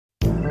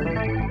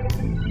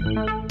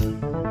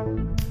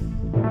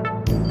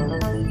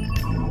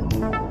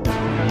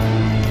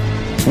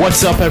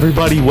What's up,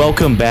 everybody?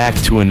 Welcome back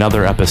to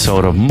another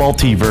episode of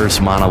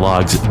Multiverse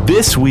Monologues.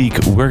 This week,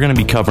 we're going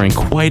to be covering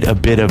quite a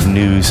bit of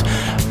news.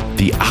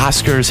 The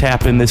Oscars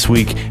happened this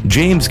week.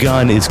 James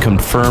Gunn is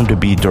confirmed to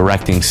be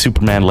directing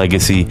Superman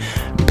Legacy.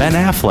 Ben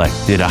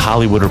Affleck did a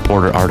Hollywood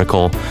Reporter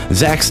article.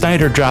 Zack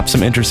Snyder dropped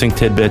some interesting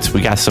tidbits.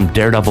 We got some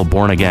Daredevil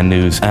Born Again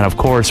news. And of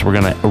course, we're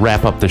going to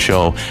wrap up the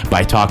show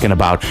by talking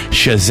about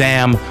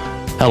Shazam.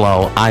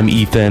 Hello, I'm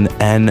Ethan,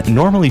 and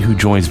normally who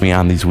joins me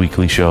on these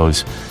weekly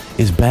shows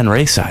is Ben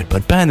Rayside,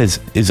 but Ben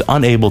is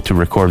unable to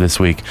record this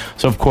week.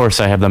 So of course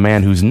I have the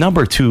man who's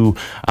number 2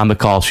 on the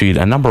call sheet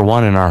and number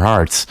 1 in our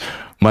hearts,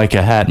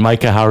 Micah Hatt.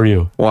 Micah, how are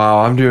you? Wow,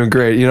 I'm doing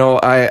great. You know,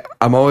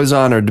 I'm always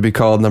honored to be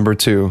called number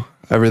 2.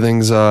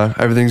 Everything's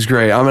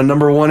great. I'm a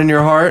number 1 in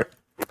your heart.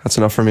 That's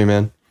enough for me,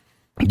 man.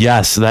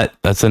 Yes,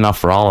 that's enough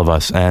for all of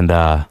us. And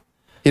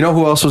you know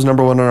who else was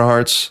number 1 in our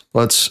hearts?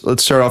 Let's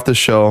start off this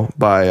show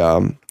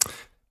by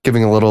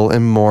giving a little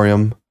in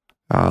memoriam.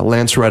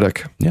 Lance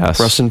Reddick. Yes.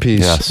 Rest in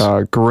peace. Yes.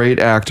 Great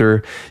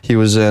actor. He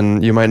was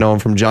in, you might know him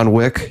from John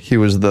Wick. He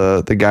was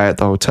the guy at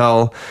the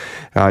hotel.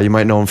 You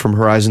might know him from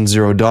Horizon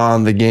Zero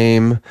Dawn, The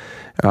Game.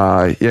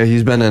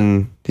 He's been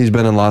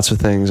in lots of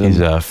things.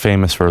 He's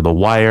famous for The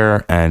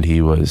Wire, and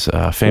he was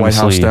famously, White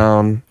House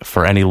Down.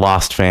 For any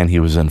Lost fan, he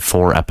was in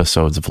 4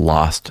 episodes of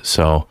Lost.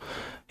 So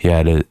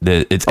yeah,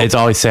 it's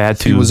always sad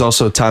too. He was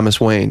also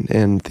Thomas Wayne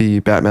in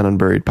the Batman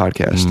Unburied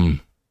podcast.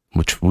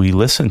 Which we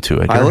listened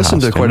to. I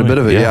listened to quite a bit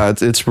of it. Yeah,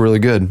 it's really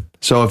good.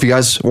 So if you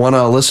guys want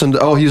to listen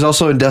to, he's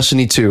also in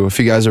Destiny 2. If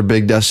you guys are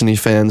big Destiny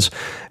fans,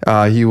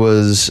 he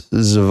was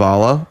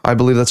Zavala. I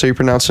believe that's how you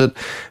pronounce it.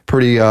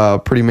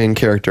 Pretty main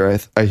character,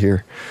 I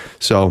hear.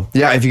 So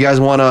yeah, if you guys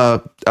want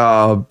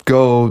to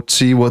go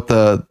see what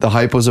the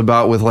hype was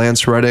about with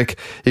Lance Reddick,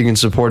 you can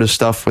support his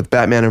stuff with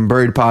Batman and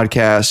Buried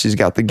podcast. He's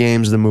got the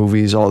games, the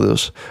movies, all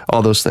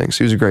those things.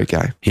 He was a great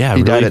guy. Yeah,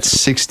 he died at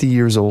 60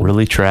 years old.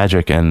 Really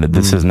tragic, and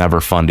this is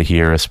never fun to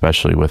hear,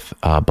 especially with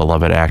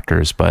beloved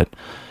actors. But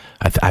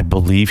I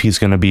believe he's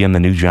going to be in the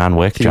new John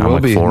Wick. He will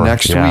be 4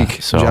 next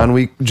week. So John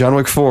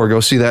Wick 4. Go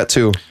see that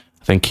too.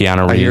 I think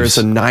Keanu Reeves. I hear it's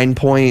a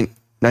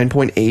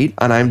 9.8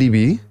 on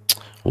IMDb.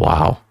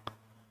 Wow.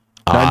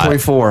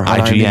 9.4.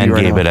 IGN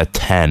gave it a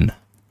 10.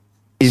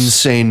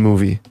 Insane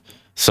movie.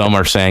 Some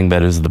are saying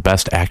that is the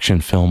best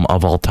action film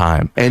of all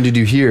time. And did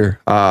you hear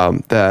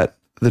that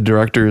the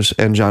directors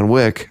and John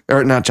Wick,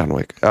 or not John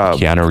Wick,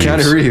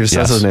 Keanu Reeves, yes.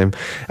 That's his name.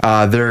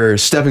 They're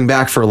stepping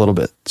back for a little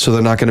bit, so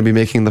they're not going to be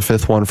making the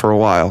 5th one for a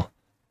while.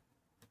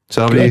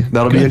 So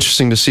that'll be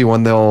interesting to see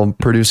when they'll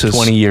produce his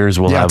 20 years.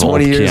 We'll have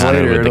 20 old years Keanu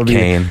later, with a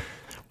cane.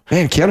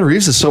 Man, Keanu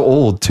Reeves is so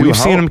old too. We've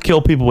seen him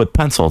kill people with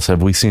pencils.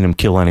 Have we seen him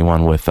kill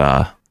anyone with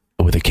a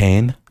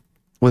cane?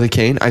 With a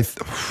cane?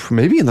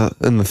 Maybe in the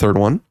 3rd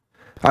one.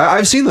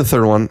 I've seen the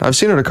 3rd one. I've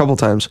seen it a couple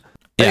times.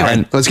 Yeah,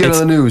 anyway, let's get into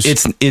the news.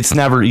 It's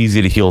never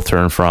easy to heel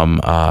turn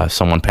from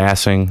someone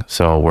passing.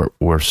 So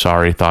we're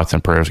sorry. Thoughts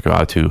and prayers go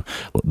out to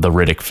the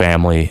Riddick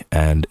family.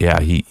 And yeah,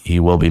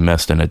 he will be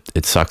missed, and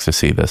it sucks to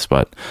see this,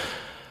 but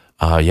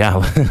yeah.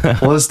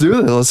 Well, let's do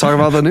this. Let's talk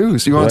about the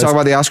news. You want to talk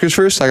about the Oscars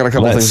first? I got a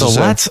couple things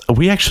to say.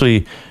 We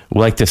actually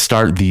like to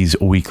start these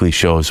weekly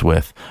shows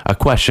with a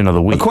question of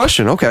the week. A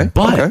question, okay.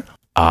 But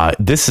okay.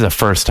 This is the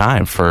first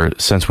time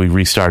since we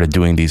restarted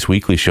doing these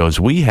weekly shows.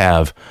 We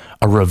have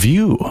a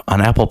review on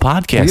Apple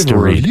Podcasts to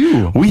read.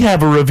 We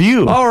have a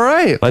review. All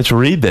right. Let's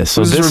read this.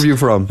 Who's this review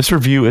from? This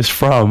review is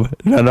from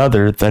none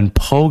other than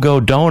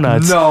Pogo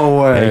Donuts.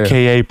 No way.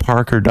 AKA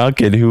Parker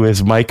Duncan, who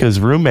is Micah's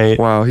roommate.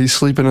 Wow, he's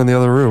sleeping in the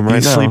other room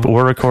right now.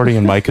 We're recording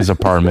in Micah's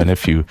apartment.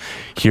 If you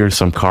hear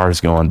some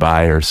cars going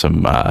by or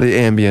some... the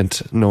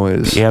ambient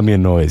noise. The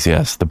ambient noise,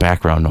 yes. The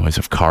background noise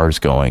of cars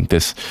going.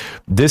 This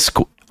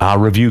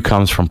review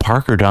comes from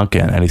Parker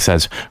Duncan, and he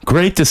says,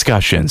 great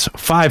discussions,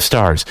 5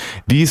 stars.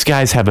 These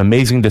guys have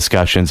amazing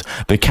discussions.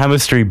 The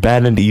chemistry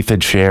Ben and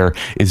Ethan share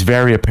is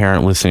very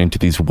apparent listening to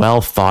these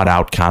well thought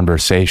out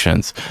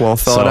conversations. Well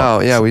thought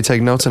out. Yeah, we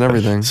take notes and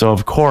everything. So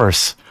of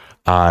course,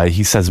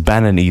 he says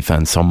Ben and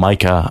Ethan. So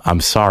Micah,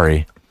 I'm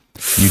sorry.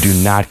 You do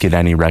not get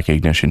any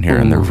recognition here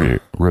in the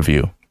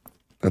review.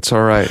 That's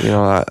all right. You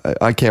know,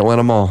 I can't win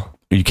them all.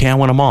 You can't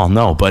win them all,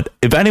 no. But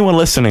if anyone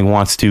listening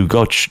wants to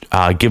go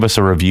give us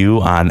a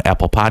review on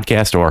Apple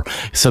Podcast or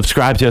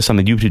subscribe to us on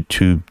the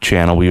YouTube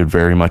channel, we would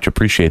very much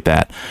appreciate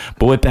that.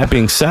 But with that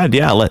being said,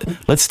 yeah,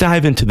 let's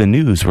dive into the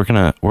news. We're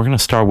gonna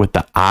start with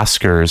the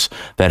Oscars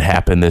that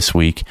happened this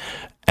week.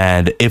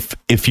 And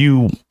if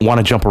you want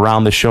to jump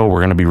around the show, we're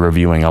going to be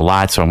reviewing a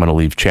lot, so I'm going to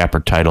leave chapter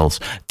titles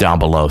down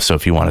below. So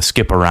if you want to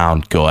skip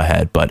around, go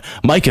ahead. But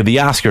Micah, the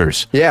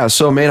Oscars. Yeah,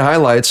 so main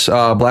highlights,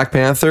 Black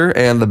Panther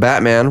and The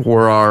Batman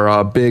were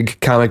our big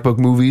comic book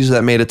movies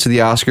that made it to the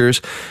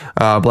Oscars.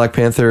 Black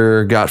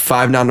Panther got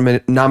 5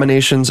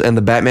 nominations and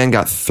The Batman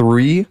got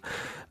 3.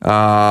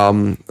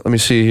 Let me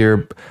see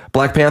here.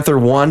 Black Panther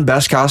won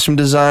Best Costume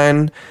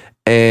Design,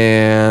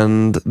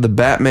 and The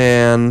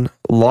Batman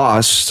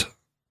lost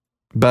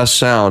Best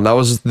Sound. That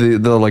was the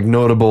like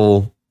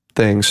notable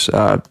things.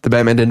 The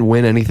Batman didn't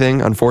win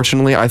anything,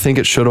 unfortunately. I think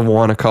it should have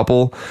won a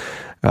couple.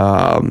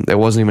 It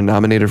wasn't even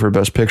nominated for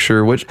Best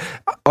Picture, which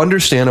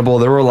understandable.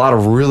 There were a lot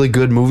of really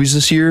good movies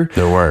this year.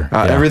 There were.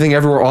 Everything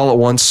Everywhere All at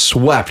Once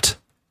swept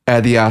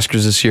at the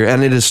Oscars this year,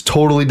 and it is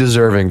totally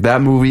deserving.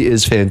 That movie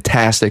is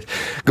fantastic.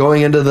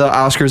 Going into the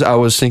Oscars, I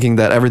was thinking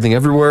that Everything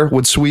Everywhere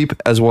would sweep,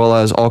 as well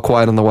as All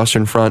Quiet on the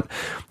Western Front.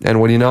 And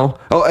what do you know?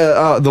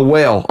 The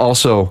Whale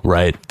also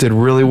did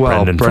really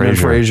well. Brendan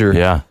Fraser.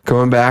 Yeah.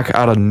 Coming back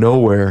out of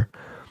nowhere.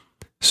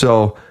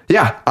 So,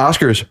 yeah,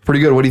 Oscars. Pretty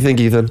good. What do you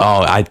think, Ethan?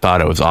 Oh, I thought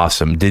it was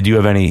awesome. Did you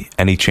have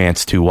any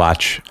chance to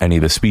watch any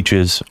of the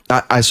speeches?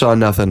 I saw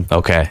nothing.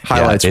 Okay.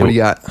 Highlights. What do you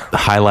got?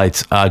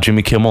 Highlights.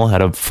 Jimmy Kimmel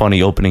had a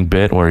funny opening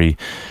bit where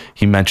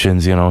he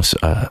mentions,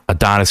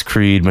 Adonis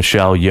Creed,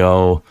 Michelle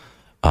Yeoh,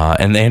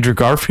 and Andrew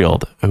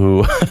Garfield,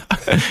 who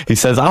he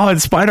says, "Oh,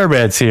 and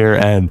Spider-Man's here,"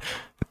 and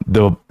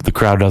the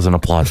crowd doesn't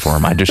applaud for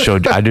him. I just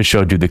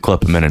showed you the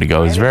clip a minute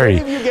ago. It's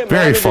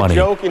very funny.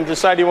 Joke and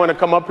decide you want to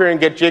come up here and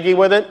get jiggy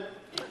with it.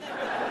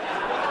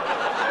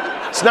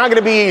 It's not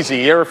going to be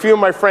easy. There are a few of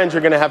my friends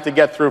you're going to have to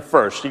get through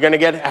first. You're going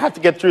to have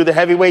to get through the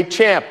heavyweight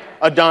champ,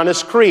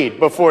 Adonis Creed,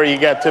 before you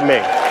get to me.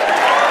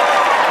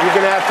 You're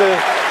going to have to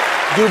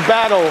do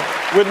battle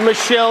with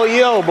Michelle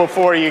Yeoh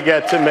before you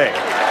get to me.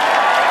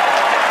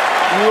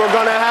 You are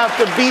going to have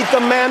to beat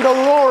the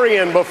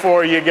Mandalorian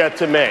before you get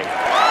to me.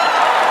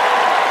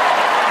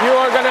 You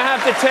are going to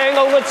have to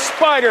tangle with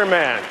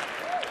Spider-Man.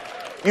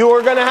 You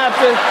are going to have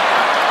to...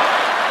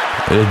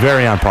 It's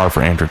very on par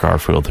for Andrew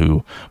Garfield,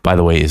 who, by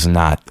the way, is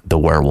not the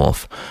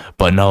werewolf.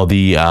 But no,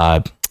 the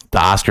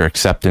Oscar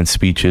acceptance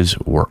speeches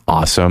were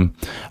awesome.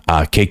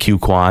 KQ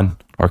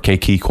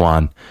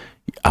Kwan,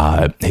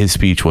 his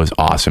speech was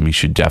awesome. You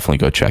should definitely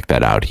go check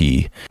that out.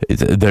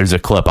 There's a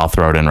clip, I'll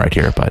throw it in right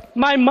here. But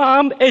my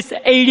mom is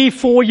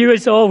 84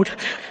 years old,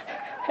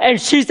 and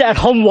she's at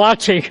home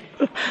watching.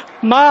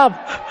 Mom,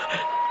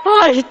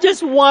 I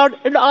just want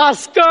an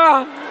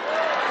Oscar.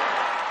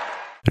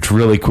 It's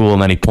really cool.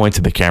 And then he points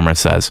at the camera and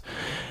says,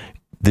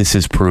 "This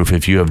is proof.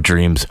 If you have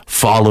dreams,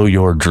 follow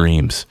your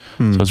dreams."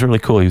 So it's really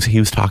cool. He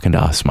was talking to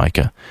us,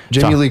 Micah.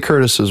 Jamie Lee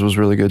Curtis's was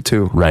really good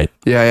too. Right.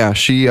 Yeah.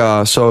 She,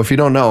 so if you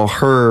don't know,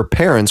 her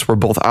parents were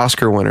both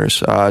Oscar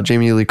winners.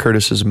 Jamie Lee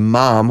Curtis's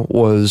mom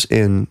was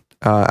in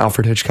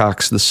Alfred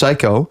Hitchcock's The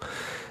Psycho,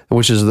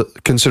 which is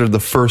considered the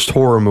first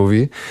horror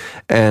movie.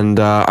 And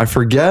I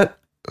forget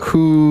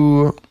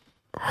who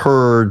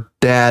her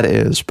dad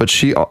is, but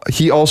he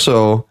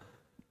also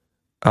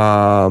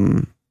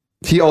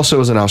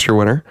is an Oscar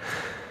winner.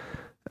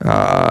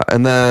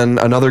 And then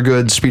another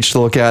good speech to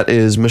look at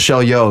is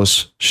Michelle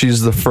Yeoh's.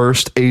 She's the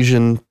first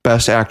Asian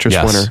Best Actress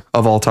winner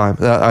of all time.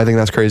 I think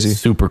that's crazy.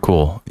 Super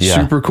cool.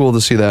 Yeah. Super cool to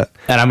see that.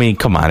 And I mean,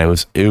 come on, there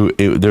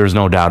was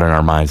no doubt in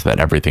our minds that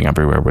Everything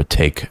Everywhere would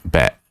take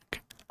back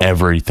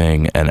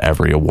everything and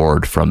every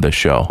award from this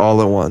show.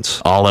 All at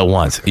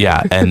once.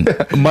 Yeah. And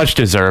much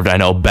deserved. I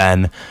know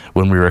Ben,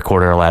 when we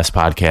recorded our last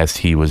podcast,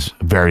 he was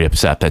very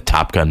upset that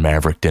Top Gun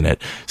Maverick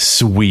didn't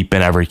sweep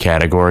in every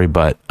category.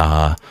 But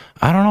I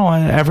don't know.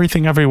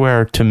 Everything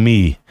Everywhere, to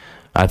me,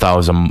 I thought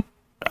was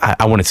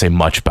I wouldn't say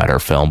much better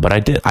film, but I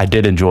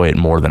did enjoy it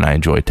more than I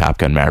enjoyed Top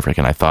Gun Maverick.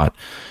 And I thought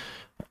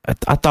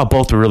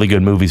both were really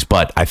good movies,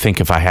 but I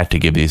think if I had to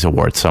give these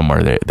awards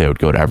somewhere, they would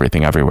go to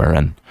Everything Everywhere.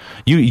 And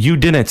you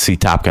didn't see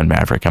Top Gun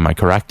Maverick, am I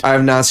correct? I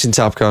have not seen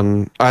Top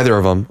Gun, either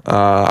of them.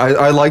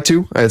 I like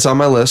to. It's on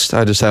my list.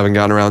 I just haven't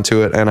gotten around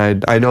to it, and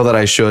I know that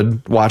I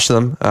should watch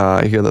them.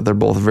 I hear that they're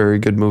both very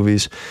good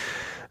movies.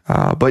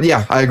 But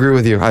yeah, I agree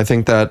with you. I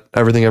think that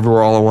Everything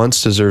Everywhere All at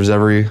Once deserves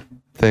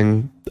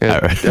everything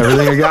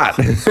I got.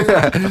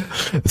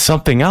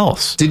 Something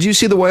else. Did you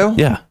see The Whale?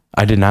 Yeah.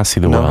 I did not see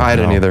The Whale. No, I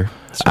didn't either.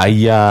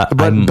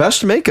 But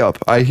best makeup.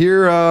 I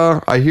hear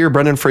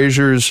Brendan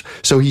Fraser's.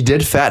 So he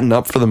did fatten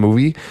up for the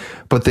movie,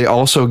 but they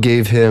also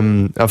gave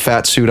him a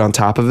fat suit on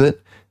top of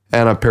it,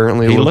 and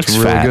apparently it looks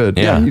really fat. Good.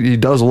 Yeah, he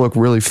does look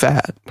really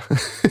fat.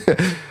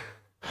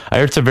 I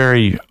heard it's a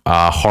very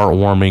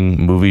heartwarming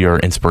movie or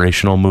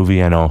inspirational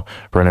movie. I know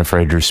Brendan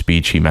Fraser's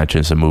speech. He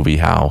mentions the movie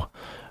how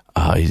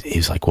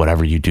he's like,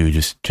 whatever you do,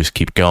 just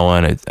keep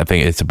going. I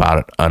think it's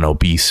about an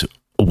obese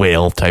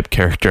whale type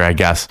character, I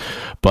guess.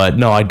 But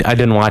no, I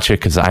didn't watch it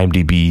because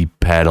IMDb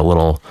had a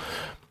little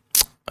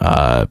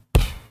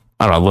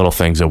little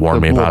things that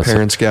warned me about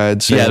parents'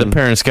 guide. Yeah, the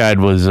parents' guide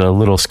was a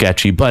little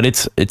sketchy, but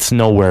it's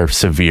nowhere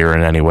severe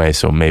in any way,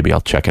 so maybe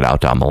I'll check it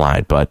out down the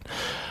line. But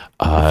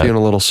feeling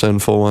a little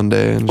sinful one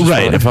day, and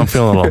if I'm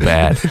feeling a little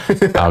bad,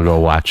 I'll go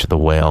watch The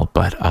Whale.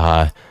 But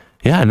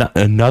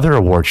another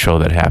award show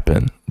that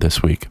happened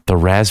this week, the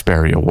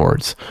Raspberry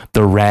Awards,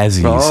 the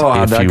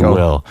Razzies, if you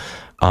will.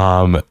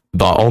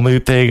 The only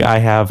thing I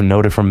have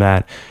noted from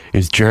that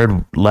is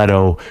Jared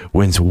Leto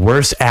wins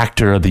Worst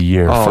Actor of the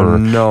Year for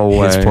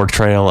his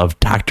portrayal of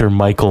Dr.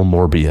 Michael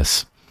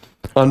Morbius.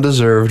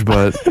 Undeserved,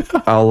 but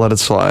I'll let it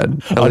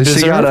slide. At least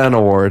he got an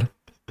award.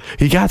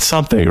 He got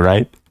something,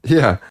 right?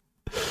 Yeah.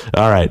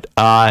 All right.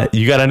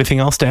 You got anything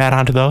else to add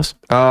on to those?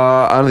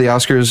 On to the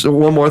Oscars.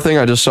 One more thing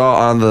I just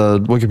saw on the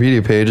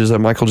Wikipedia page is that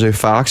Michael J.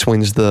 Fox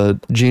wins the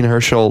Jean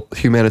Hersholt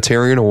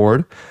Humanitarian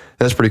Award.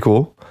 That's pretty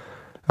cool.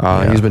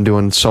 He's been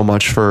doing so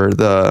much for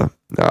the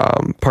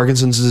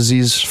Parkinson's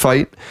disease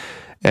fight,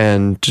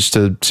 and just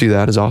to see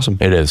that is awesome.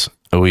 It is.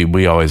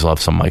 We always love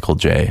some Michael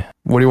J.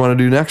 What do you want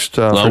to do next?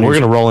 We're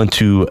going to roll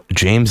into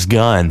James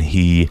Gunn.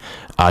 He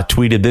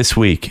tweeted this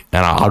week,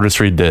 and I'll just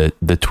read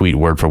the tweet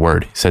word for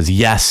word. He says,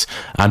 "Yes,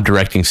 I'm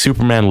directing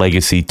Superman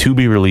Legacy to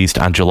be released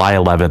on July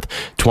 11th,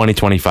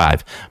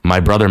 2025. My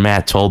brother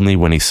Matt told me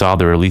when he saw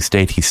the release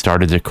date, he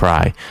started to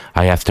cry.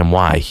 I asked him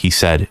why. He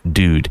said,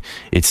 'Dude,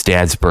 it's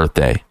Dad's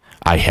birthday.'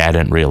 I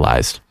hadn't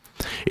realized.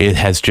 It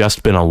has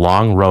just been a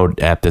long road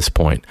at this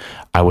point.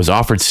 I was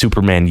offered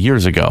Superman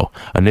years ago.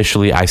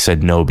 Initially, I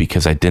said no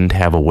because I didn't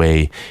have a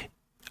way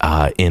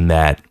in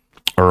that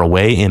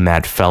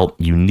felt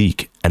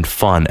unique and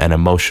fun and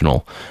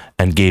emotional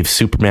and gave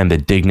Superman the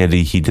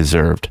dignity he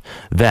deserved.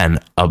 Then,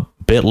 a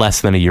bit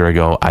less than a year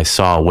ago, I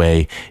saw a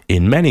way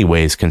in many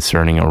ways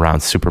concerning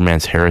around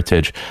Superman's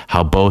heritage,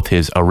 how both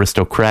his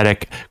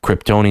aristocratic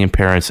Kryptonian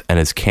parents and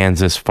his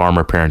Kansas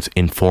farmer parents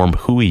inform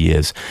who he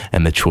is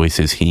and the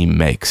choices he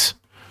makes."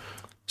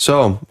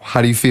 So,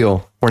 how do you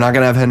feel? We're not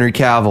going to have Henry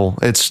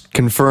Cavill. It's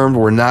confirmed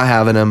we're not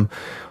having him.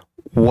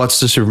 What's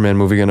the Superman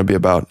movie going to be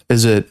about?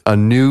 Is it a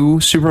new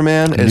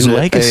Superman? Is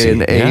it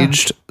an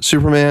aged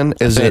Superman?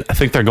 I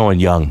think they're going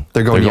young.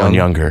 They're going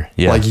younger.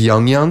 Yeah. Like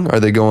young? Are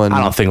they going?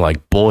 I don't think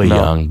like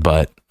young,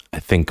 but I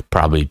think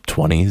probably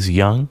 20s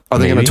young. Are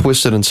they going to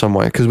twist it in some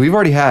way? Because we've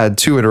already had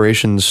 3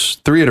 iterations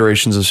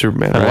of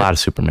Superman. Right? A lot of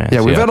Supermans.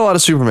 Yeah, we've had a lot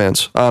of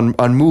Supermans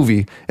on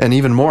movie and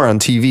even more on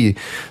TV.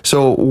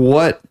 So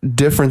what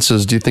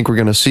differences do you think we're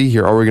going to see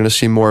here? Are we going to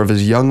see more of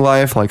his young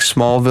life, like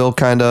Smallville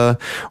kind of?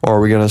 Or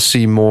are we going to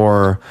see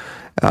more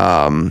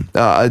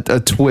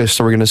a twist?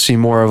 Are we going to see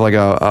more of like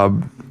a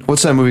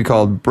what's that movie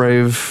called?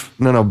 Braveheart.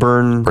 No, not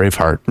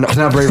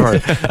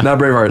Braveheart. Not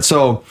Braveheart.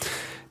 So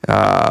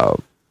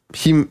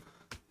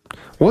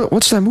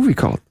What's that movie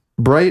called?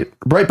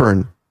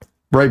 Brightburn.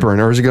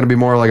 Or is it going to be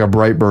more like a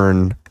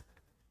Brightburn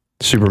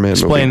Superman movie?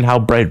 Explain how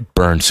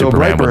Brightburn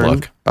Superman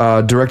would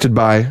look. Directed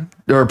by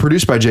or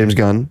produced by James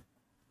Gunn,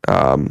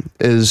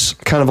 is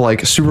kind of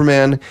like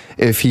Superman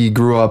if he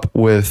grew up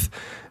with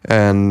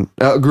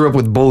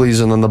bullies,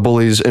 and then the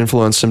bullies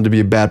influenced him to be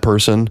a bad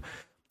person,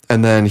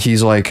 and then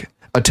he's like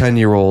a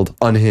 10-year-old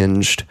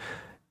unhinged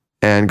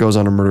and goes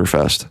on a murder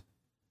fest.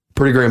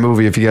 Pretty great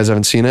movie. If you guys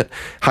haven't seen it,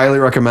 highly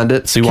recommend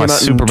it. So you want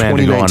Superman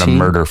to go on a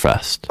murder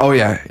fest? Oh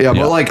yeah.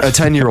 But like a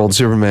 10-year-old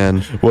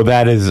Superman. Well,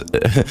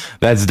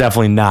 that's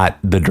definitely not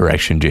the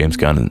direction James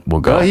Gunn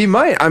will go. He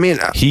might. I mean,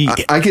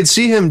 I could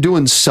see him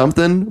doing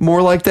something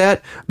more like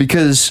that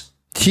because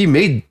he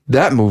made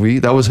that movie.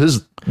 That was his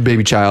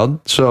baby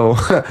child. So,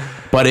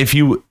 but if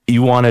you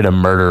wanted a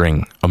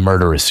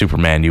murderous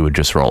Superman, you would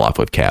just roll off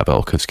with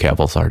Cavill because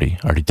Cavill's already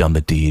done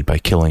the deed by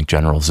killing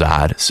General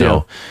Zod. So.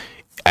 Yeah.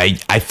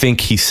 I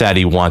think he said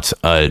he wants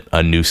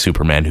a new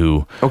Superman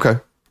who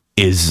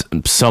is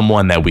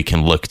someone that we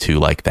can look to,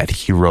 like that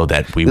hero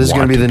that we want to be. This is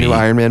going to be the new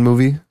Iron Man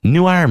movie?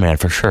 New Iron Man,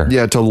 for sure.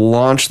 Yeah, to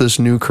launch this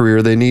new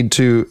career, they need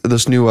to,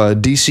 this new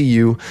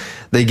DCU,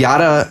 they got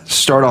to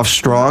start off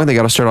strong, they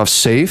got to start off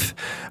safe,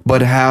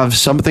 but have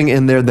something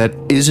in there that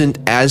isn't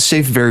as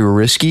safe, very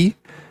risky,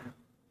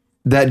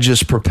 that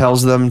just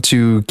propels them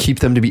to keep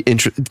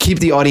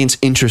the audience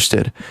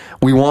interested.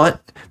 We want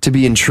to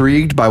be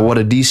intrigued by what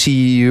a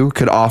DCU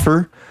could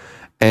offer,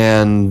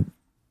 and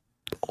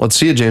let's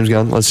see it, James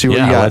Gunn. Let's see what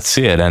you got. Let's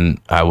see it.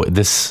 And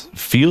this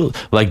feels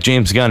like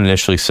James Gunn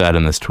initially said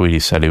in this tweet, he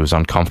said he was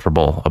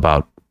uncomfortable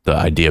about the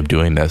idea of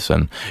doing this,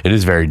 and it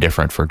is very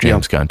different for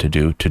James Gunn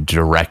to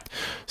direct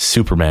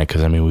Superman,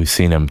 because I mean we've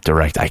seen him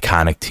direct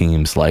iconic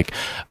teams like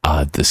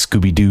the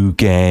Scooby-Doo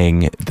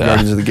gang, the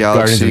Guardians of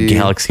the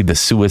Galaxy, the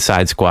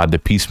Suicide Squad, the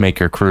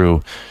Peacemaker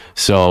crew.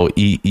 So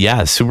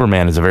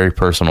Superman is a very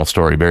personal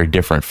story, very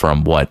different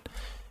from what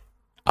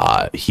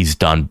he's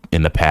done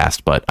in the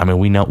past. But I mean,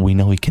 we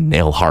know he can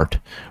nail heart.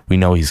 We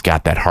know he's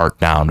got that heart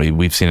down.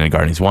 We've seen it in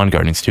Guardians 1,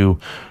 Guardians 2.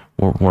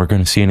 We're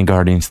going to see it in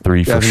Guardians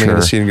 3 for sure.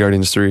 Going to see it in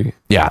Guardians 3.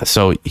 Yeah,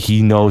 so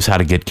he knows how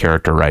to get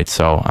character right.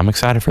 So I'm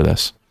excited for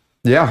this.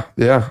 Yeah.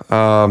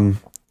 I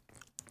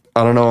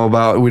don't know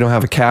about, we don't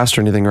have a cast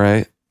or anything,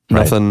 right?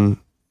 Nothing.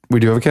 We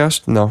do have a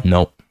cast? No.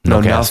 Nope.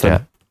 No cast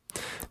nothing.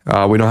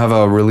 Yet. We don't have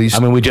a release. I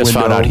mean, we just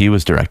found out he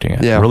was directing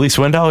it. Yeah. Release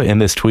window in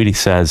this tweet, he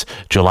says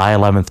July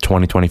 11th,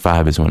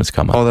 2025 is when it's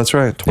coming. Oh, that's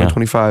right.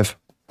 2025.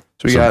 Yeah.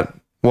 So we got,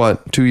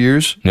 what, 2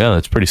 years? Yeah,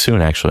 that's pretty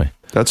soon, actually.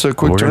 That's a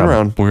quick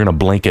turnaround. We're going to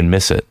blink and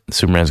miss it.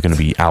 Superman's going to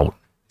be out.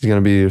 He's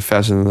going to be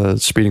faster than the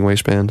speeding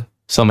waistband.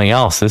 Something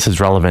else. This is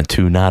relevant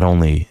to not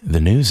only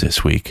the news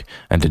this week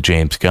and to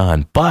James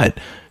Gunn, but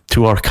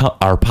to our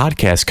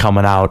podcast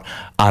coming out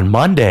on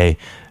Monday,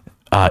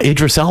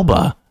 Idris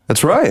Elba.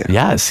 That's right.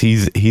 Yes,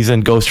 he's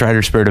in Ghost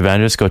Rider: Spirit of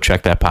Vengeance. Go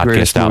check that podcast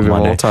Greatest out. Movie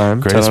Monday. Of all time.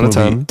 Greatest 10 out of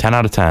 10. 10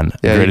 out of 10.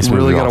 Yeah, Greatest you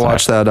really got to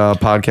watch that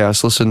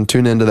podcast.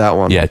 Tune into that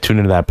one. Yeah, tune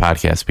into that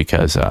podcast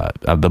because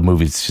the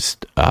movie's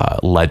just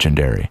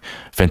legendary.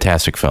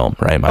 Fantastic film,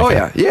 right, Mike? Oh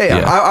yeah.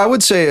 I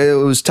would say it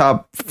was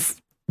top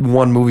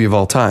one movie of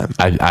all time.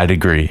 I'd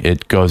agree.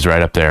 It goes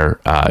right up there.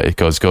 It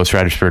goes Ghost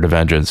Rider, Spirit of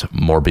Vengeance,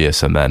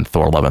 Morbius, and then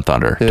Thor: Love and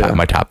Thunder. Yeah.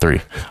 My top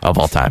 3 of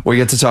all time. We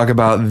get to talk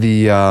about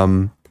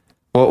the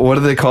what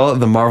do they call it?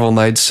 The Marvel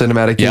Knights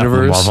Cinematic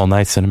Universe. The Marvel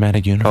Knights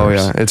Cinematic Universe. Oh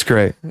yeah, it's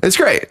great. It's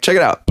great. Check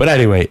it out. But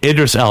anyway,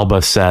 Idris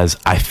Elba says,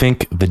 "I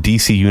think the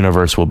DC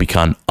universe will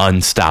become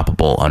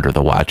unstoppable under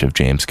the watch of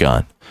James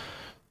Gunn."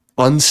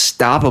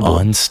 Unstoppable.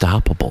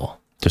 Unstoppable,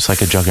 just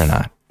like a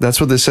juggernaut. That's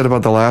what they said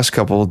about the last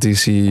couple of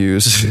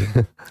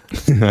DCUs.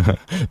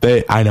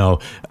 I know.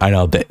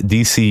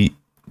 The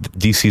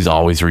DC's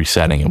always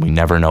resetting, and we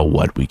never know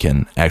what we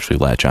can actually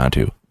latch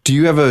onto. Do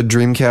you have a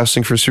dream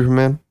casting for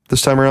Superman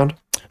this time around?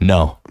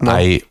 No.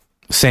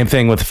 Same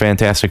thing with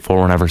Fantastic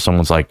Four. Whenever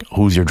someone's like,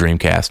 "Who's your dream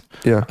cast?"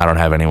 Yeah. I don't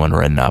have anyone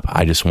written up.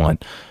 I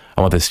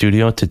want the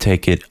studio to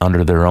take it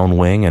under their own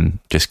wing and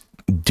just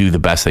do the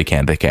best they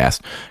can to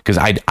cast, because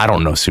I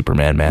don't know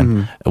Superman,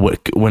 man.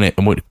 When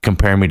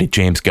compare me to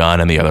James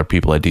Gunn and the other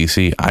people at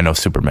DC, I know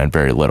Superman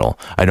very little.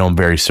 I know him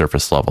very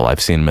surface level.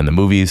 I've seen him in the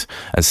movies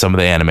and some of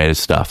the animated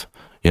stuff.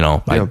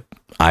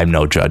 I'm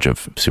no judge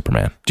of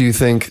Superman. Do you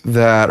think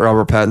that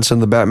Robert Pattinson,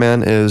 the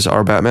Batman, is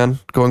our Batman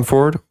going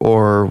forward,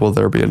 or will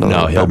there be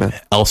another Batman?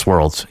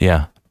 Elseworlds,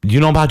 yeah. You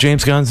know about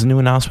James Gunn's new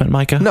announcement,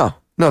 Micah? No,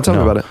 tell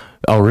me about it.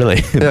 Oh,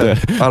 really? Yeah,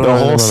 the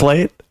whole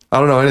slate? I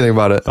don't know anything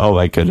about it. Oh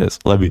my goodness.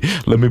 Let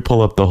me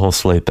pull up the whole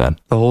slate then.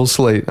 The whole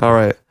slate. All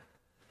right.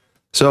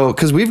 So,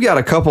 because we've got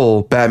a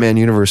couple Batman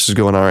universes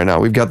going on right now.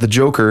 We've got the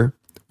Joker,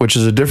 which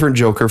is a different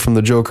Joker from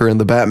the Joker in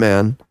the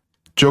Batman.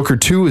 Joker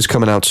 2 is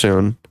coming out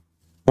soon.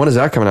 When is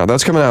that coming out?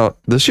 That's coming out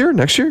this year?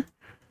 Next year?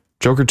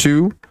 Joker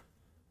 2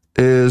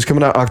 is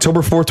coming out October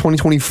 4th,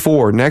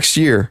 2024. Next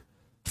year.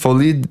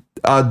 Folie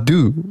à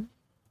deux.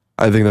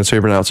 I think that's how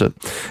you pronounce it.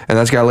 And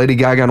that's got Lady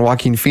Gaga and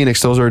Joaquin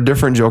Phoenix. Those are a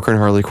different Joker and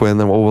Harley Quinn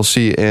than what we'll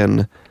see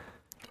in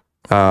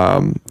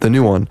the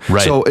new one.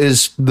 Right. So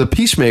is the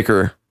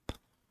Peacemaker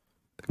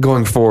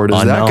going forward?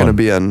 Is that going to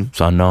be in? It's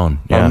unknown.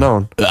 Yeah.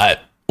 Unknown.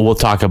 We'll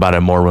talk about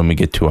it more when we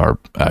get to our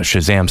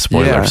Shazam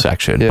spoiler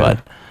section. Yeah.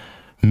 But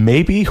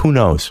maybe, who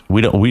knows?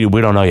 We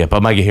don't know yet.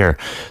 But Micah here.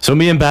 So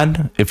me and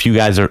Ben, if you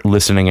guys are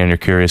listening and you're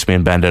curious, me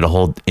and Ben did a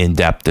whole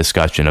in-depth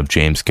discussion of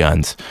James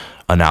Gunn's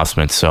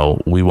announcements.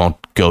 So we won't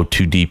go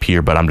too deep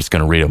here, but I'm just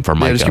going to read them for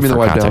Micah. Just give me the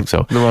rundown.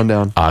 So the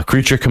rundown.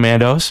 Creature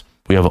Commandos.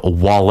 We have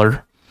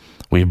Waller.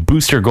 We have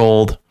Booster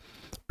Gold,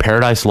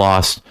 Paradise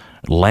Lost,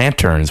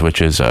 Lanterns,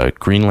 which is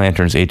Green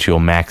Lantern's HBO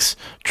Max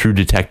True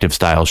Detective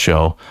style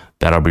show.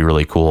 That'll be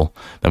really cool.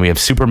 Then we have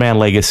Superman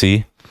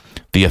Legacy,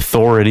 The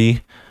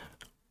Authority,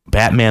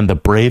 Batman the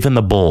Brave and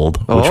the Bold,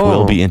 which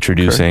will be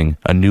introducing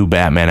a new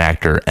Batman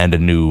actor and a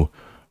new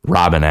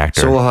Robin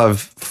actor. So we'll have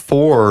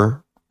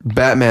 4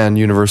 Batman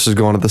universes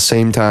going at the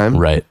same time.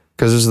 Right.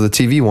 Because this is the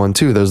TV one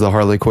too. There's the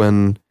Harley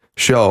Quinn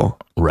show.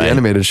 Right. The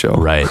animated show.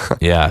 Right.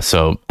 Yeah.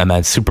 So, and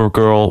then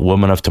Supergirl,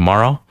 Woman of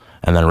Tomorrow,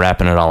 and then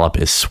wrapping it all up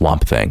is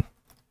Swamp Thing.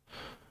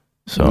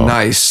 So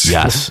nice.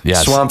 Yes.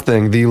 Swamp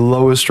Thing, the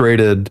lowest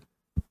rated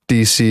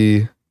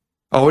DC.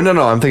 Oh, no.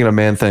 I'm thinking of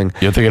Man Thing.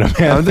 You're thinking of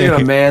Man Thing? I'm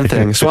thinking of Man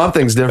Thing. Swamp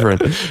Thing's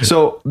different.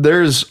 So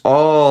there's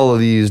all of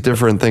these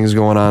different things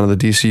going on in the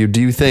DCU.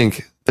 Do you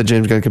think that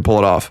James Gunn can pull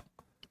it off?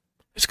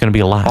 It's going to be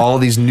a lot. All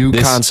these new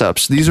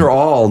concepts. These are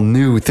all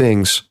new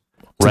things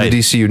to the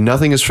DCU.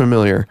 Nothing is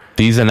familiar.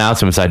 These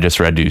announcements I just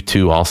read you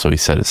too, also, he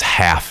said, is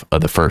half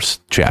of the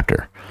first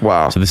chapter.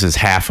 Wow. So this is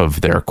half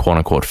of their quote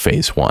unquote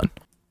phase 1.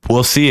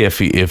 We'll see if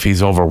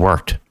he's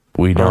overworked.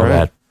 We know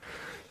that.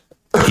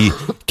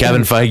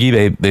 Kevin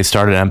Feige, they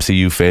started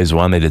MCU phase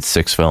 1. They did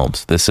 6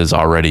 films. This is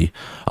already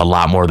a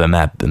lot more than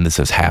that, and this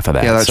is half of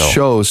that. Yeah, that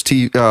shows,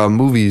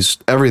 movies,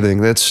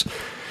 everything. That's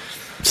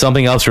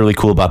something else really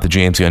cool about the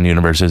James Gunn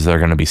universe is they're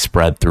going to be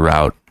spread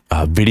throughout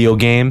video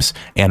games,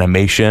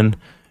 animation,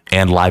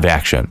 and live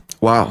action.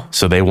 Wow.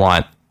 So they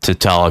want to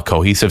tell a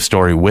cohesive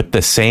story with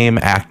the same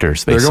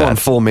actors. They're going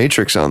full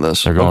Matrix on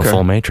this. They're going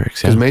full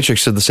Matrix. Because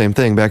Matrix did the same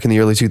thing back in the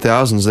early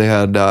 2000s.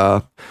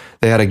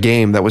 They had a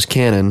game that was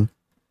canon,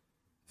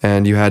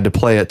 and you had to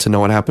play it to know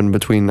what happened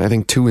between, I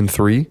think, 2 and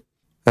 3.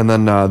 And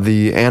then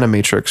the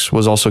Animatrix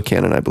was also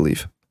canon, I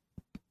believe.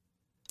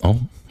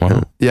 Oh,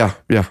 wow. Yeah.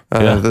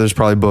 There's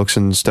probably books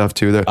and stuff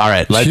too. All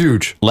right.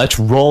 Huge. Let's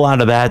roll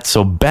onto that.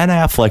 So Ben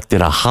Affleck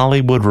did a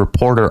Hollywood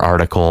Reporter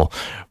article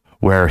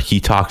where he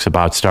talks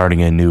about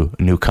starting a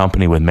new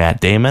company with Matt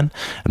Damon,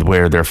 and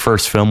where their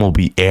first film will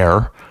be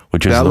Air,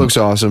 which is looks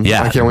awesome.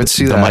 Yeah, I can't wait to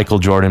see that. The Michael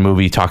Jordan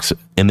movie.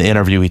 In the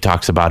interview, he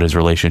talks about his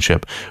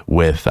relationship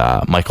with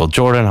Michael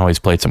Jordan, how he's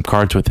played some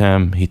cards with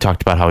him. He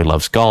talked about how he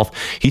loves golf.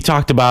 He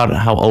talked about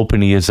how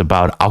open he is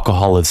about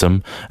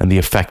alcoholism and the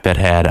effect that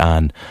had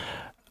on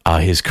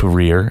his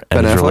career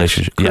and his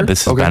relationship. Yeah,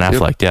 this is Ben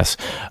Affleck, yes.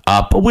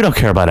 But we don't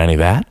care about any of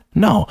that.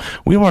 No,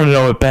 we want to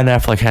know what Ben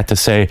Affleck had to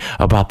say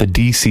about the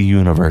DC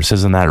universe.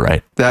 Isn't that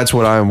right? That's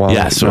what I want.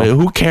 Yeah, so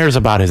who cares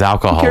about his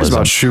alcoholism? Who cares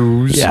about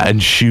shoes? Yeah,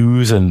 and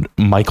shoes and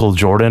Michael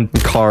Jordan.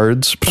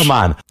 Cards. Come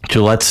on.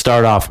 So let's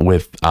start off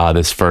with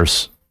this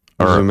first.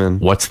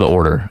 What's the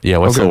order? Yeah,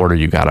 what's the order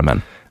you got him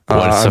in?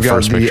 What's I've the got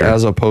first the picture?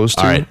 as opposed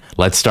to. All right,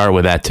 let's start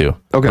with that too.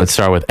 Okay. Let's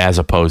start with as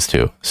opposed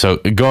to. So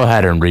go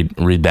ahead and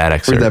read that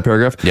excerpt. Read that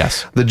paragraph?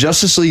 Yes. The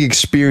Justice League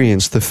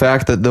experience, the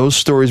fact that those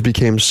stories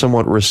became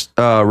somewhat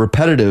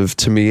repetitive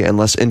to me and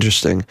less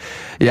interesting.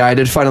 Yeah, I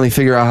did finally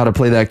figure out how to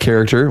play that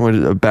character,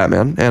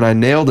 Batman, and I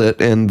nailed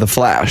it in The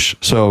Flash.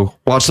 So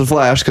watch The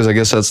Flash, because I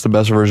guess that's the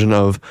best version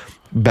of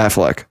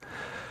Batfleck.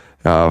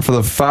 For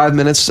the 5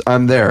 minutes,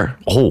 I'm there.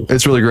 Oh.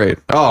 It's really great.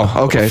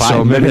 Oh, okay.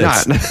 So maybe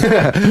not.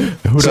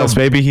 Who knows?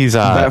 Maybe he's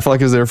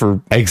Batfleck is there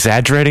for...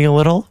 exaggerating a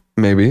little?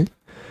 Maybe.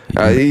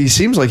 He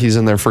seems like he's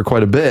in there for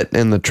quite a bit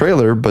in the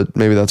trailer, but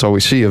maybe that's all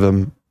we see of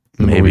him.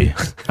 Maybe.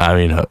 I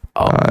mean,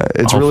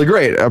 it's really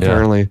great,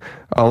 apparently. Yeah.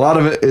 A lot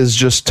of it is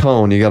just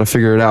tone. You got to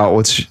figure it out.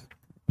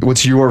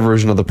 What's your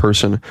version of the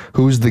person?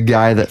 Who's the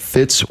guy that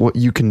fits what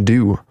you can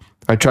do?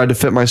 I tried to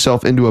fit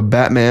myself into a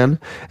Batman.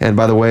 And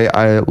by the way,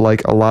 I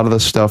like a lot of the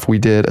stuff we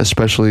did,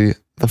 especially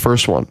the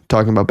first one,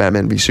 talking about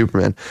Batman v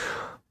Superman.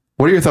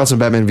 What are your thoughts on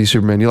Batman v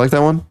Superman? You like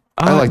that one?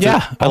 I liked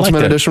it.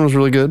 Ultimate Edition was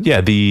really good.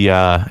 Yeah, the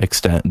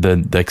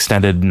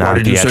extended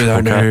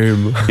non-theatrical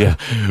cut. Yeah.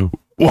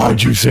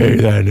 Why'd you say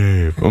that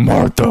name?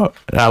 Martha.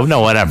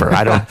 No, whatever.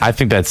 I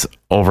think that's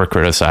over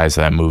criticized,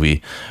 that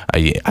movie.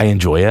 I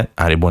enjoy it.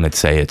 I wouldn't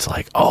say it's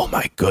like, oh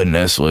my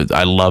goodness,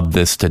 I love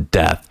this to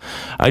death.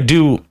 I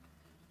do.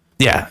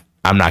 Yeah,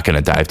 I'm not going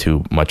to dive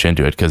too much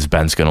into it because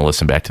Ben's going to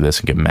listen back to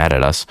this and get mad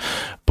at us.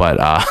 But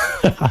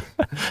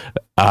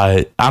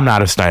I'm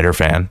not a Snyder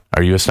fan.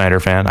 Are you a Snyder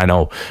fan? I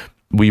know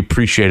we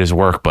appreciate his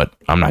work, but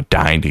I'm not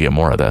dying to get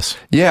more of this.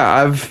 Yeah, I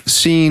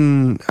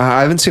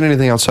haven't seen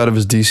anything outside of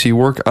his DC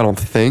work, I don't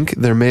think.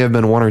 There may have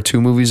been one or two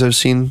movies I've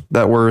seen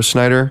that were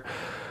Snyder.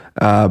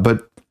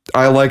 But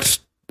I liked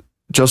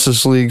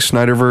Justice League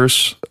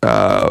Snyderverse,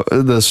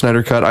 the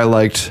Snyder Cut. I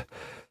liked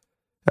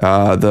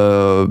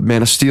the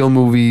Man of Steel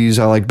movies.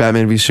 I like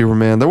Batman v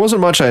Superman. There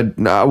wasn't much I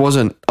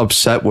wasn't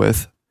upset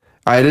with.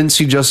 I didn't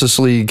see Justice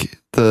League,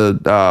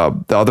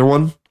 the other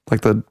one,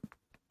 like the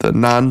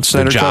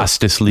non-Snyder the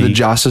Justice League. The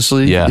Justice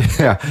League.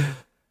 Yeah.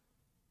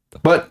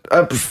 But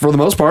for the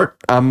most part,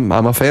 I'm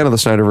a fan of the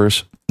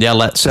Snyderverse.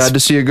 Yeah, sad to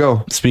see it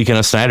go. Speaking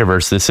of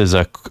Snyderverse, this is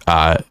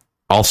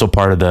also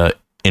part of the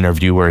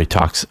interview where he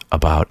talks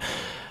about.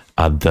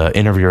 The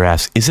interviewer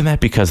asks, isn't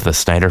that because the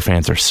Snyder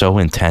fans are so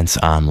intense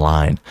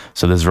online?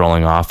 So this is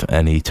rolling off,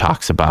 and he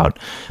talks about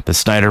the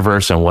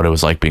Snyderverse and what it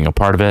was like being a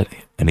part of it.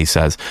 And he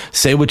says,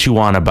 say what you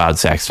want about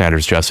Zack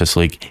Snyder's Justice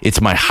League. It's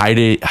my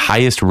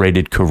highest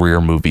rated career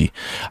movie.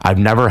 I've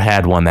never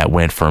had one that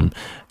went from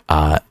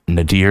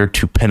nadir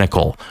to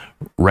pinnacle.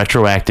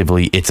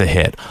 Retroactively, it's a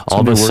hit.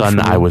 All of a sudden,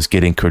 I was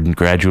getting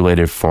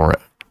congratulated for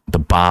the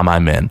bomb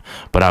I'm in.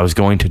 But I was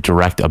going to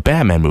direct a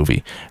Batman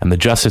movie. And the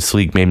Justice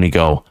League made me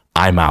go,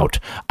 I'm out.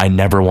 I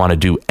never want to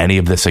do any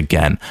of this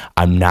again.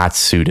 I'm not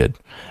suited.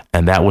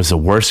 And that was the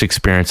worst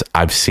experience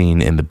I've seen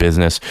in the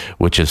business,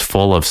 which is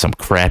full of some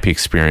crappy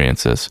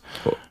experiences.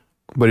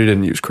 But he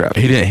didn't use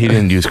crappy. He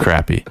didn't use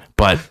crappy.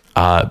 But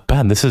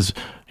Ben,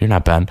 you're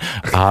not Ben.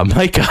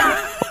 Mike.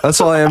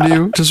 That's all I am to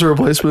you. Just a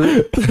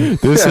replacement.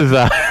 This is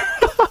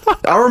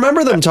I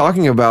remember them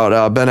talking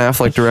about Ben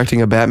Affleck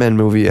directing a Batman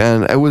movie,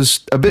 and it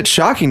was a bit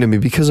shocking to me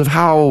because of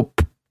how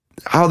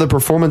the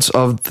performance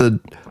of the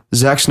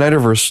Zack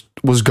Snyderverse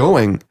was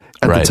going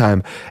at the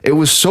time. It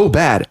was so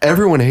bad.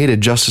 Everyone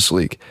hated Justice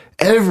League.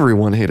 And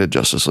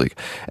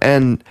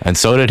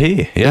so did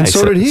he. Yeah, and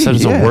so did he. It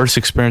was the worst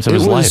experience of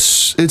his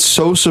life. It's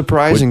so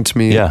surprising to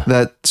me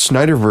that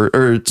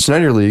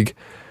Snyder League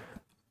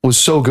was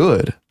so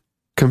good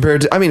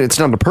compared to, I mean, it's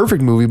not a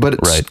perfect movie, but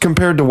it's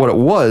compared to what it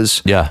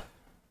was. Yeah.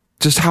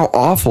 Just how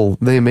awful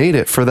they made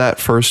it for that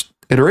first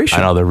iteration.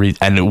 I know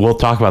and we'll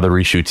talk about the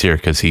reshoots here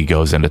because he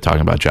goes into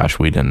talking about Josh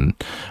Whedon.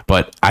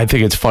 But I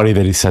think it's funny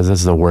that he says this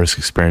is the worst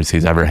experience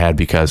he's ever had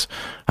because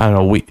I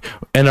don't know.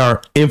 In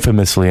our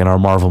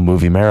Marvel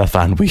movie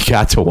marathon, we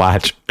got to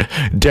watch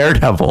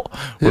Daredevil,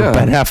 where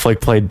Ben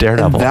Affleck played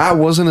Daredevil. And that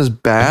wasn't as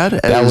bad.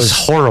 That was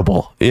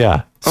horrible.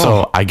 Yeah.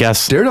 So I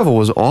guess Daredevil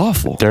was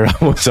awful.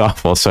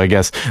 So I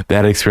guess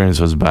that experience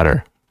was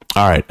better.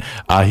 All right.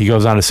 He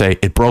goes on to say,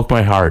 it broke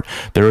my heart.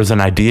 There was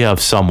an idea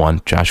of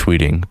someone, Josh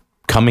Whedon,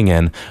 coming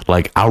in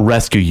like, I'll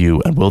rescue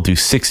you and we'll do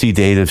 60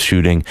 days of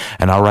shooting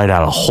and I'll write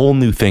out a whole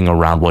new thing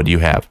around what you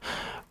have.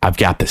 I've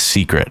got the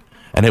secret.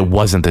 And it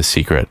wasn't the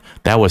secret.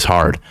 That was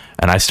hard.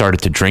 And I started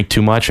to drink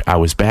too much. I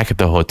was back at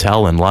the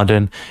hotel in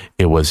London.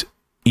 It was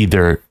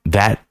either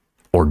that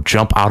or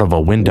jump out of a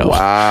window.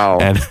 Wow.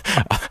 And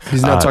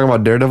he's not talking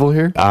about Daredevil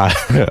here?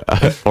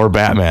 Or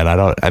Batman.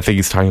 I think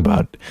he's talking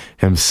about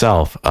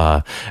himself.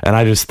 And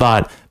I just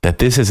thought that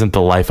this isn't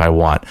the life I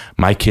want.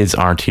 My kids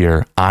aren't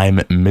here. I'm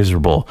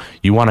miserable.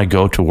 You want to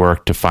go to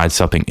work to find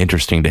something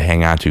interesting to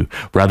hang on to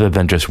rather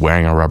than just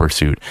wearing a rubber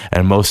suit.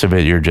 And most of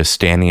it, you're just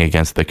standing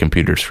against the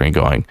computer screen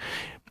going,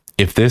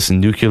 if this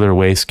nuclear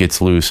waste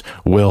gets loose,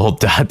 will ...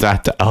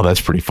 Oh,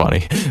 that's pretty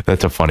funny.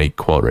 That's a funny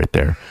quote right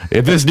there.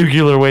 If this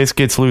nuclear waste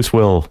gets loose,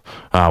 will...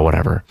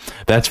 whatever.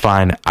 That's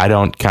fine. I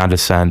don't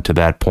condescend to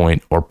that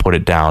point or put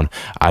it down.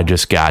 I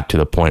just got to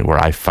the point where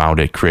I found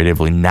it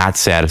creatively not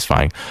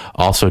satisfying.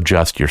 Also,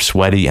 just you're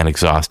sweaty and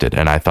exhausted.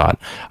 And I thought,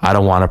 I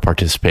don't want to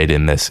participate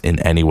in this in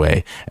any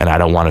way. And I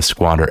don't want to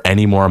squander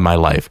any more of my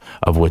life,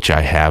 of which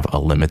I have a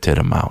limited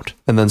amount.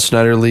 And then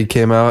Snyder League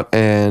came out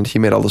and he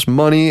made all this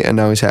money and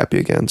now he's happy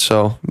again.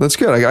 So that's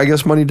good. I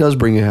guess money does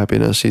bring you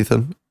happiness,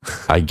 Ethan.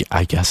 I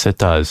guess it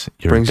does.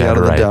 Brings you out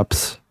of the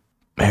depths.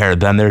 Here,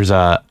 then there's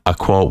a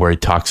quote where he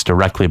talks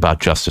directly about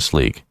Justice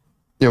League.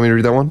 You want me to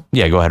read that one?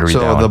 Yeah, go ahead and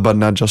read that one. But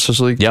not Justice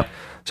League? Yep.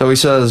 So he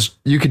says,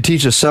 you could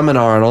teach a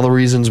seminar on all the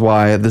reasons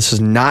why this is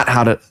not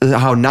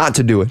how not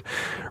to do it,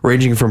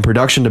 ranging from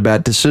production to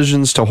bad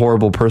decisions to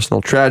horrible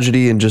personal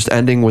tragedy and just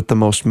ending with the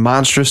most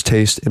monstrous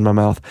taste in my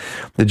mouth.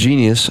 The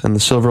genius and the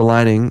silver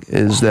lining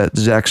is that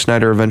Zack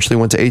Snyder eventually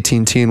went to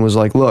AT&T and was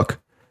like, look,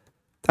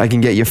 I can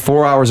get you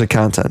 4 hours of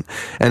content.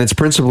 And it's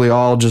principally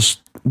all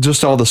just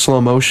all the slow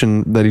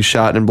motion that he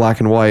shot in black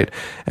and white.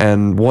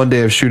 And one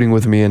day of shooting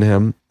with me and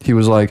him, he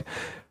was like,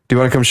 do you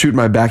want to come shoot in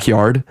my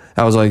backyard?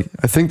 I was like,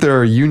 I think there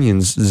are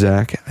unions,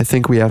 Zach. I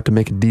think we have to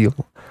make a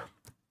deal.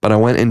 But I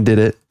went and did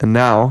it. And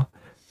now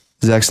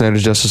Zack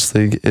Snyder's Justice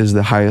League is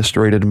the highest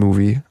rated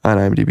movie on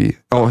IMDb.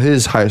 Oh,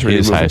 his highest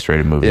rated movie. Highest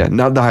rated movie. Yeah,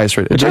 not the highest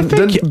rated. I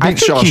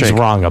think he's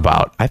wrong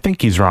about. I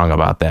think he's wrong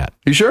about that.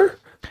 You sure?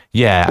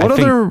 Yeah. What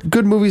other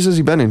good movies has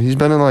he been in? He's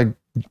been in like,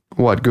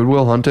 what, Good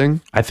Will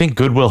Hunting? I think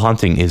Good Will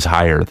Hunting is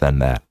higher than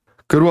that.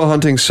 Good Will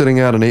Hunting's sitting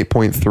at an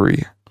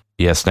 8.3.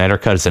 Yeah, Snyder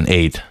Cut is an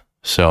 8.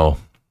 So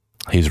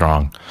he's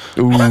wrong.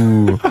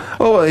 Ooh.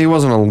 Oh, he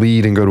wasn't a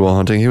lead in Good Will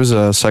Hunting. He was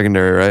a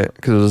secondary, right?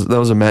 Because that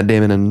was a Matt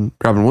Damon and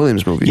Robin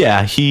Williams movie.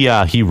 Yeah,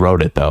 he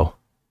wrote it though.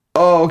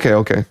 Oh,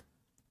 okay.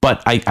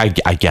 But I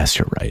guess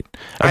you're right.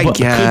 I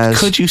guess.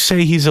 Could you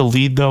say he's a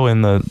lead though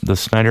in the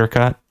Snyder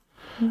Cut?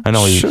 I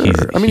know sure.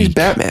 He's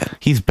Batman.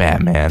 He's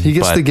Batman. He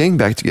gets the gang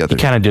back together. He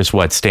kind of just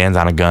stands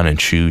on a gun and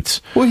shoots.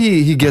 Well,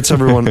 he gets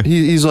everyone.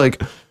 He's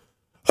like,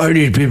 I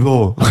need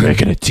people. I'm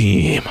making a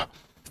team.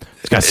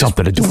 It's got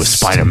something to do with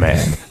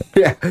Spider-Man.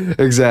 Yeah,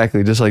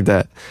 exactly. Just like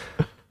that.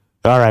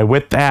 All right.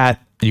 With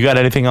that, you got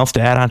anything else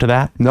to add on to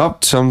that?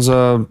 Nope. Sounds,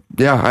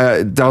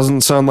 it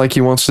doesn't sound like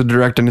he wants to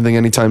direct anything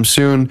anytime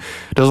soon.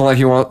 Doesn't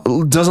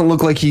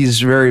look like he's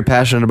very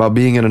passionate about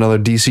being in another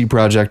DC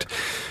project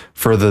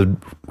for the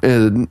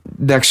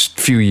next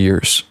few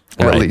years,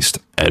 at least.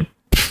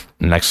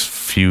 Next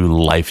few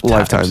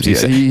lifetimes.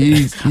 Yeah.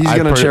 He's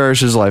going to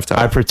cherish his lifetime.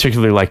 I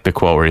particularly like the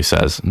quote where he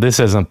says, "This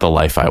isn't the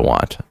life I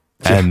want."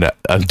 And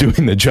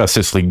doing the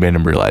Justice League made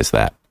him realize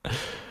that.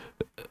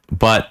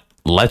 But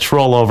let's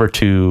roll over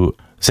to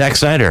Zack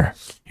Snyder.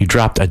 He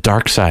dropped a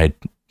Dark Side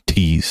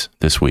tease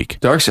this week.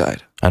 Dark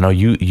Side? I know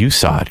you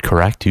saw it,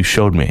 correct? You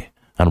showed me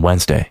on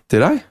Wednesday.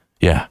 Did I?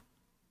 Yeah.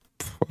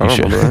 I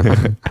don't remember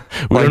that.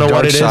 We don't know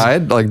what it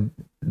Side? is. Like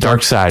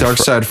Dark Side. Dark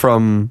Side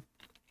from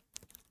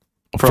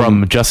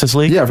Justice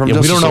League? Yeah, from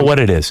Justice we don't know League. what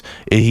it is.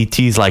 He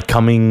teased like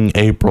coming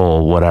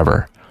April,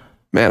 whatever.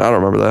 Man, I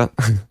don't remember that.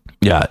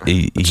 Yeah.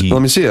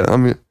 Let me see it.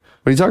 What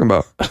are you talking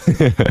about?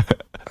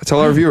 Tell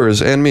our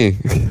viewers and me.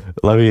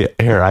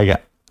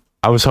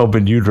 I was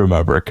hoping you'd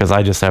remember because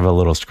I just have a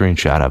little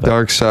screenshot of it.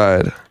 Dark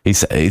Side. He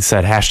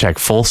said hashtag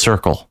full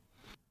circle.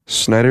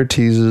 Snyder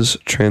teases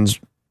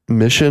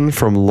transmission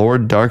from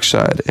Lord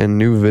Darkseid in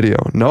new video.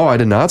 No, I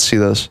did not see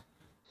this.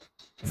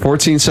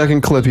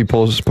 14-second clip he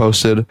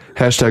posted.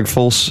 Hashtag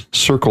full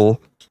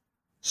circle.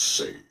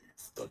 Save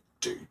the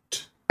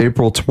date.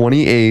 April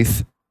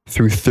 28th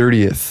through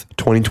 30th,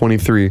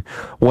 2023.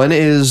 When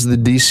is the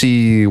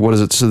DC, what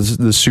is it, so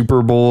the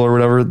Super Bowl or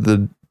whatever,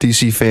 the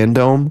DC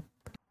Fandom?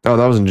 Oh,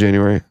 that was in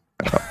January.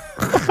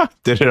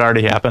 Did it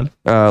already happen?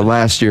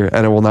 Last year,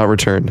 and it will not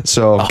return.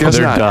 So guess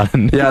they're not.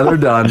 done. Yeah, they're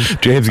done.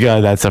 James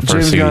Gunn, that's the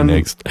first thing he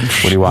next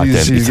when he walked in.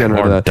 He's getting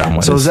rid of done that.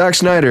 with So this. Zack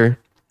Snyder,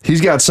 he's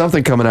got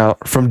something coming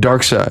out from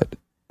Darkseid.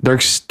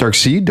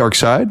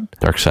 Darkseid.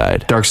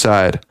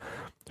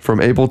 From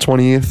April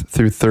 20th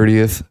through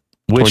 30th.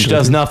 Which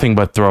does nothing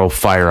but throw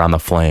fire on the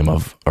flame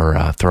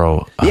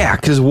yeah,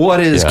 because what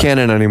is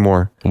canon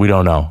anymore? We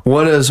don't know.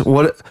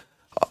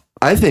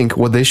 I think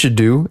what they should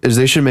do is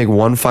they should make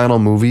one final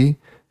movie.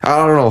 I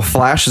don't know if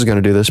Flash is going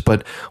to do this,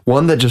 but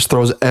one that just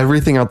throws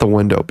everything out the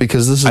window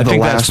because this is the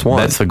last one.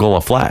 That's the goal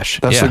of Flash.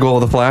 That's the goal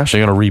of the Flash?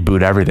 They're going to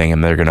reboot everything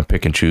and they're going to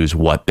pick and choose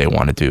what they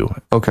want to do.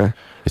 Okay.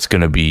 It's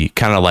going to be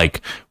kind of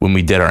like when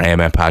we did our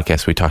Ant-Man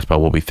podcast, we talked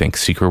about what we think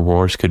Secret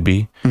Wars could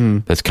be.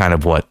 Mm. That's kind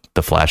of what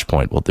the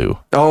Flashpoint will do.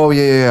 Oh,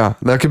 yeah.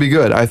 That could be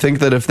good. I think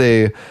that if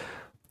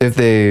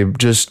they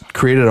just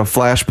created a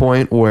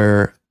Flashpoint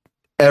where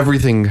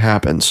everything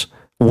happens,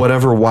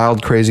 whatever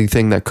wild, crazy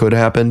thing that could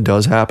happen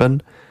does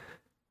happen,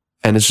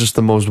 and it's just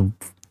the most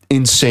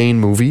insane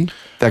movie,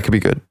 that could be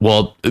good.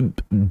 Well,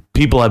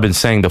 people have been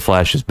saying The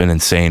Flash has been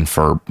insane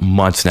for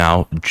months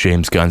now.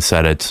 James Gunn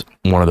said it's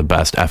one of the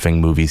best effing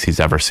movies he's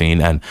ever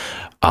seen, and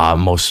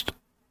most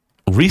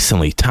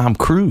recently, Tom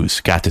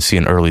Cruise got to see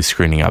an early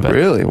screening of it.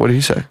 Really? What did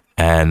he say?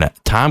 And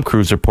Tom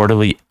Cruise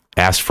reportedly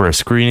asked for a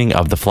screening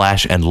of The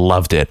Flash and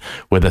loved it,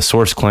 with a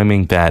source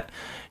claiming that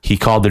he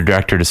called the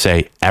director to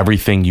say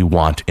everything you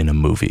want in a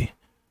movie.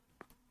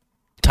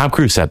 Tom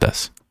Cruise said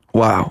this.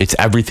 Wow. It's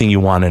everything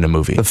you want in a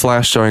movie. The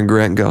Flash starring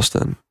Grant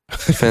Gustin.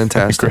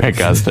 Fantastic. Grant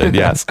Gustin,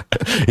 yes.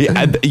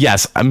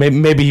 Yes,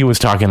 maybe he was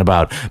talking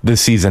about the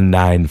season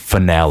 9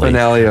 finale.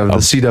 Finale of the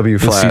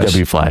CW Flash. The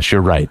CW Flash,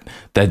 you're right.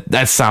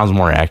 That sounds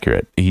more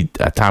accurate.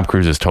 Tom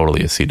Cruise is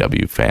totally a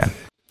CW fan.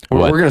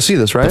 We're going to see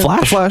this, right?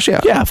 The Flash?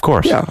 Yeah. Yeah, of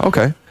course. Yeah,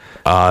 okay.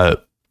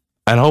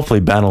 And hopefully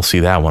Ben will see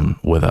that one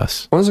with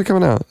us. When is it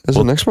coming out? Is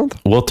it next month?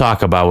 We'll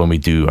talk about when we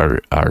do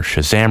our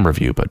Shazam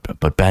review,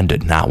 but Ben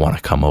did not want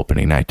to come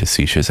opening night to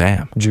see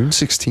Shazam. June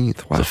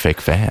 16th. Wow. He's a fake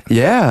fan.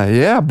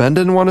 Yeah. Ben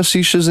didn't want to see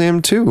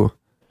Shazam too,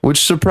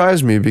 which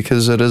surprised me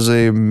because it is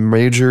a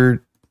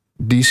major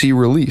DC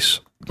release.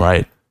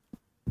 Right.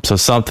 So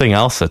something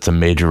else that's a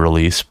major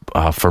release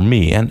for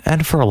me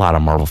and for a lot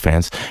of Marvel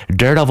fans,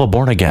 Daredevil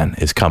Born Again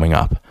is coming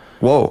up.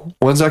 Whoa.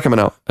 When's that coming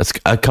out? It's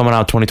coming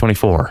out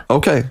 2024.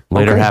 Okay.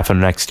 Later half of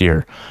next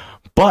year.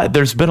 But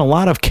there's been a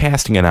lot of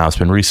casting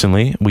announcement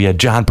recently. We had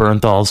John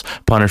Bernthal's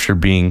Punisher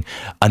being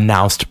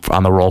announced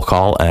on the roll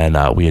call,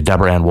 and we had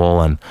Deborah Ann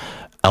Woll and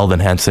Eldon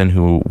Henson,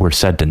 who were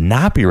said to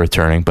not be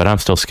returning, but I'm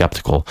still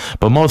skeptical.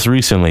 But most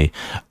recently,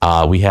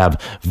 we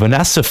have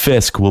Vanessa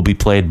Fisk will be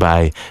played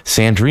by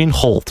Sandrine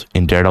Holt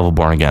in Daredevil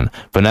Born Again.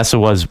 Vanessa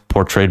was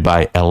portrayed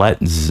by Elette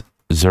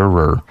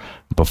Zerrer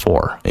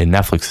before in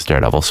Netflix's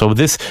Daredevil. So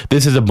this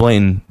is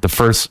the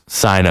first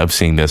sign of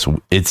seeing this.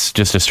 It's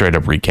just a straight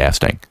up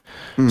recasting.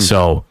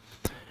 So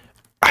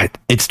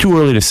it's too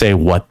early to say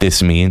what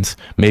this means.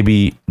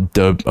 Maybe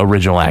the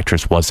original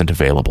actress wasn't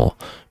available,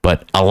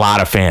 but a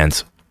lot of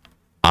fans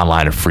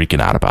online are freaking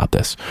out about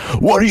this.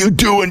 What are you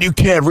doing? You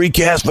can't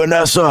recast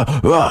Vanessa.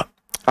 Ugh.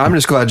 I'm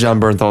just glad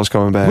John Bernthal's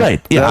coming back.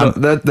 Right. Yeah.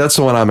 That's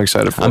the one I'm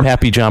excited for. I'm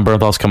happy John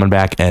Bernthal's coming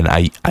back, and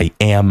I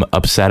am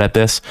upset at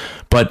this,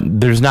 but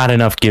there's not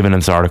enough given in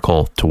this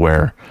article to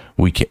where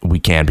we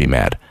can be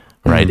mad,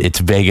 right? It's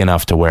vague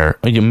enough to where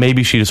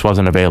maybe she just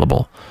wasn't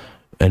available,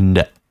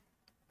 and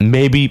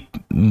maybe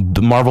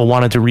the Marvel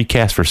wanted to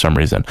recast for some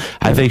reason.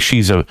 I think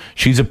she's a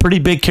pretty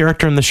big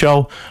character in the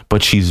show,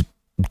 but she's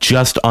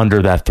just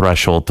under that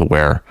threshold to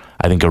where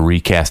I think a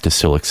recast is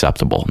still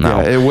acceptable.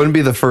 Now, it wouldn't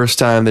be the first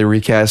time they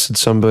recasted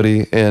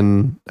somebody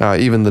in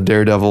even the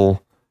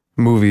Daredevil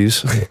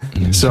movies.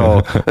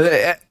 So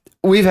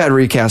we've had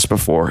recasts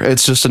before.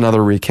 It's just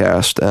another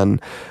recast.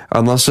 And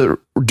unless it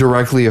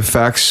directly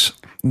affects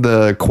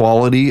the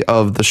quality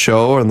of the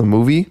show and the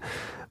movie,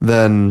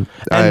 then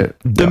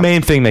the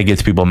main thing that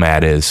gets people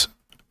mad is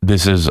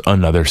this is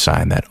another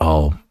sign that,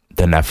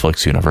 the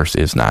Netflix universe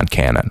is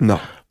non-canon.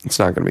 No. It's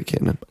not going to be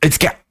canon.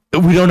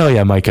 We don't know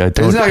yet, Micah. It's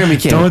not going to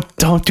be canon.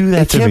 Don't do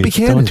that to me. It can't be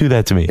canon. Don't do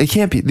that to me. It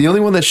can't be. The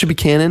only one that should be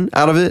canon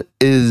out of it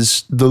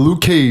is the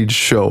Luke Cage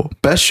show.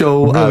 Best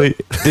show. Really?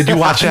 Did you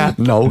watch that?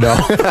 No.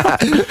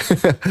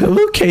 The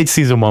Luke Cage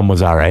season 1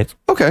 was all right.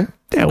 Okay.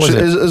 Yeah,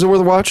 is it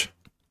worth a watch?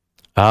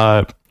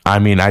 I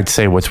mean, I'd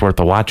say what's worth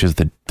a watch is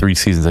the 3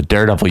 seasons of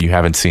Daredevil you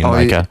haven't seen,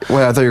 Micah.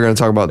 Wait, I thought you were going to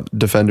talk about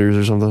Defenders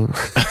or something.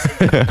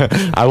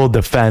 I will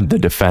defend the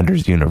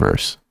Defenders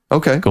universe.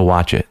 Okay. Go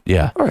watch it.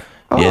 Yeah. All right.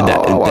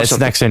 That's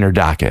next in your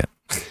docket.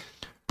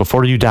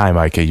 Before you die,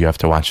 Micah, you have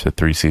to watch the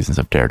 3 seasons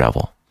of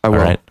Daredevil. I will.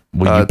 All right?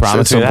 Will you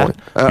promise me that?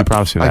 You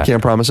promise me that? I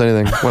can't promise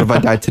anything. What if I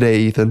die today,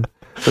 Ethan?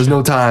 There's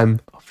no time.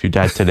 If you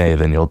die today,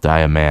 then you'll die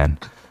a man.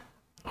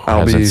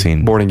 I'll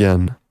be born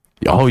again.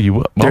 Oh, you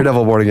will?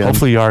 Daredevil born again.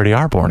 Hopefully you already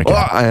are born again.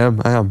 Oh, I am.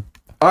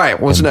 All right,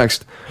 what's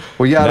next?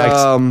 We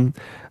got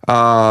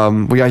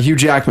Hugh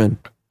Jackman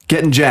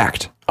getting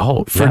jacked.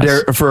 Oh, for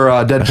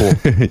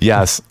Deadpool.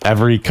 Yes.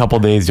 Every couple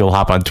days you'll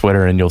hop on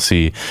Twitter and you'll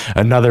see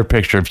another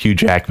picture of Hugh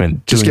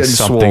Jackman just doing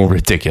something swole.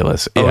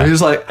 Ridiculous. Oh,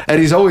 he's like,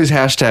 and he's always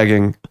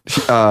hashtagging.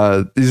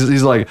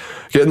 He's like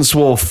getting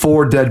swole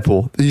for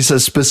Deadpool. He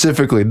says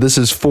specifically, "This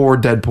is for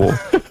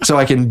Deadpool," so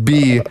I can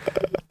be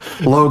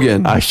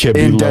Logan. I can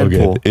be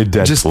Logan in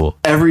Deadpool. Just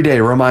every day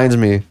reminds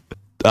me.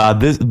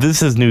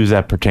 This is news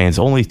that pertains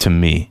only to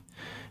me.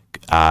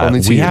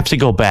 We have to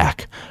go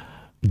back.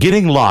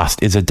 Getting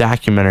Lost is a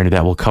documentary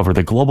that will cover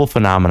the global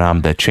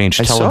phenomenon that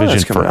changed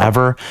television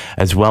forever,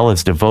 as well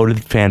as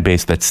devoted fan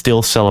base that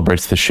still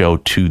celebrates the show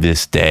to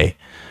this day.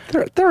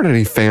 There aren't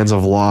any fans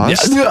of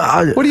Lost.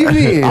 Yeah, what do you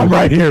mean? I'm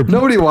right here.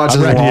 Nobody watches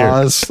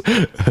Lost.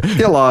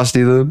 Get lost,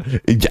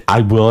 Ethan.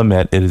 I will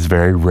admit it is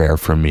very rare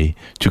for me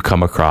to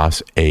come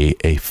across a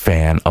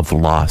fan of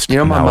Lost. My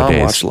nowadays. mom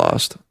watched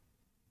Lost.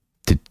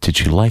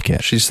 Did you like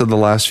it? She said the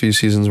last few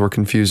seasons were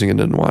confusing and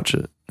didn't watch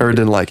it, or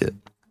didn't like it.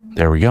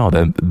 There we go.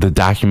 The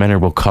documentary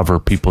will cover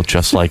people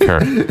just like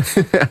her.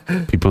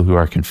 People who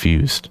are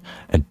confused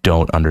and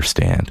don't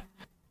understand.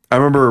 I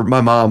remember my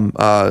mom,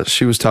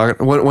 she was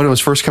talking, when it was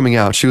first coming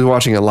out, she was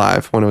watching it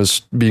live when it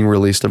was being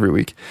released every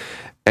week.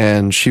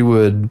 And she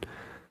would,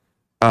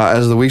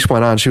 as the weeks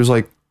went on, she was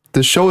like,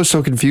 this show is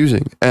so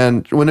confusing.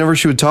 And whenever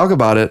she would talk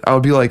about it, I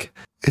would be like,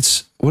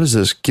 what is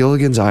this?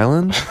 Gilligan's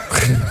Island?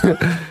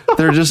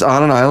 They're just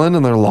on an island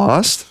and they're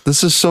lost.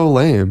 This is so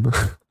lame.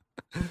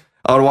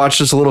 I would watch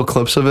just little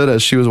clips of it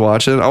as she was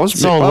watching. I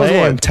was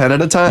what, 10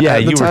 at a time. Yeah,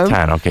 at the you time? were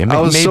 10. Okay,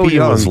 maybe so it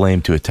was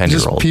lame to a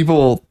 10-year-old. Just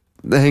people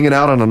hanging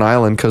out on an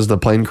island because the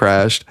plane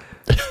crashed.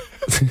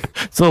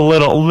 It's a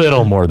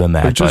little more than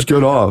that. Just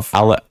get off. Get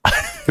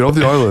off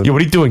the island. Yeah,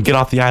 what are you doing? Get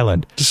off the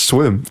island. Just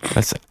swim.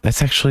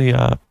 That's actually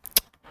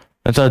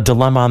that's a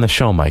dilemma on the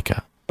show,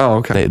 Micah. Oh,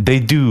 okay. They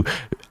do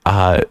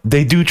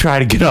try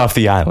to get off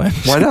the island.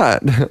 Why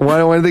not?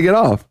 Why did they get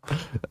off?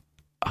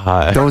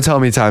 Don't tell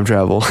me time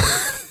travel.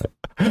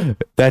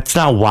 That's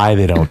not why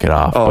they don't get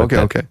off. Oh,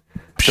 okay.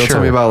 Don't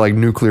tell me about like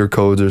nuclear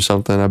codes or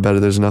something. I bet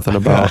there's nothing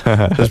about.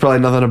 There's probably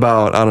nothing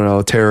about, I don't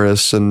know,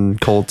 terrorists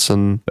and cults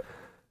and.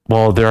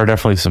 Well, there are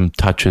definitely some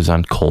touches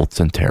on cults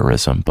and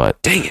terrorism,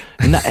 but dang it,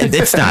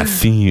 it's not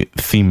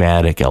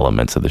thematic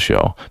elements of the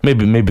show.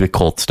 Maybe the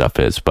cult stuff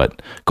is,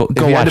 but go if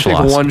you watch had to pick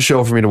Lost. one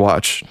show for me to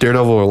watch,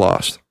 Daredevil or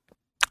Lost?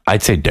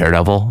 I'd say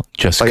Daredevil,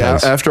 just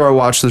because. After I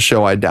watch the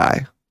show, I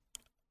die.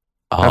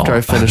 Oh. After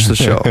I finish the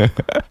show.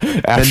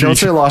 And don't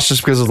say Lost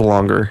just because it's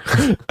longer.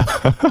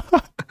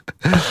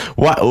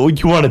 What?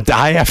 You want to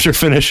die after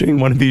finishing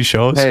one of these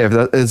shows? Hey, if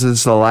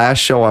it's the last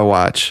show I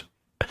watch.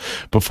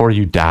 Before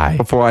you die.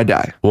 Before I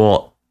die.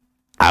 Well,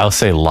 I'll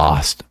say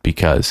Lost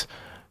because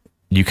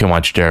you can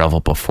watch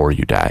Daredevil before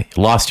you die.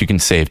 Lost you can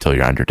save till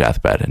you're on your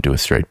deathbed and do a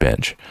straight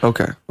binge.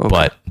 Okay.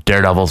 But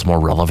Daredevil's more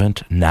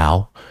relevant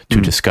now to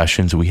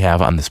discussions we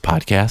have on this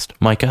podcast,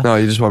 Micah. No,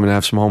 you just want me to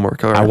have some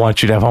homework. All right. I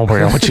want you to have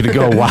homework. I want you to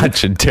go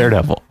watch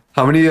Daredevil.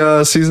 How many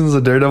seasons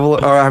of Daredevil, or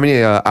how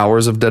many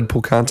hours of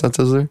Deadpool content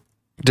is there?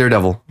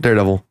 Daredevil.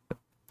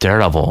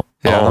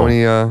 Yeah, how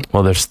many?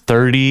 Well, there's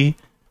 39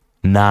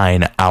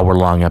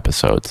 hour-long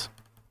episodes.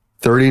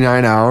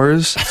 39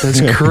 hours?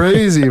 That's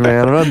crazy,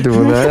 man. I'm not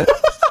doing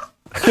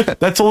that.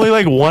 That's only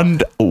like one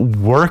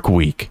work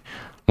week.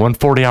 1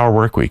 40-hour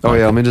work week. Oh,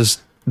 yeah. Let me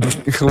just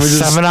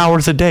 7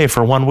 hours a day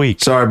for 1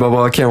 week. Sorry,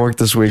 Bubba. I can't work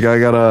this week. I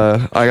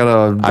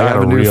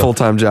have a new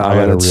full-time job. I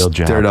got a real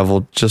job.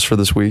 Daredevil just for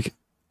this week.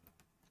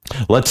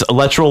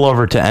 Let's roll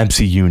over to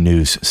MCU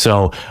news.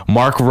 So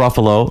Mark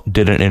Ruffalo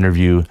did an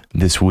interview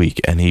this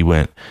week, and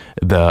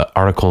the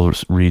article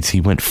reads, he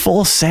went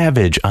full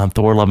savage on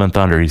Thor: Love and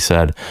Thunder. He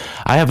said,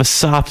 I have a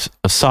soft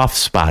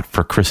spot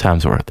for Chris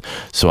Hemsworth,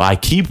 so I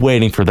keep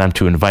waiting for them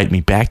to invite me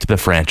back to the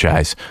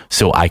franchise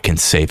so I can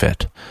save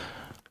it.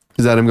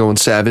 Is that him going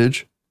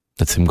savage?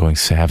 That's him going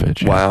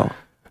savage. Wow. Yeah.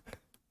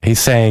 He's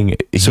saying...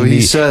 he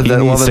said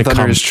that Love and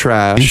Thunder is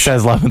trash. He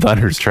says Love and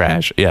Thunder is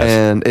trash, yes.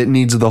 And it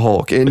needs the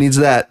Hulk. It needs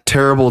that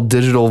terrible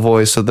digital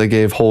voice that they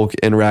gave Hulk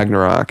in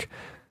Ragnarok.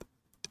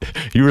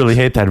 You really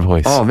hate that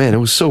voice. Oh, man, it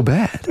was so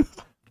bad.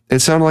 It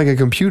sounded like a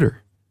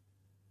computer.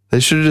 They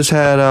should have just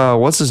had,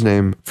 what's his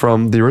name,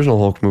 from the original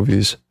Hulk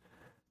movies?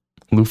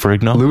 Lou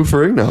Ferrigno?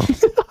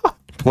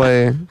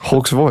 Play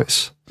Hulk's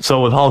voice.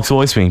 So with Hulk's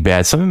voice being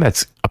bad, something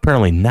that's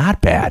apparently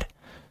not bad,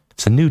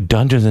 it's the new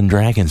Dungeons and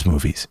Dragons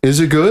movies. Is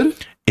it good?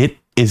 It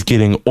is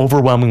getting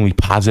overwhelmingly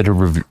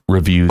positive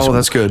reviews. Oh,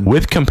 that's good.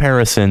 With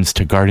comparisons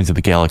to Guardians of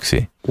the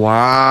Galaxy.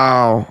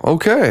 Wow.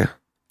 Okay.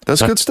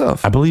 That's good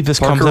stuff. I believe this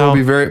Parker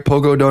comes out.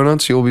 Pogo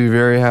Donuts, you'll be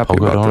very happy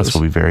about this. Pogo Donuts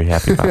will be very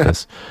happy about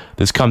this.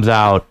 This comes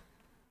out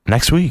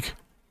next week.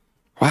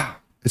 Wow.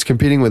 It's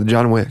competing with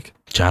John Wick.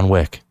 John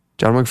Wick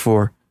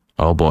 4.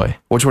 Oh, boy.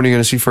 Which one are you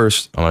going to see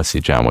first? I want to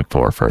see John Wick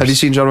 4 first. Have you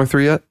seen John Wick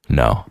 3 yet?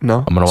 No. No?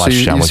 I'm going to watch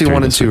John Wick 3. You've seen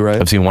 1 and 2,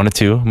 right? I've seen 1 and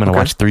 2. I'm going to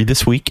watch 3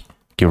 this week.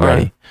 Get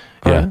ready.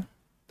 All Yeah. right.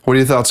 What are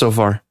your thoughts so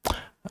far?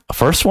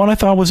 First one I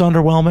thought was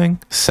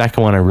underwhelming.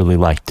 Second one I really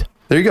liked.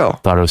 There you go.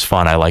 Thought it was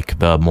fun. I like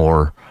the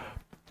more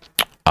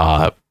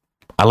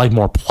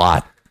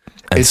plot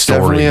and it's story.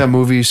 Definitely a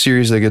movie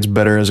series that gets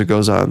better as it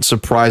goes on,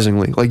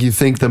 surprisingly. Like you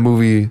think the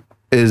movie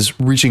is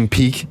reaching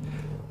peak,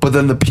 but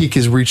then the peak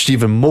is reached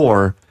even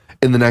more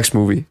in the next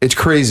movie. It's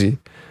crazy.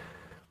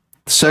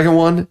 The second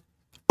one,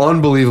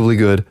 unbelievably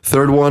good.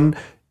 Third one,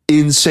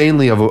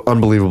 insanely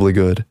unbelievably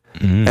good.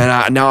 Mm-hmm.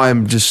 And now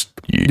I'm just...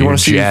 You want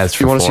to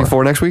see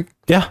 4 next week?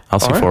 Yeah, I'll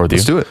see 4 with you.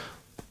 Let's do it.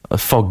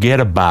 Forget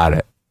about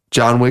it.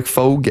 John Wick,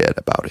 forget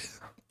about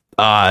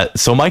it.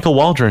 So Michael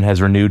Waldron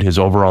has renewed his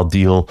overall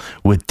deal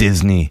with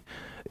Disney.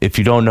 If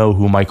you don't know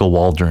who Michael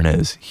Waldron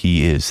is,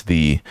 he is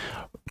the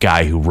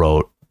guy who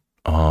wrote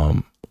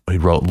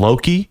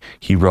Loki,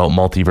 he wrote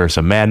Multiverse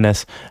of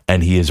Madness,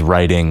 and he is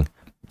writing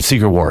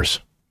Secret Wars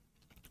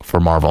for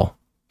Marvel.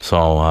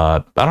 So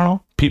I don't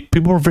know.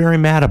 People were very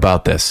mad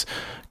about this.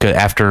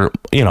 After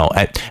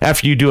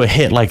you do a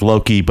hit like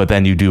Loki, but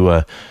then you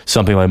do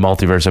something like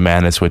Multiverse of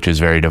Madness, which is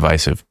very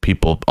divisive,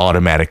 people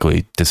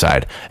automatically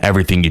decide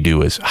everything you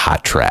do is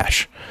hot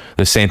trash.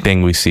 The same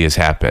thing we see is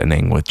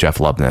happening with Jeff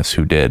Loveness,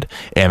 who did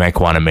Ant-Man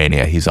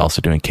Quantumania. He's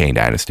also doing Kane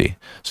Dynasty.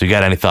 So you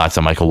got any thoughts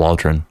on Michael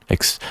Waldron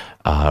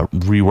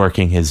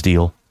reworking his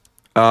deal?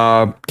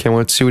 Can't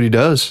wait to see what he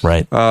does.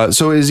 Right.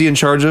 So is he in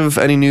charge of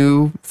any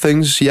new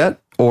things yet,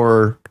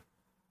 or...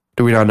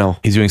 Do we not know?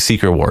 He's doing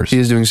Secret Wars. He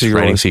is doing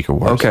Secret Wars. Secret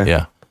Wars. Okay.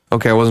 Yeah.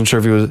 Okay, I wasn't sure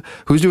if he was...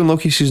 Who's doing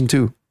Loki season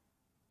 2?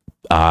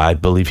 I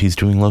believe he's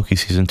doing Loki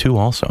season 2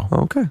 also.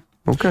 Okay.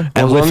 Well, And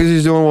as long as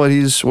he's doing what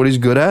he's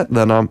good at,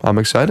 then I'm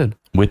excited.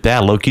 With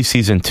that, Loki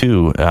season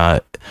 2,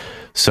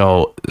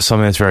 so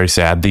something that's very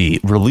sad, the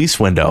release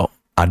window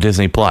on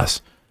Disney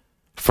Plus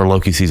for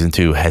Loki season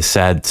 2 has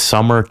said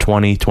summer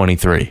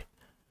 2023,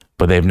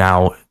 but they've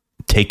now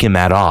taken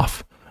that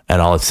off,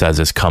 and all it says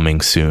is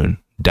coming soon, ...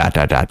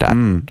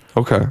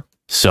 Okay.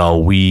 So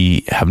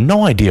we have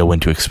no idea when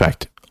to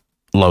expect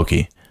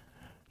Loki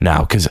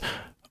now, because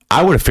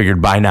I would have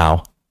figured by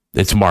now,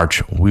 it's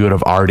March, we would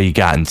have already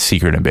gotten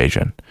Secret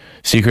Invasion.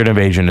 Secret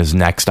Invasion is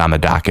next on the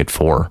docket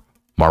for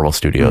Marvel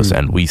Studios,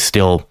 and we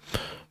still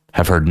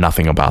have heard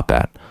nothing about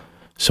that.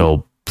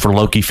 So for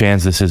Loki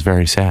fans, this is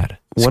very sad.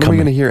 When are we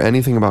going to hear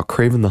anything about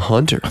Kraven the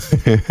Hunter?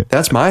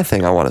 That's my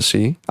thing I want to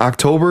see.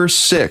 October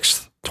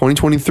 6th,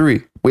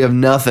 2023. We have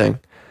nothing.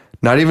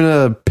 Not even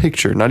a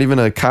picture, not even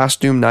a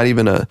costume, not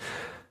even a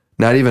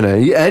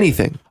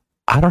anything.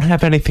 I don't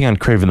have anything on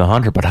Kraven the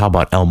Hunter, but how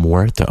about El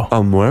Muerto?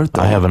 El Muerto.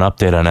 I have an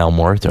update on El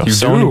Muerto.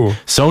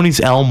 Sony's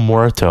El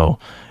Muerto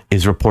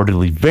is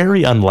reportedly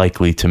very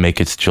unlikely to make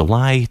its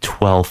July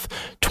 12th,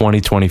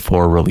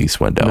 2024 release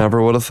window.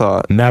 Never would have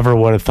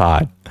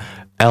thought.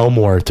 El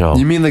Muerto.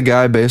 You mean the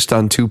guy based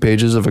on 2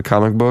 pages of a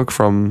comic book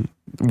from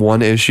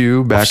one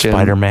issue back in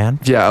Spider-Man?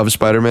 Yeah, of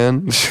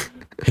Spider-Man.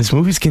 His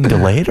movie's getting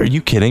delayed? Are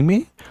you kidding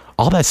me?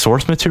 All that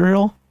source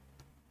material?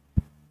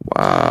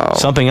 Wow.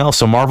 Something else.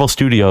 So Marvel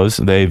Studios,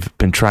 they've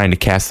been trying to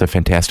cast the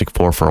Fantastic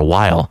Four for a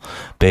while.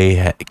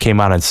 They came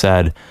out and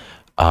said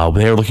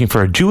they were looking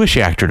for a Jewish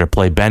actor to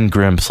play Ben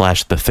Grimm /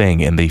 The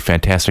Thing in the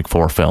Fantastic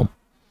Four film.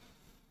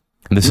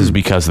 And this is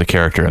because the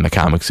character in the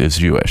comics is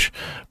Jewish.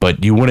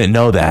 But you wouldn't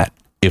know that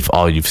if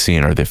all you've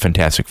seen are the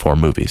Fantastic Four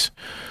movies.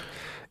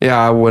 Yeah,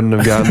 I wouldn't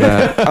have gotten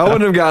that. I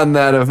wouldn't have gotten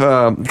that if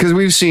because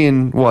we've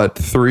seen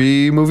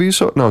 3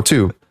 movies? No,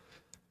 2.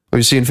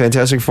 We've seen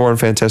Fantastic Four and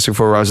Fantastic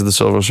Four: Rise of the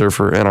Silver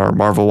Surfer in our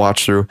Marvel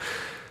watch through.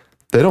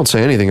 They don't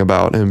say anything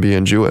about him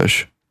being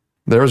Jewish.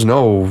 There's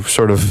no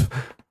sort of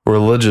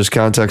religious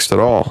context at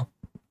all.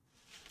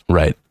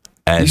 Right.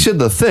 And you said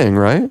The Thing,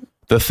 right?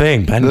 The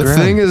Thing, Ben Grimm. The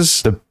Thing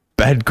is...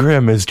 Ben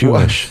Grimm is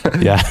Jewish.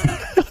 Yeah.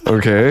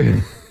 Okay.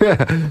 Do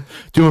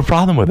you have a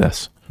problem with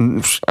this?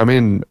 I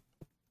mean...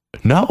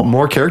 No.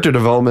 More character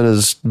development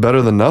is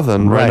better than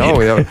nothing. Right now,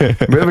 we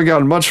haven't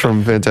gotten much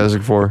from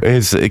Fantastic Four.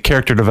 His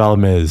character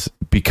development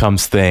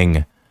becomes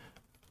Thing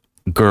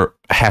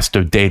has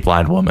to date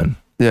blind woman.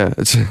 Yeah.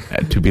 It's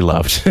to be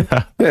loved.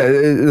 Yeah,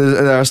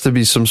 there has to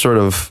be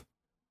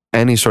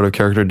any sort of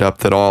character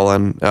depth at all,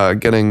 and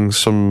getting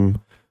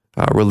some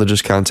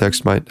religious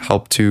context might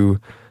help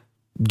to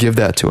give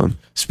that to him.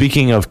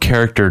 Speaking of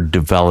character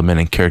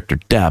development and character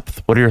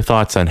depth, what are your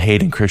thoughts on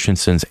Hayden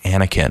Christensen's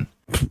Anakin?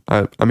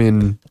 I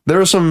mean, there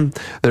are some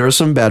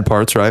bad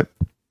parts, right?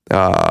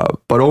 But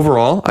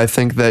overall, I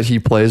think that he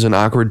plays an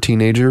awkward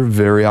teenager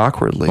very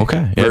awkwardly.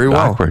 Okay, very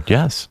well. Awkward,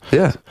 yes.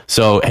 Yeah.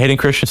 So Hayden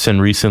Christensen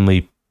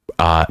recently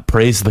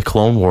praised the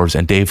Clone Wars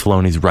and Dave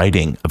Filoni's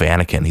writing of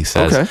Anakin. He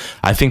says,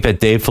 I think that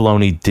Dave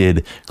Filoni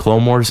did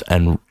Clone Wars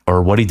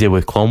or what he did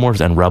with Clone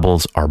Wars and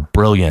Rebels are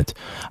brilliant.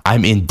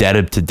 I'm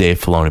indebted to Dave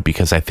Filoni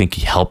because I think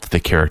he helped the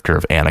character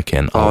of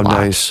Anakin a lot.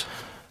 Nice.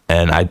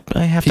 And I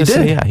have to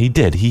say, yeah, he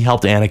did. He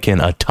helped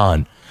Anakin a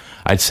ton.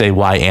 I'd say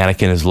why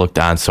Anakin is looked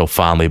on so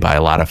fondly by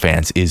a lot of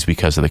fans is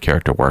because of the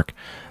character work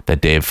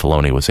that Dave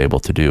Filoni was able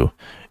to do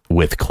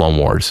with Clone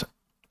Wars.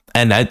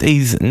 And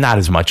he's not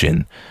as much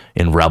in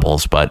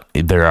Rebels, but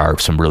there are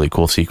some really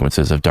cool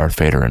sequences of Darth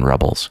Vader in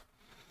Rebels.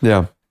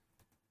 Yeah.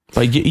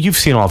 But you've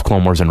seen all of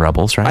Clone Wars and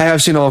Rebels, right? I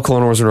have seen all of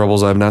Clone Wars and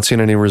Rebels. I have not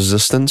seen any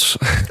Resistance.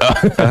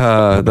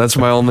 That's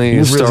my only...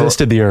 You've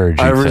resisted the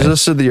urge. I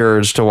resisted the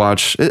urge to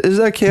watch... Is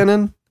that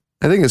canon?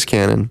 I think it's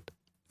canon.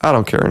 I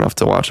don't care enough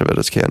to watch if it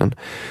is canon.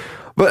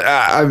 But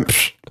I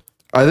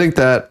think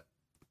that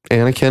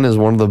Anakin is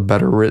one of the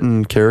better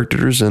written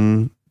characters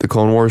in the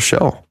Clone Wars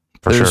show.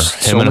 For sure.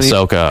 Him and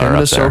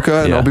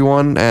Ahsoka and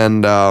Obi-Wan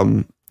and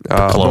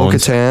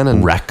Bo-Katan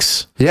and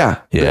Rex. Yeah.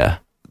 Yeah.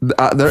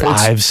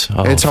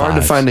 It's hard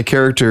to find a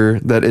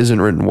character that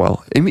isn't written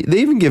well. They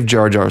even give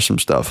Jar Jar some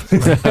stuff.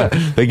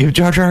 They give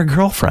Jar Jar a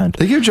girlfriend.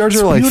 They give Jar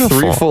Jar like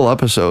 3 full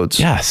episodes.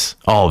 Yes.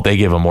 Oh, they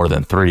give him more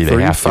than 3.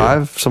 They have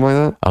 5, something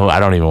like that. Oh, I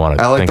don't even want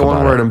to. I like the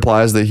one where it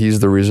implies that he's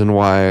the reason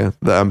why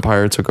the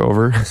Empire took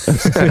over.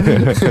 Because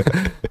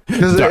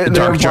they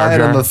imply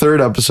it in the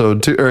 3rd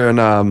episode too, or in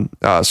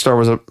Star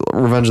Wars: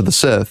 Revenge of the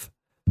Sith.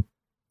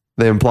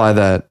 They imply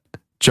that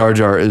Jar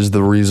Jar is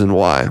the reason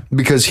why,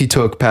 because he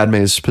took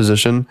Padme's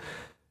position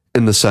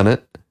in the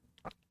Senate.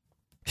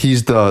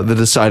 He's the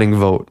deciding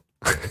vote.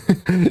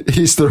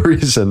 He's the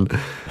reason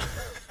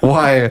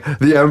why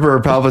the Emperor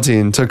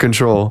Palpatine took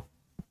control.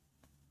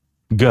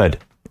 Good.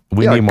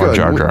 We need more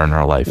Jar Jar in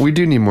our life. We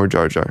do need more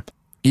Jar Jar.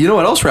 You know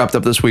what else wrapped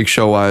up this week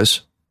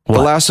show-wise? What?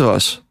 The Last of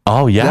Us.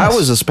 Oh, yes. That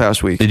was this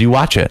past week. Did you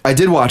watch it? I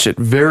did watch it.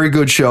 Very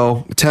good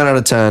show. 10 out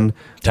of 10.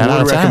 10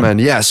 out of 10?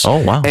 Recommend. Yes.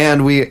 Oh, wow.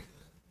 And we...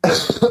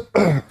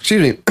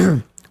 excuse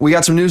me. We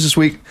got some news this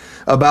week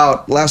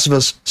about Last of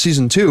Us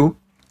Season 2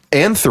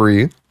 and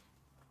 3.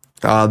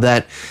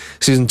 That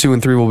season 2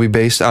 and 3 will be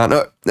based on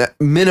a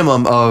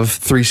minimum of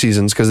 3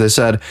 seasons, because they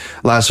said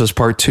Last of Us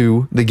Part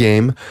 2, the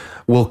game,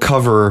 will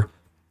cover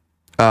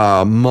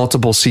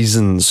multiple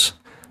seasons.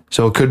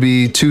 So it could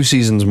be 2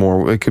 seasons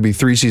more. It could be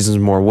 3 seasons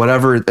more,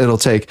 whatever it'll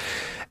take.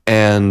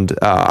 And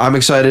I'm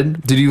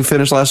excited. Did you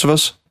finish Last of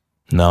Us?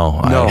 No.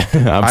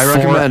 I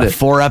recommend it.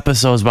 4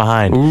 episodes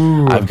behind.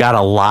 Ooh. I've got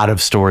a lot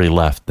of story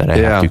left that I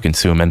have to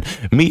consume. And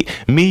me,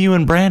 you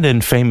and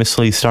Brandon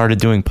famously started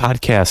doing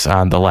podcasts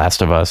on The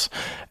Last of Us,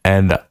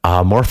 and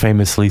more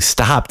famously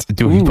stopped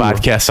doing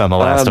podcasts on The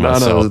Last of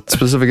Us. On a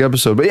specific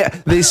episode. But yeah,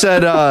 they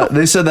said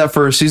that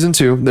for season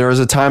 2, there is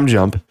a time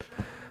jump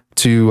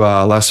to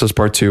Last of Us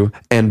Part 2,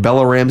 and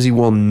Bella Ramsey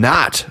will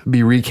not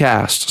be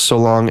recast so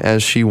long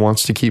as she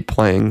wants to keep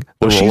playing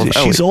the role of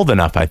Ellie. She's old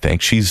enough, I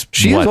think. She's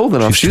old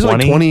enough. She's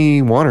 20, like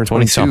 21 or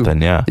 22.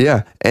 20-something, yeah.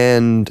 Yeah,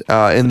 and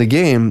in the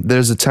game,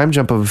 there's a time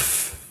jump of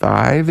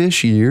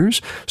 5-ish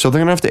years, so they're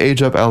going to have to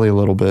age up Ellie a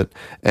little bit,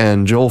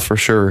 and Joel for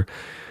sure.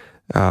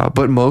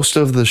 But most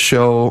of the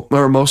show,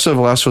 or most of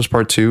Last of Us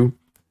Part 2,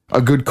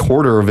 a good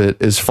quarter of it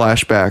is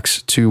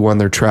flashbacks to when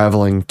they're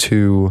traveling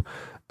to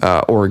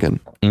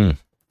Oregon.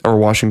 Or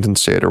Washington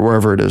State, or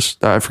wherever it is.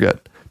 I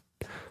forget.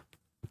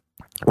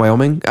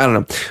 Wyoming? I don't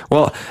know.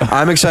 Well,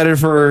 I'm excited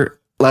for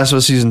Last of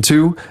Us Season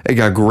 2. It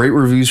got great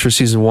reviews for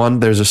Season 1.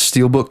 There's a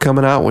steelbook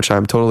coming out, which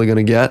I'm totally going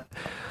to get.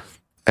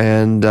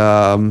 And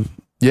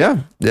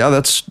yeah,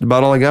 that's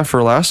about all I got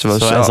for Last of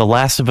Us. So as a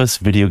Last of Us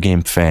video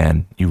game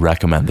fan, you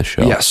recommend the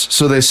show? Yes.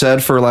 So they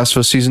said for Last of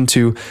Us Season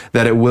 2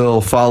 that it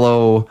will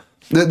follow...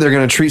 They're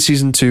going to treat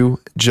season 2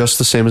 just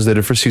the same as they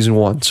did for season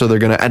 1. So they're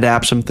going to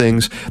adapt some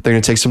things. They're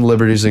going to take some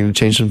liberties. They're going to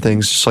change some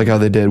things, just like how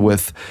they did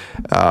with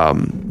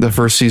the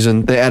first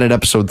season. They added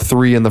episode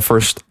 3 in the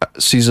first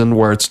season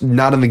where it's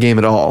not in the game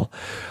at all.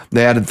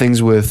 They added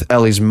things with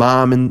Ellie's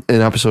mom in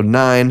episode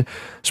 9.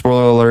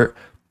 Spoiler alert.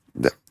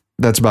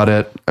 That's about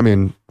it. I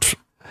mean,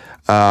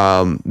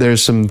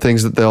 there's some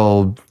things that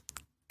they'll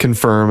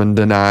confirm and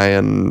deny,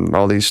 and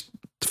all these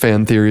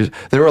fan theories.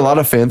 There were a lot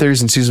of fan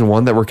theories in season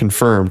 1 that were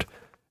confirmed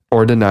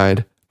or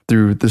denied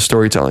through the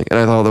storytelling. And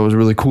I thought that was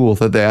really cool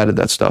that they added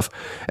that stuff.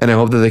 And I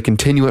hope that they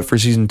continue it for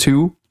season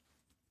 2.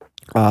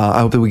 I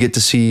hope that we get to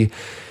see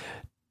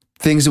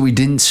things that we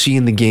didn't see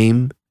in the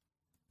game,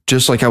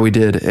 just like how we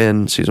did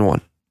in season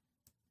 1.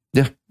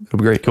 Yeah, it'll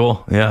be great.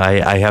 Cool. Yeah,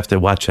 I have to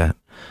watch that.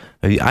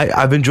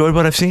 I've enjoyed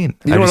what I've seen.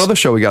 You know what other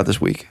show we got this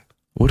week?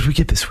 What did we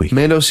get this week?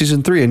 Mando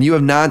season 3. And you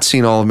have not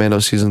seen all of Mando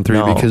season 3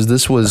 No. because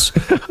this was,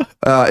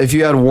 if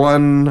you had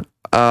one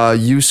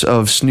use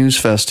of Snooze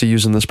Fest to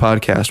use in this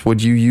podcast,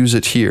 would you use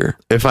it here?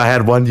 If I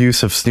had one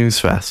use of Snooze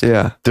Fest.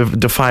 Yeah.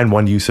 Define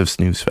one use of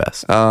Snooze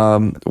Fest.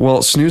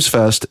 Well, Snooze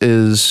Fest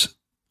is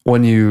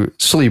when you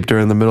sleep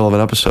during the middle of an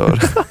episode.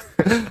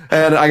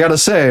 And I got to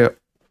say,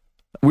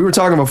 we were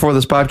talking before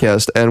this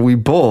podcast, and we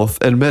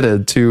both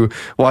admitted to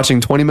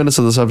watching 20 minutes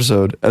of this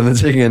episode and then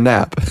taking a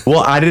nap.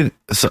 Well, I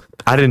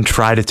didn't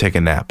try to take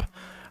a nap.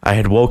 I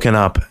had woken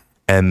up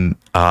and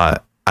I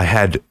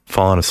had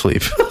fallen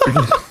asleep.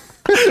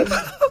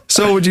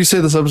 So would you say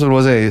this episode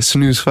was a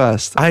snooze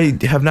fest? I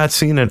have not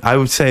seen it. I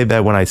would say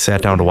that when I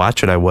sat down to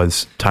watch it, I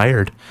was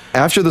tired.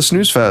 After the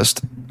snooze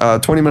fest,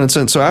 20 minutes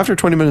in. So after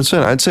 20 minutes in,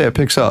 I'd say it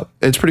picks up.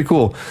 It's pretty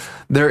cool.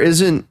 There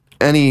isn't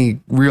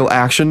any real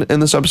action in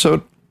this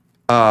episode.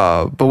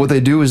 But what they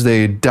do is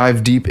they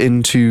dive deep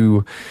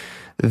into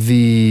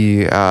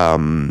the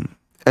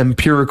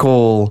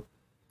empirical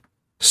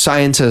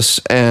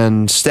scientists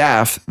and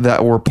staff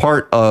that were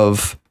part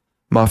of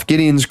Moff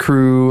Gideon's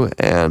crew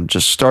and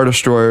just Star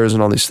Destroyers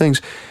and all these things,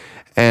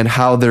 and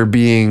how they're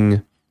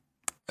being,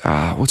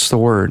 what's the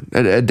word?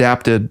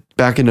 Adapted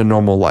back into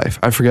normal life.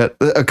 I forget,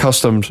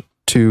 accustomed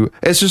to,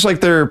 it's just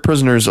like they're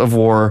prisoners of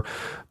war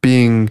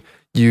being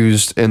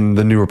used in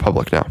the New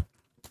Republic now.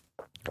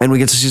 And we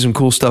get to see some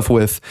cool stuff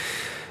with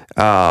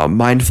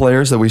mind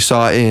flayers that we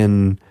saw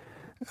in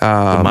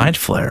The Mind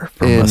Flare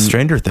from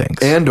Stranger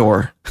Things.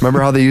 Andor.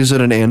 Remember how they use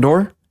it in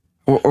Andor?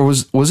 Or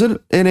was it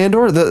in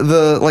Andor?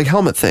 The like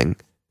helmet thing.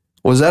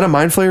 Was that a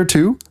mind flayer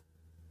too?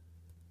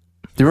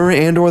 Do you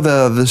remember Andor,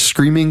 the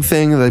screaming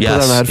thing that they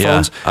put on the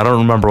headphones? Yeah. I don't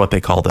remember what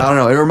they called it. I don't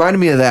know. It reminded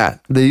me of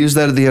that. They used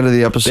that at the end of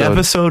the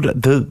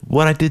episode.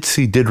 What I did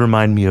see did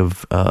remind me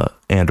of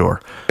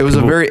Andor. It was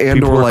a very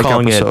Andor-like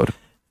episode.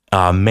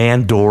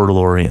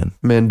 Mandalorian.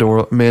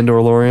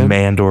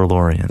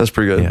 Mandalorian. That's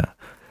pretty good. Yeah.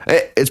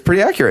 It's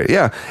pretty accurate.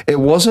 Yeah. It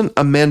wasn't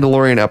a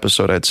Mandalorian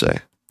episode, I'd say.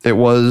 It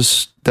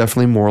was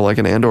definitely more like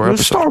an Andor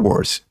episode. Star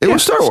Wars. It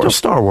was Star Wars. Still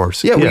Star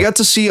Wars. Yeah, we got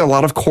to see a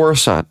lot of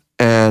Coruscant,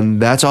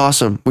 and that's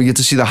awesome. We get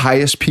to see the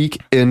highest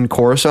peak in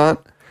Coruscant,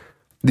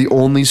 the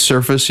only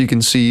surface you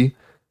can see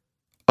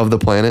of the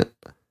planet.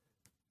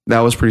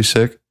 That was pretty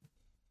sick.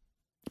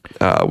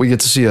 We get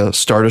to see a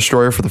Star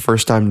Destroyer for the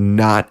first time,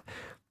 not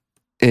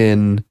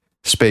in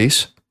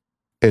space.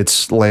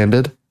 It's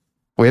landed.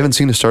 We haven't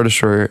seen a Star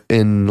Destroyer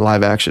in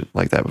live action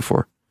like that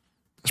before.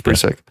 It's pretty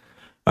sick.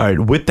 All right,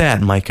 with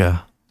that,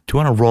 Micah, do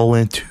you want to roll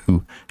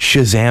into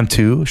Shazam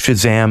 2?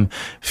 Shazam,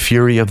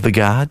 Fury of the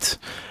Gods?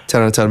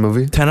 10 out of 10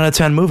 movie. 10 out of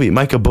 10 movie.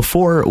 Micah,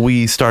 before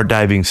we start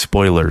diving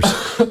spoilers,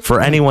 for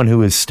anyone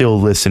who is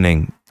still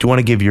listening, do you want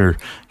to give your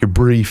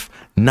brief,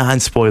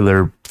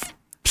 non-spoiler,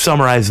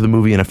 summarize the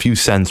movie in a few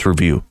sentence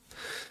review?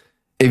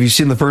 If you've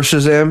seen the first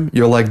Shazam,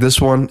 you'll like this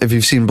one. If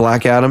you've seen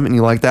Black Adam and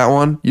you like that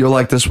one, you'll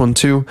like this one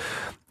too.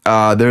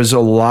 There's a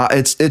lot.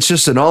 It's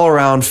just an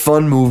all-around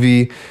fun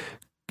movie.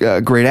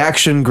 Great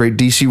action, great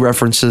DC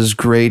references,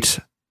 great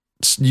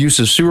use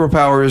of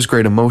superpowers,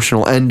 great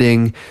emotional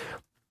ending.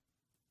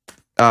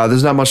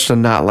 There's not much to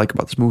not like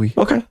about this movie.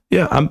 Okay.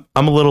 Yeah,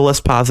 I'm a little less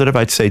positive.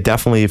 I'd say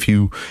definitely if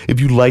you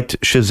liked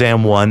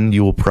Shazam 1,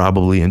 you will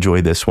probably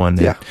enjoy this one.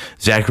 Yeah.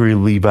 Zachary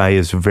Levi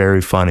is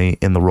very funny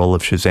in the role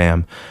of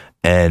Shazam,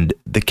 and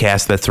the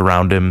cast that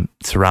surrounds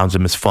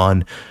him is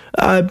fun.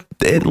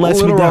 It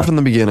lets me down rough in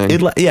the beginning.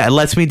 It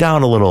lets me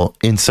down a little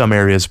in some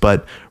areas,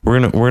 but we're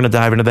gonna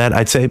dive into that.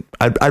 I'd say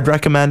I'd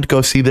recommend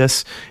go see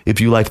this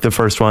if you liked the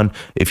first one.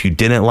 If you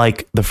didn't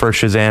like the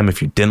first Shazam,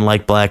 if you didn't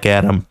like Black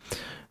Adam,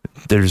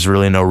 there's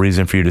really no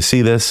reason for you to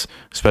see this,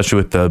 especially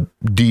with the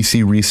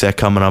DC reset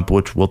coming up,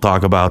 which we'll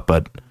talk about.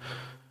 But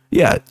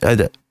yeah,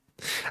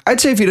 I'd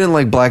say if you didn't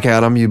like Black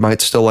Adam, you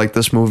might still like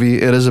this movie.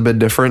 It is a bit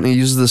different. It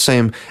uses the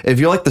same. If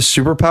you like the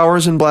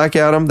superpowers in Black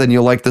Adam, then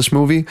you'll like this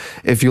movie.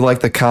 If you like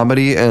the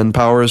comedy and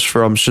powers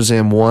from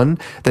Shazam 1,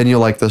 then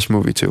you'll like this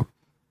movie too.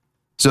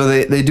 So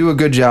they do a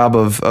good job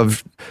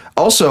of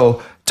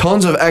also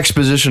tons of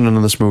exposition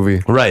in this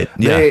movie. Right.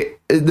 Yeah.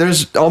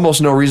 There's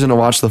almost no reason to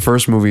watch the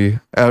first movie.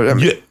 I mean,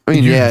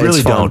 you really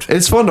it's fun. don't.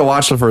 It's fun to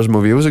watch the first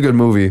movie. It was a good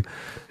movie.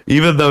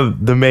 Even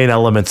the main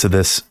elements of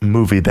this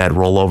movie that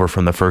roll over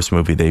from the first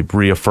movie, they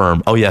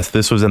reaffirm, oh yes,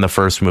 this was in the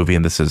first movie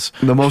and this is...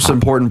 The most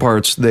important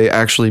parts, they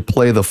actually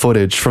play the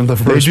footage from the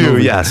first movie. They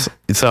do, yes.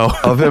 So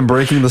of him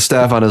breaking the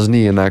staff on his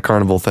knee in that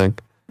carnival thing.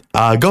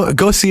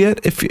 Go see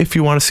it if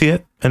you want to see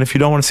it. And if you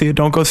don't want to see it,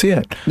 don't go see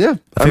it. Yeah.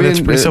 I mean,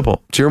 it's pretty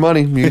simple. It's your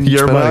money. You can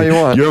your spend money. how you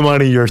want. Your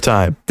money, your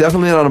time.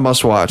 Definitely not a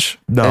must watch.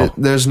 No.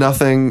 There's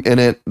nothing in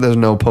it. There's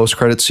no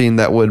post-credit scene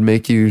that would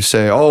make you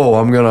say, oh,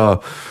 I'm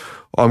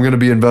gonna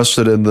be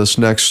invested in this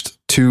next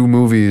 2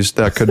 movies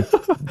that could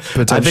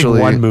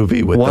potentially... I think one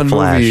movie with The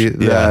Flash.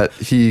 That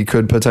he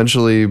could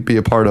potentially be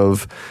a part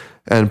of,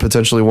 and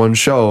potentially one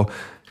show.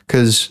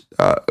 Because,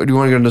 do you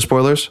want to get into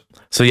spoilers?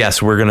 So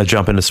yes, we're going to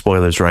jump into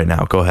spoilers right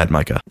now. Go ahead,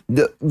 Micah.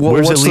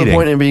 What's the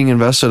point in being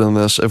invested in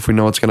this if we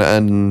know it's going to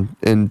end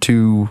in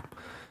 2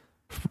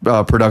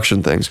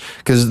 production things?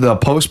 Because the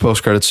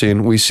post-credit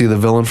scene, we see the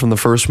villain from the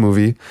first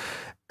movie,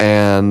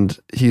 and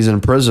he's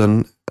in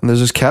prison, and there's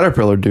this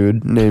caterpillar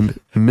dude named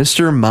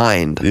Mr.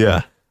 Mind.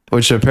 Yeah.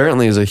 Which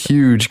apparently is a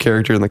huge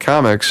character in the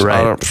comics.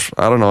 Right.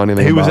 I don't know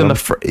anything about him.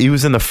 He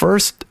was in the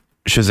first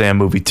Shazam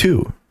movie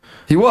too.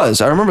 He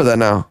was. I remember that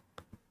now.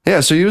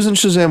 Yeah, so he was in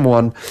Shazam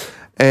 1,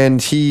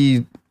 and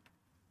he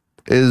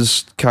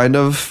is kind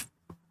of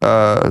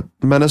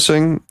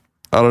menacing.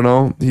 I don't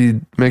know. He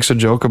makes a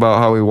joke about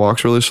how he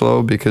walks really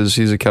slow because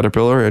he's a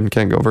caterpillar and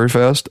can't go very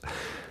fast.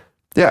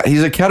 Yeah,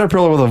 he's a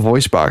caterpillar with a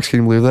voice box. Can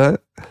you believe that?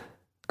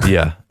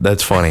 Yeah,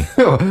 that's funny.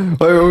 Who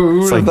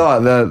would have thought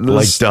that?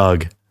 Like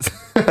Doug.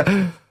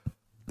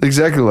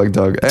 Exactly like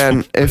Doug.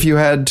 And if you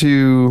had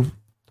to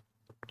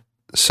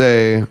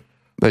say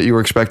that you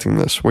were expecting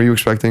this, were you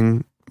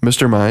expecting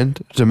Mr.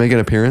 Mind to make an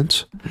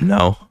appearance?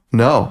 No.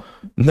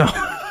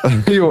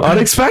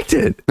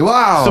 Unexpected.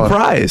 Wow.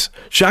 Surprise.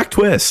 Shock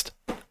twist.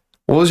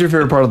 What was your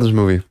favorite part of this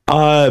movie?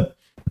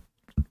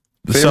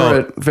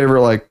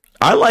 Favorite like...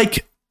 I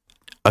like...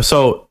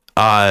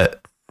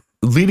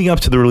 leading up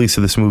to the release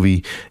of this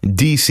movie,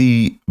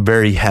 DC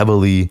very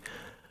heavily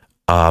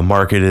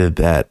marketed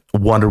that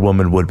Wonder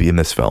Woman would be in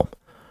this film.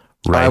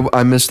 Right?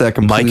 I missed that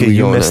completely. Micah,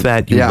 you missed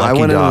that. You I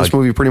went into this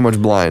movie pretty much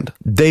blind.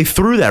 They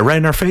threw that right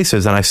in our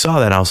faces, and I saw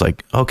that, and I was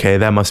like, okay,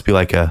 that must be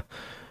like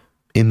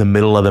in the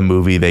middle of the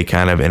movie, they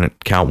kind of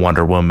count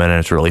Wonder Woman, and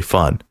it's really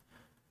fun.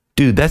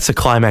 Dude, that's the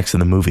climax of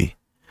the movie.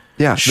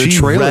 Yeah, the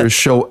trailers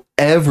show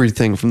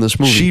everything from this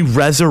movie. She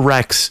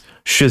resurrects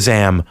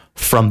Shazam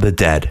from the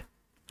dead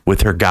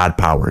with her god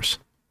powers.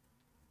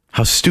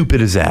 How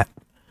stupid is that?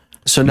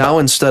 So now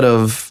instead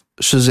of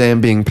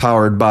Shazam being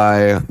powered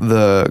by I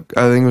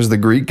think it was the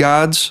Greek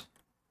gods.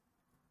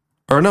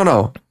 Or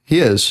no, he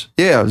is.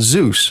 Yeah,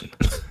 Zeus.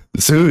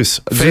 Zeus,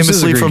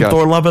 famously from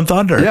Thor: Love and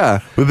Thunder. Yeah.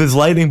 With his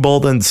lightning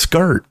bolt and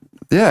skirt.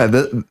 Yeah,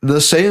 the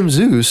same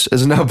Zeus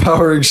is now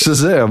powering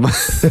Shazam.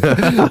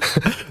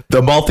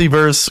 The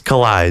multiverse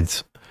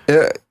collides.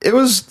 It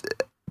was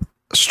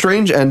a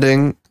strange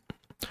ending.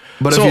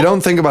 But if you don't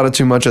think about it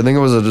too much, I think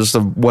it was just a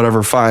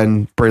whatever,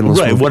 fine, brainless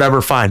movie.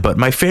 Whatever, fine. But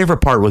my favorite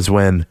part was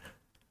when,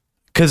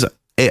 because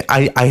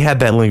I had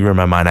that linger in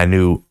my mind. I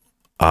knew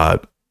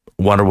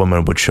Wonder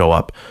Woman would show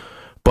up.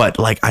 But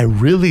like, I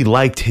really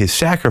liked his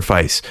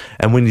sacrifice.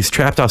 And when he's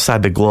trapped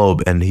outside the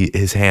globe and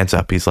his hands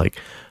up, he's like,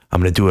 I'm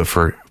going to do it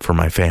for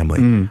my family,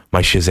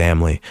 my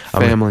Shazamly.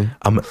 Family.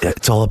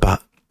 It's all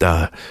about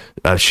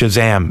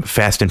Shazam,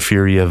 Fast and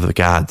Fury of the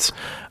gods.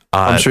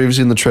 I'm sure you've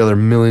seen the trailer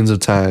millions of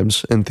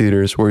times in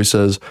theaters where he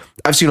says,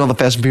 I've seen all the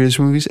Fast and Furious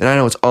movies and I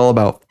know it's all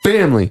about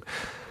family.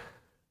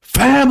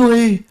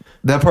 Family.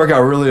 That part got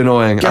really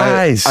annoying.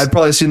 Guys. I'd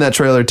probably seen that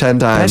trailer 10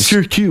 times. That's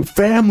your cute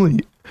family.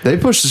 They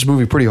pushed this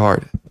movie pretty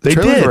hard. They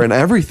Trailers did. were in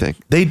everything.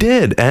 They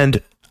did.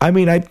 And I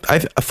mean, I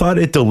thought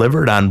it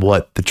delivered on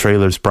what the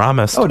trailers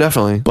promised. Oh,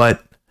 definitely.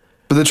 But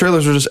the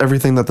trailers were just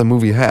everything that the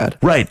movie had.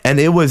 right. And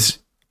it was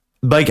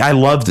like, I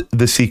loved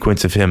the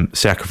sequence of him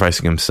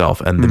sacrificing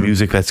himself and the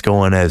music that's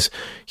going as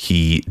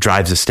he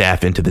drives a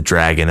staff into the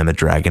dragon and the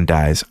dragon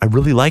dies. I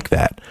really like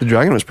that. The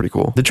dragon was pretty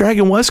cool. The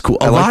dragon was cool.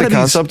 I like the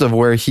concept of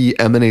where he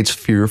emanates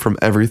fear from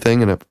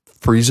everything and it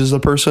freezes the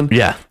person.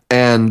 Yeah.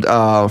 And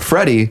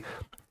Freddy,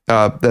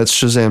 that's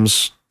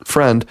Shazam's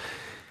friend,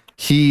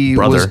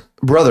 Brother.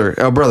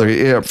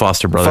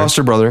 Foster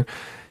brother.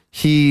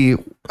 He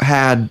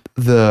had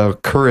the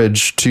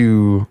courage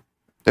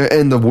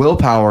and the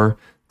willpower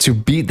to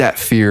beat that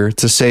fear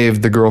to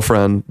save the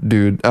girlfriend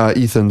dude,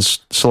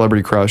 Ethan's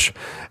celebrity crush.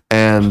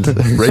 And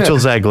Rachel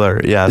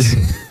Zegler, yes.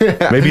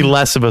 Maybe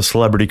less of a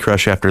celebrity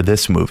crush after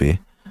this movie.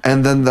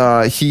 And then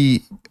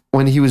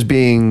when he was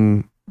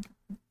being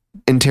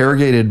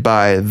interrogated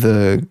by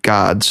the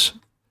gods,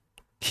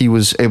 he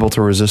was able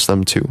to resist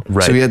them too.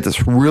 Right. So he had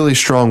this really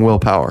strong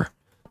willpower.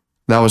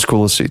 That was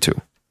cool to see too.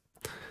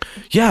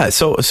 Yeah,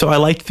 so I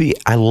liked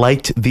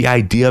the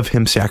idea of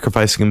him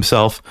sacrificing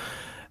himself,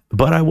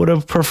 but I would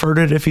have preferred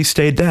it if he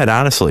stayed dead,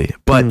 honestly.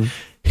 But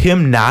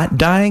him not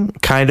dying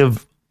kind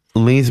of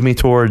leans me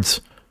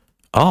towards,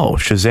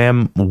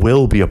 Shazam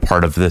will be a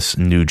part of this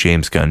new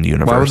James Gunn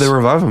universe. Why would they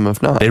revive him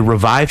if not? They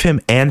revive him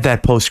and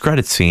that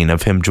post-credit scene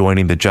of him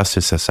joining the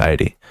Justice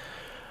Society.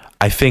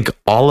 I think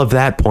all of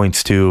that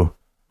points to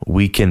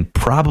we can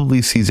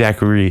probably see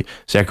Zachary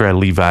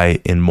Levi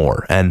in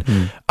more.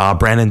 And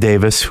Brandon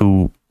Davis,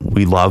 who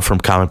we love from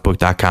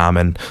comicbook.com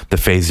and the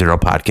Phase Zero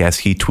podcast,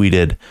 he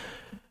tweeted,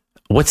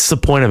 "What's the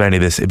point of any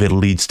of this if it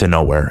leads to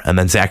nowhere?" And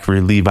then Zachary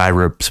Levi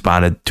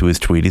responded to his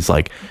tweet. He's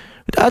like,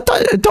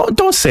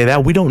 don't say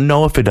that. We don't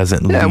know if it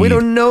doesn't lead. Yeah, we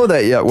don't know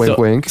that yet, wink,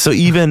 wink. So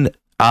even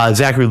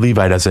Zachary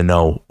Levi doesn't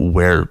know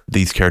where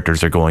these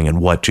characters are going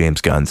and what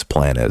James Gunn's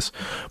plan is.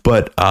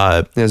 But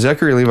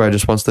Zachary Levi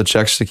just wants the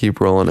checks to keep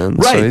rolling in.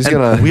 Right. So he's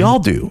gonna. We all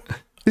do.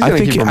 I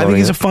think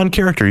he's a fun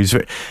character.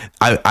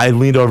 I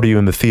leaned over to you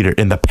in the theater,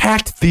 in the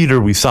packed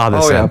theater we saw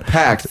this.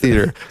 Packed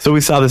theater. So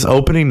we saw this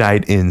opening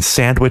night in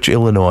Sandwich,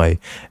 Illinois,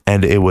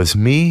 and it was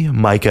me,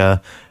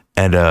 Micah,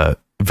 and a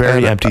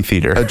very empty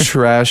theater. A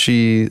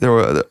trashy.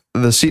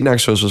 The seat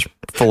next to us was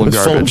full of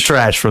garbage. Full of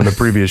trash from the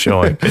previous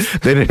showing.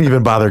 They didn't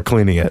even bother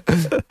cleaning it.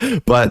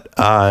 But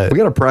we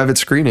got a private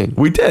screening.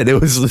 We did. It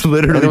was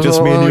literally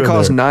just me and you. It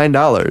cost $9.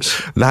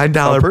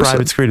 $9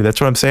 private screening. That's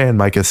what I'm saying,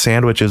 Mike. A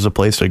Sandwich is a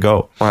place to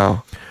go.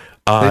 Wow.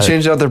 They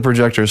changed out their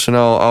projectors, so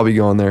now I'll be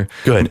going there.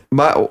 Good.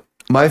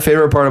 My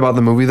favorite part about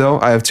the movie, though,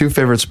 I have two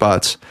favorite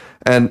spots,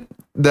 and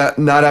that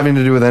not having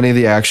to do with any of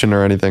the action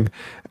or anything.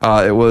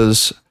 It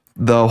was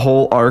the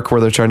whole arc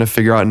where they're trying to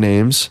figure out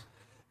names.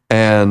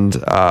 And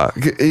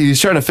he's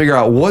trying to figure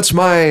out, what's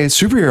my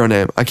superhero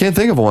name? I can't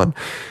think of one.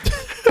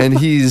 And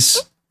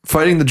he's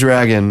fighting the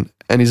dragon,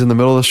 and he's in the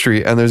middle of the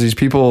street, and there's these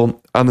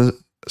people on the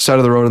side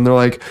of the road, and they're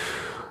like,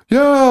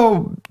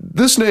 yo,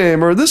 this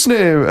name or this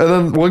name. And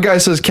then one guy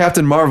says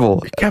Captain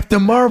Marvel.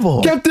 Captain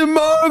Marvel. Captain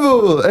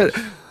Marvel. And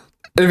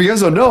if you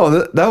guys don't know,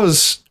 that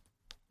was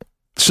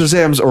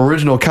Shazam's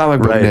original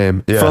comic book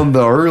name from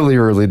the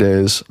early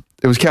days.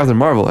 It was Captain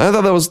Marvel. And I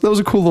thought that was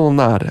a cool little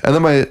nod. And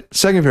then my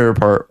second favorite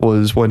part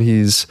was when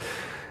he's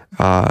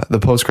the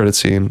post-credit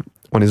scene,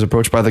 when he's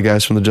approached by the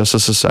guys from the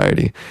Justice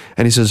Society.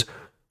 And he says,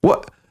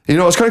 what?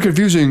 It's kind of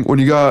confusing when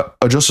you got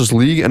a Justice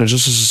League and a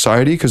Justice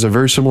Society because they're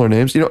very similar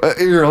names. Here, let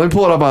me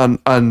pull it up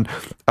on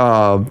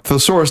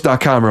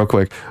thesaurus.com real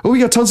quick. Oh, we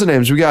got tons of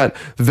names. We got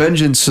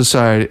Vengeance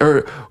Society,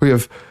 or we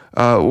have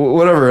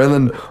whatever. And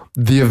then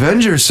the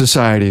Avengers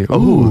Society.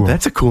 Ooh,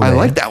 that's a cool name. I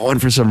like that one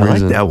for some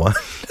reason. I like that one.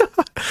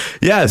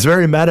 Yeah, it's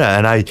very meta.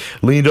 And I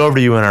leaned over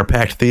to you in our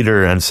packed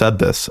theater and said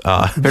this.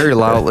 Very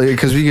loudly,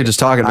 because we could just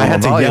talk at normal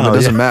volume. It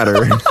doesn't matter.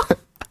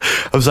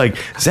 I was like,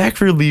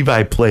 Zachary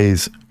Levi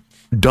plays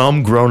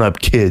dumb grown-up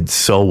kids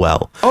so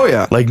well. Oh,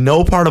 yeah. Like,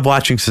 no part of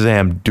watching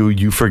Shazam do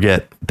you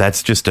forget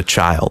that's just a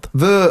child.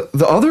 The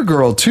other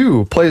girl,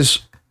 too, plays...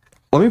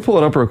 Let me pull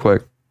it up real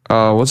quick.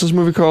 What's this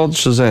movie called?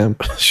 Shazam.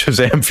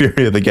 Shazam,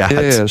 Fury of the Gods.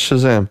 Yeah,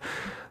 Shazam.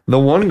 The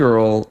one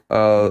girl,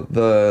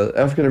 the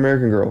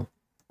African-American girl,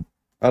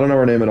 I don't know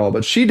her name at all,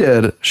 but she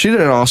did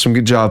an awesome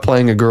good job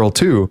playing a girl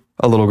too,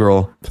 a little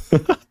girl.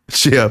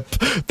 Yeah,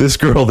 this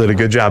girl did a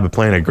good job of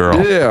playing a girl.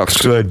 Yeah,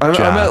 good job.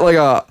 I meant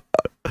like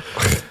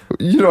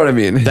you know what I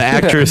mean. The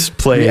actress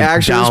playing, the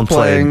actress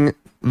playing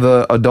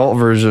the adult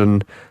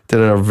version did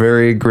a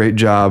very great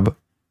job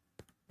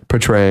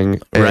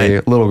portraying a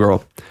little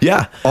girl.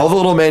 Yeah, all the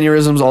little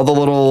mannerisms, all the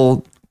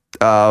little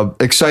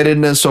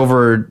excitedness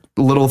over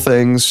little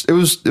things. It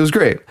was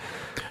great.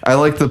 I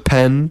like the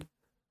pen.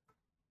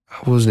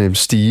 What was his name?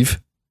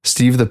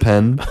 Steve the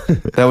pen.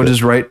 That would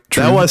just write.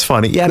 That was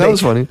funny. Yeah, that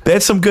was funny. They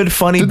had some good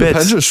funny bits. The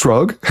pen just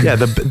shrug. Yeah,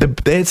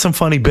 they had some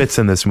funny bits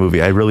in this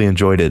movie. I really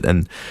enjoyed it,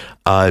 and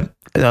it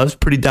was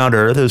pretty down to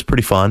earth. It was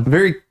pretty fun.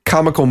 Very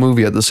comical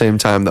movie at the same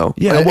time, though.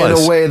 Yeah, it was.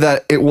 In a way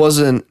that it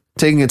wasn't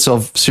taking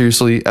itself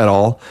seriously at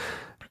all.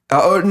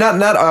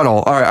 Not at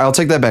all. All right, I'll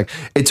take that back.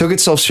 It took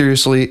itself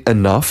seriously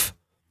enough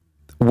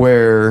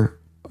where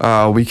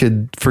we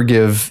could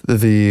forgive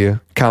the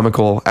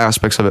comical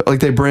aspects of it. Like,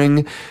 they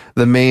bring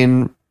the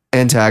main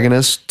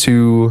antagonist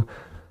to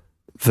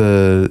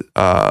the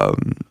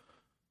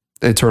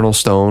Eternal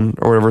Stone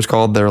or whatever it's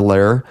called, their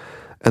lair,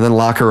 and then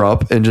lock her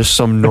up in just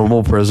some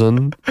normal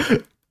prison.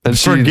 And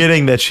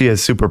forgetting that she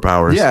has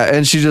superpowers. Yeah,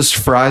 and she just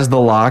fries the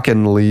lock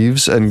and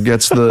leaves and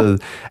gets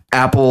the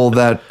apple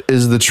that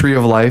is the tree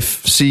of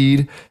life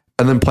seed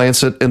and then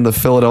plants it in the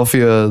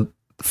Philadelphia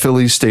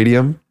Phillies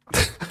stadium.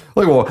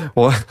 Like,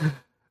 what?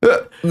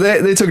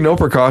 They took no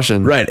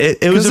precaution. Right.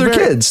 It was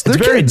kids. It's a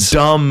very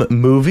dumb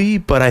movie,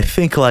 but I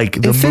think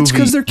like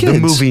the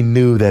movie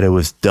knew that it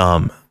was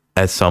dumb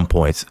at some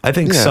points. I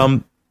think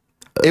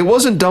it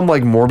wasn't dumb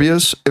like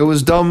Morbius. It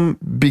was dumb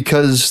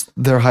because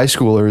they're high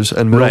schoolers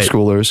and middle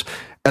schoolers,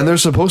 and they're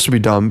supposed to be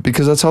dumb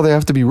because that's how they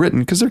have to be written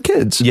because they're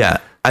kids. Yeah,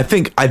 I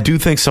do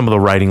think some of the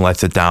writing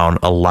lets it down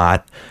a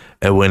lot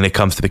when it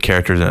comes to the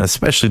characters, and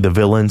especially the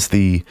villains.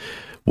 The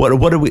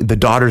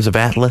Daughters of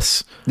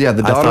Atlas? Yeah,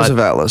 the Daughters of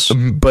Atlas.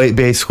 But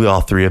basically,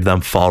 all three of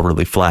them fall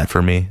really flat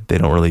for me. They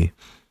don't really.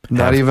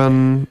 Not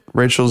even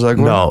Rachel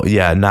Zegler? No,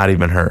 yeah, not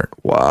even her.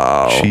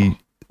 Wow.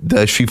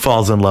 She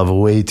falls in love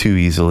way too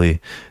easily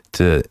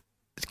to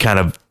kind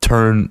of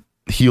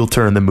heel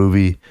turn the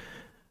movie.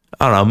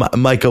 I don't know,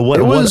 Micah.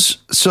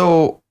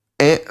 So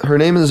her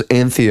name is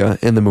Anthea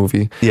in the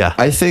movie. Yeah,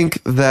 I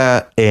think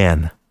that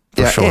Anne.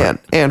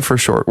 Anne for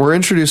short. We're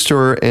introduced to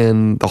her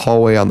in the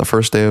hallway on the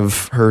first day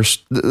of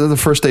the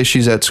first day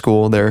she's at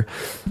school there,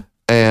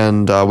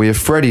 and we have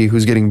Freddie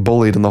who's getting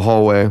bullied in the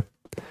hallway,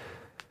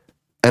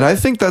 and I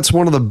think that's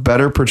one of the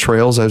better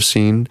portrayals I've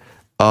seen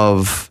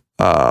of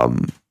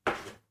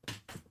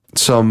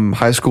some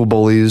high school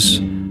bullies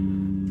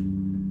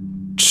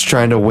just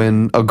trying to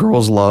win a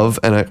girl's love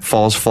and it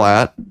falls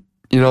flat,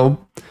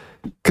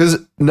 because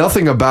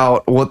nothing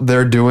about what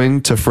they're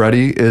doing to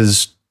Freddie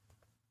is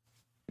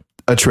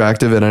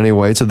attractive in any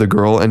way to the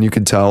girl, and you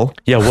can tell.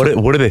 Yeah, what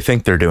do they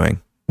think they're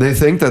doing? They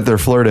think that they're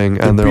flirting,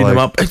 and they're like,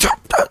 up. "Yeah,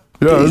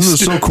 this is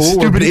so cool."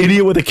 Stupid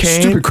idiot with a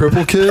cane. Stupid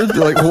cripple kid.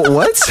 They're like,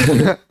 what?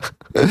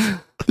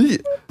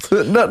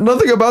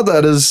 Nothing about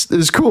that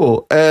is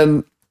cool,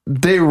 and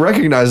they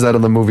recognize that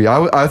in the movie.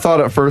 I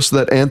thought at first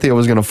that Anthea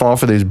was going to fall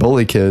for these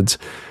bully kids,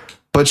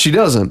 but she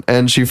doesn't,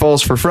 and she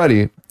falls for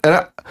Freddie,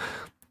 and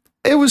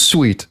it was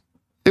sweet.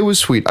 It was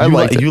sweet. I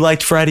liked it. You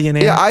liked Freddie and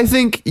Anne? Yeah, I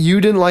think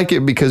you didn't like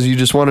it because you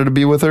just wanted to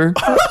be with her.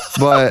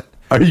 But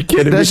are you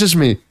kidding? That's just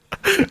me.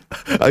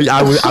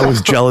 I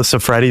was jealous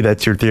of Freddie.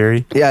 That's your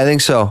theory? Yeah, I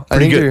think so.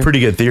 Pretty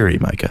good theory,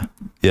 Micah.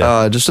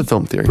 Yeah, just a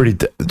film theory.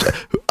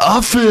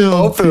 A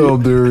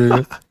film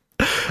theory.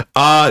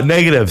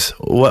 Negatives.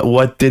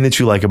 What didn't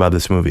you like about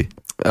this movie?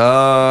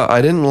 I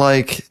didn't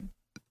like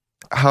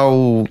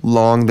how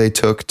long they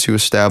took to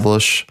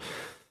establish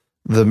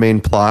the main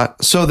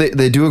plot. So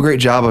they do a great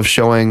job of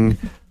showing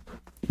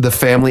the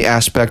family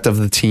aspect of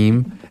the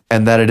team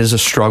and that it is a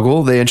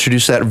struggle. They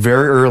introduce that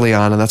very early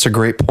on, and that's a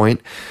great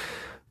point.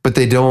 But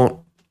they don't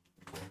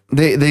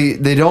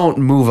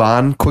move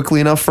on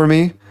quickly enough for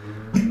me.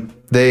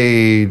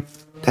 They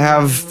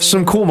have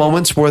some cool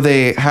moments where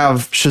they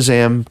have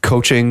Shazam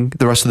coaching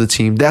the rest of the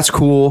team. That's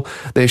cool.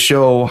 They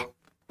show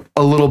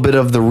a little bit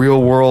of the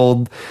real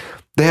world.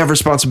 They have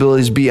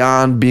responsibilities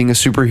beyond being a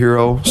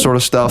superhero sort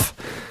of stuff.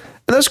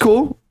 And that's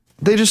cool.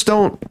 They just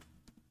don't,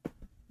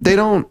 I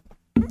don't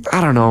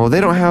know. They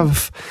don't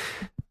have,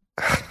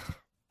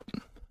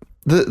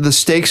 the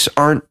stakes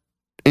aren't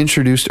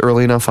introduced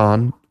early enough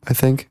on, I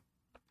think.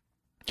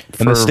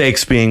 And the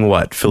stakes being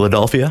what?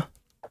 Philadelphia?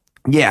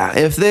 Yeah.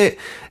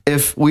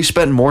 If we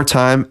spent more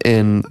time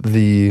in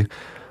the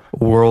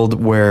world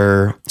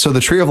so the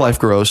tree of life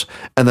grows,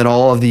 and then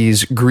all of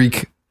these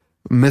Greek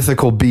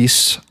mythical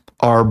beasts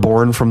are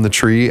born from the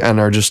tree and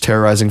are just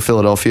terrorizing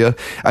Philadelphia.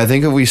 I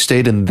think if we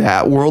stayed in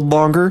that world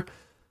longer,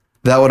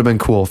 that would have been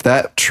cool. If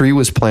that tree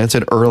was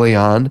planted early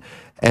on,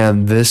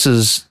 and this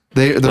is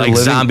they're like living,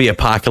 zombie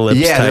apocalypse.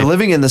 Yeah, they're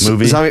living in this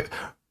movie. Zombie.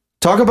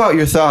 Talk about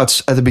your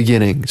thoughts at the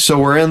beginning. So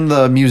we're in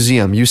the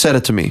museum. You said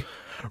it to me.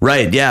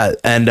 Right, yeah,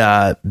 and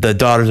the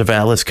Daughters of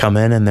Atlas come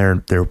in and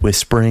they're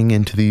whispering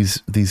into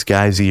these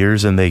guys'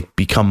 ears, and they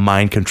become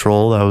mind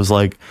controlled. I was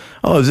like,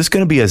 oh, is this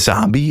going to be a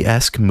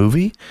zombie-esque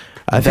movie?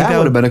 I think that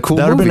would have been a cool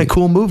movie. That would have been a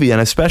cool movie,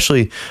 and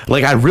especially,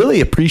 like, I really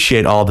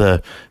appreciate all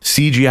the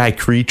CGI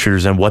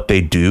creatures and what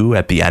they do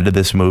at the end of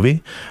this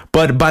movie.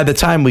 But by the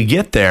time we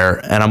get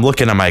there, and I'm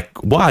looking at my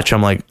watch,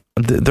 I'm like,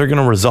 they're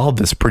going to resolve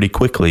this pretty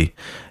quickly.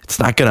 It's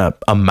not going to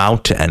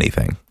amount to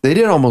anything. They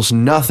did almost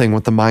nothing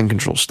with the mind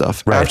control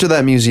stuff. Right. After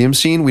that museum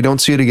scene, we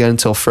don't see it again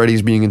until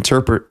Freddy's being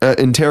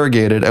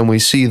interrogated, and we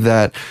see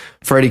that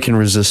Freddy can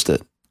resist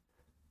it.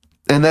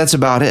 And that's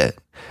about it.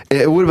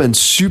 It would have been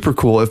super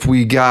cool if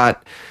we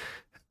got...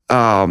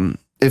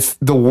 if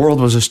the world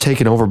was just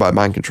taken over by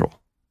mind control.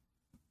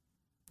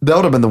 that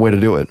would have been the way to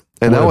do it.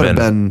 And that would have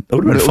been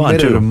fun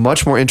made too. it a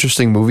much more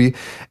interesting movie.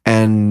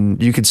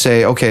 And you could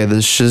say, okay, the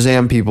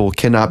Shazam people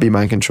cannot be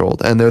mind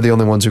controlled, and they're the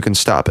only ones who can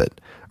stop it,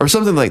 or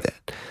something like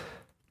that.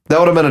 That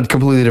would have been a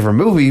completely different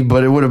movie,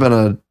 but it would have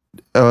been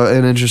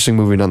an interesting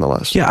movie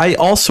nonetheless. Yeah, I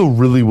also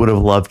really would have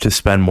loved to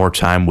spend more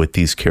time with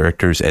these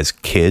characters as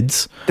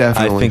kids.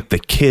 Definitely. I think the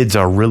kids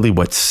are really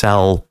what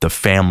sell the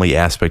family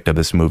aspect of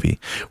this movie.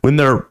 When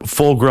they're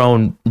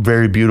full-grown,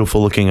 very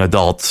beautiful-looking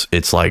adults,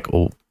 it's like,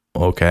 oh,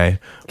 okay,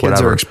 Kids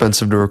whatever. are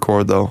expensive to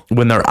record, though.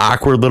 When they're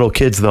awkward little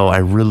kids, though, I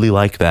really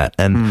like that.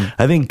 And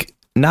I think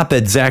not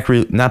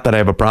that I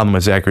have a problem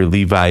with Zachary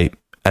Levi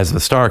as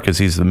the star, because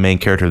he's the main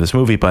character of this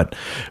movie, but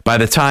by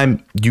the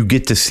time you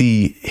get to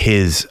see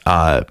his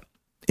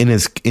in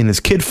his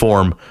kid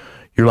form,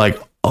 you're like,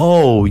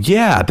 oh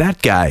yeah, that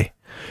guy.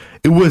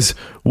 It was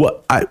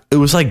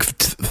like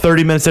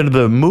 30 minutes into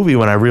the movie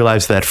when I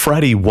realized that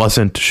Freddy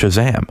wasn't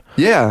Shazam.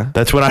 Yeah.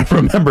 That's when I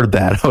remembered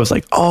that. I was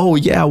like, oh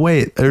yeah,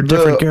 wait, they're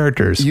different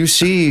characters. You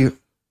see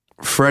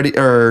Freddy,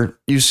 or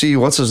you see,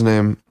 what's his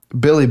name?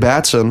 Billy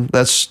Batson.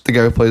 That's the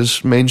guy who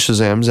plays main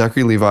Shazam,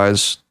 Zachary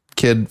Levi's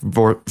kid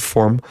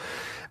form.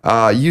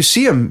 You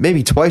see him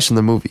maybe twice in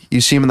the movie.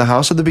 You see him in the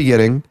house at the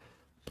beginning.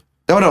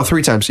 Oh no,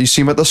 3 times. You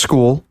see him at the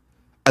school,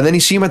 and then you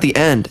see him at the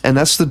end, and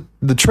that's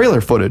the trailer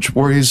footage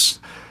where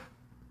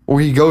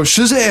he goes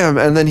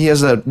Shazam, and then he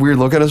has that weird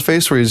look on his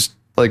face where he's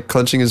like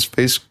clenching his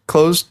face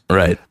closed.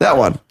 Right. That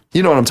one.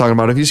 You know what I'm talking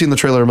about. If you've seen the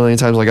trailer a million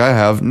times like I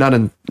have, not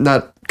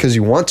because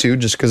you want to,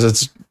 just because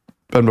it's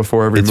been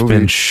before every movie. It's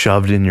been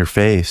shoved in your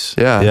face.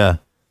 Yeah. Yeah.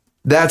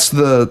 That's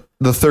the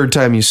 3rd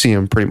time you see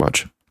him, pretty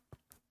much.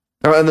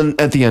 Oh, and then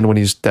at the end when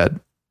he's dead.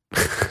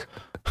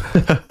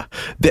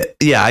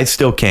 Yeah, I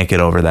still can't get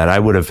over that. I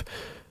would have,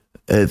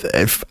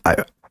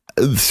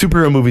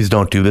 superhero movies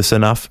don't do this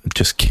enough,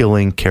 just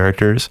killing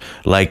characters.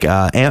 Like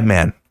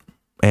Ant-Man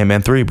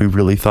 3, we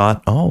really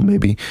thought, oh,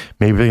 maybe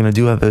they're going to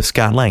do the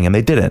Scott Lang, and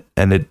they didn't.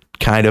 And it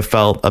kind of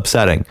felt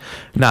upsetting.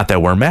 Not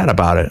that we're mad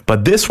about it,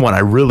 but this one, I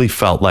really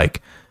felt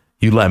like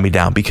you let me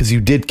down because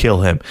you did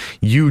kill him.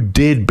 You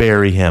did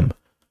bury him.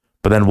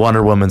 But then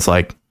Wonder Woman's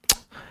like,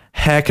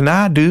 heck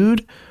nah,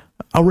 dude.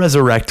 I'll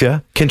resurrect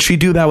you. Can she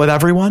do that with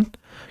everyone?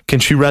 Can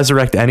she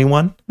resurrect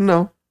anyone?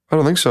 No, I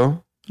don't think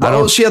so.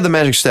 don't- She had the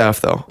magic staff,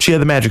 though. She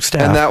had the magic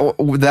staff. And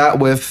that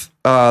with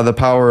the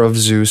power of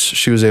Zeus,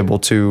 she was able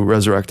to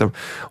resurrect him.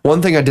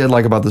 One thing I did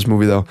like about this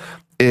movie, though,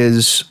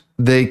 is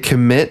they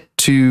commit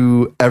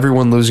to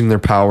everyone losing their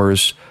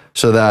powers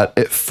so that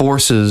it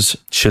forces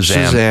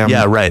Shazam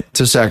Yeah, right.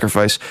 to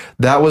sacrifice.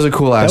 That was a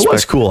cool aspect.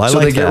 was cool. I so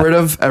like they get that. rid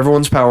of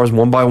everyone's powers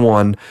one by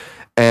one,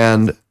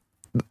 and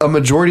a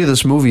majority of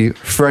this movie,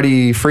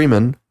 Freddie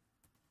Freeman,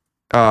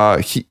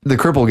 the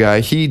cripple guy,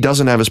 he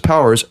doesn't have his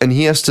powers, and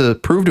he has to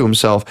prove to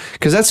himself,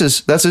 because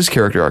that's his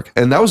character arc,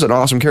 and that was an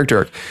awesome character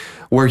arc,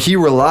 where he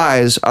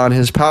relies on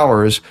his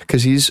powers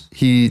because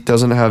he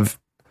doesn't have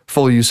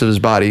full use of his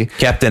body.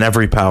 Captain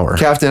Every Power.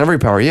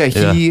 Yeah,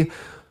 he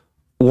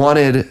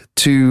wanted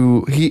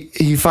to.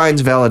 He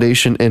finds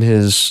validation in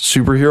his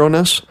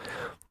superhero-ness,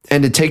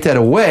 and to take that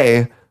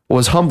away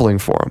was humbling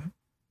for him.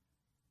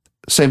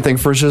 Same thing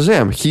for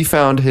Shazam. He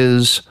found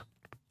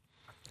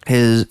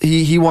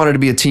he wanted to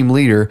be a team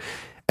leader,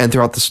 and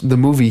throughout the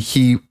movie,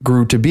 he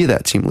grew to be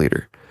that team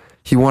leader.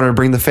 He wanted to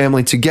bring the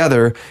family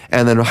together,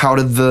 and then how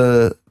did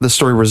the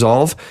story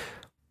resolve?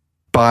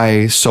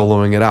 By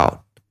soloing it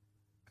out,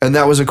 and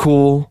that was a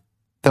cool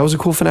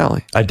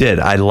finale. I did.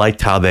 I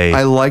liked how they.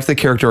 I like the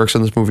character arcs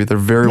in this movie. They're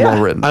very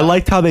well written. I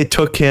liked how they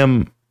took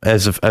him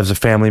as a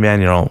family man.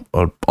 You know,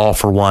 all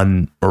for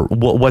one, or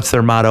what's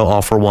their motto?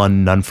 All for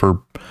one, none for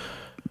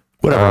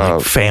whatever.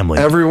 Like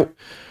family.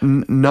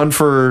 None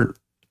for.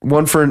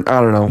 One for,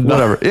 I don't know,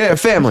 whatever. Yeah,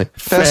 family.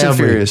 Fast and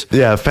Furious.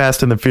 Yeah,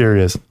 Fast and the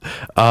Furious.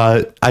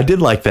 I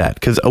did like that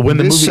because when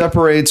the movie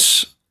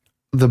separates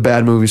the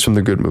bad movies from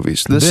the good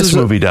movies. This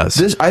movie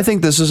does. I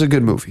think this is a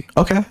good movie.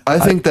 Okay. I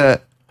think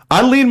that.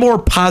 I lean more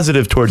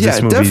positive towards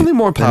this movie. Yeah, definitely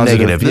more than positive.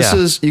 negative. This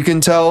is, you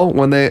can tell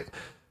when they,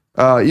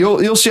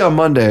 you'll see on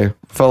Monday,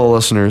 fellow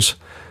listeners,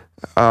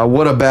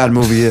 what a bad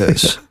movie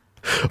is.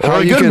 Or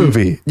a good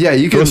movie. Yeah,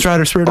 you can. Ghost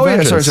Rider Spirit of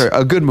Vengeance. Yeah, sorry.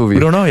 A good movie.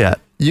 We don't know yet.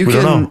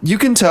 You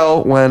can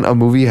tell when a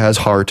movie has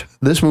heart.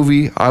 This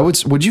movie,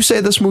 would you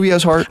say this movie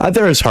has heart?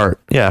 There is heart.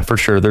 Yeah, for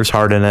sure. There's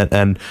heart in it.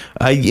 And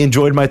I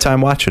enjoyed my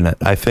time watching it.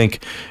 I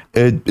think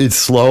it's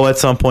slow at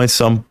some points.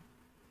 Some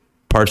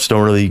parts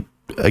don't really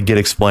get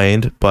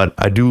explained, but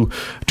I do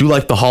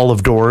like the Hall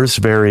of Doors.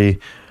 Very.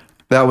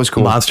 That was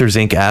cool. Monsters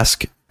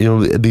Inc.-esque. You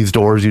know, these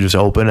doors you just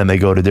open and they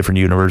go to different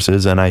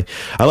universes. And I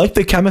like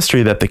the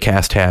chemistry that the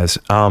cast has.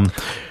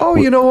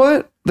 You know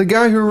what? The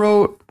guy who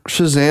wrote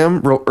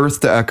Shazam wrote Earth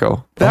to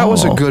Echo. That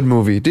was a good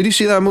movie. Did you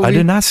see that movie? I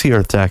did not see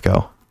Earth to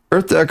Echo.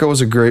 Earth to Echo was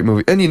a great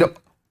movie. And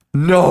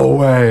no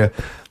way.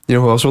 You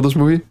know who else wrote this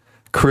movie?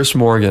 Chris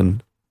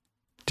Morgan.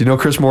 Do you know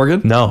Chris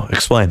Morgan? No,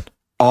 explain.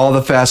 All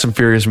the Fast and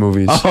Furious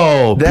movies.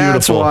 Oh,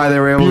 that's beautiful. why they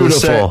were able to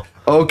say,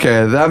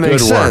 okay, that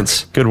makes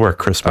sense. Good work,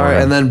 Chris Morgan. All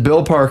right, and then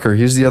Bill Parker,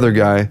 he's the other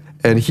guy,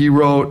 and he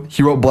wrote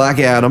Black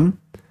Adam.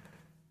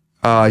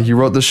 He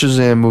wrote the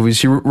Shazam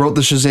movies. He wrote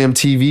the Shazam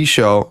TV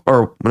show,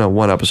 or no,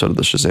 one episode of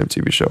the Shazam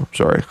TV show.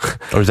 Sorry.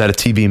 Or is that a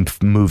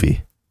TV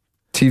movie?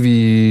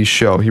 TV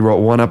show. He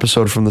wrote one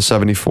episode from the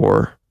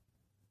 74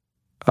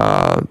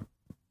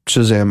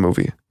 Shazam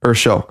movie or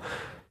show.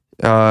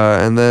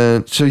 And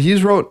then, so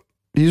he's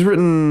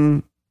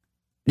written,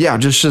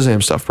 just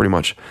Shazam stuff pretty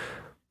much.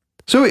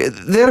 So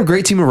they had a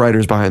great team of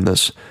writers behind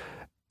this,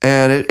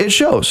 and it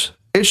shows.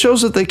 It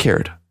shows that they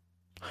cared.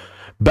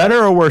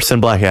 Better or worse than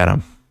Black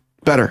Adam?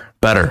 Better,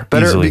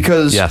 easily.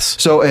 Because yes.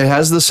 So it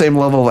has the same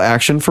level of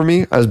action for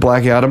me as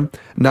Black Adam,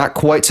 not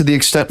quite to the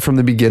extent from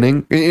the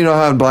beginning. You know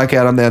how in Black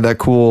Adam they had that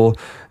cool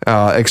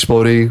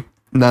explodey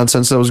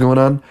nonsense that was going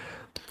on.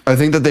 I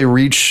think that they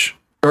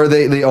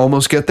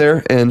almost get there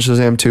in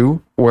Shazam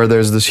 2, where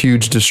there's this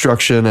huge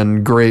destruction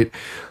and great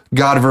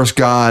God versus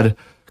God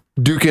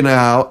duking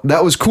out.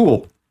 That was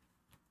cool.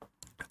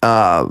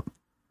 But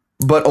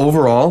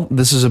overall,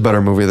 this is a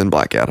better movie than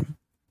Black Adam.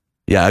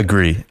 Yeah, I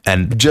agree.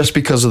 And just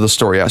because of the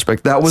story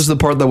aspect, that was the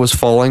part that was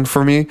falling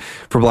for me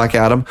for Black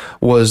Adam,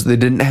 was they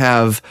didn't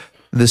have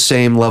the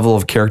same level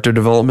of character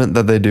development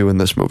that they do in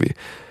this movie,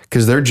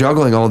 because they're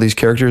juggling all these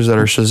characters that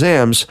are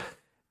Shazams,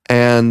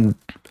 and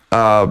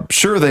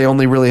sure, they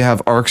only really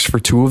have arcs for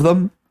 2 of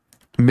them,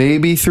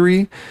 maybe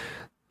 3,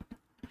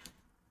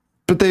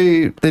 but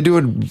they do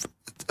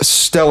a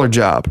stellar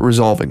job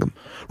resolving them.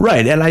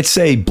 Right, and I'd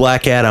say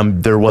Black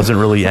Adam, there wasn't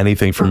really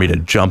anything for me to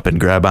jump and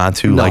grab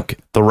onto. No. Like,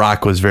 The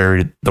Rock was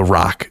very The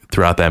Rock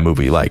throughout that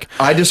movie. Like,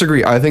 I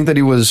disagree. I think that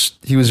he was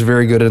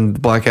very good in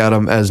Black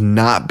Adam as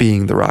not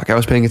being The Rock. I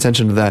was paying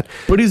attention to that.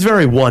 but he's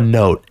very one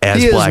note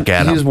as Black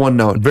Adam. He's one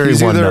note. Very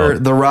he's one either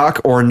note. The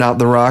Rock or not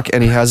The Rock,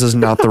 and he has his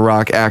not The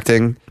Rock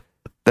acting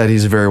that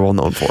he's very well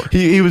known for.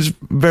 He was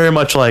very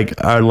much like,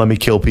 let me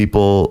kill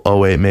people. Oh,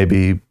 wait,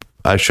 maybe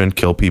I shouldn't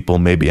kill people.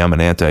 Maybe I'm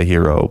an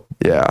anti-hero.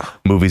 Yeah.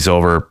 Movie's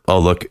over. Oh,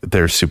 look,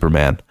 there's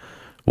Superman.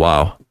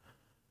 Wow.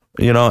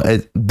 You know,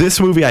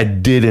 this movie I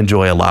did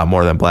enjoy a lot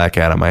more than Black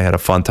Adam. I had a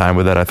fun time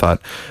with it. I thought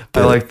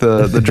I like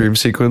the dream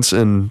sequence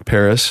in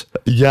Paris.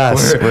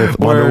 Yes, with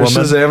Wonder where Woman.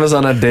 Shazam is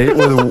on a date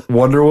with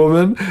Wonder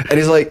Woman, and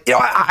he's like,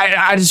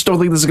 I just don't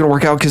think this is gonna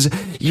work out, because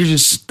you're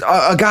just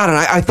God, and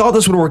I thought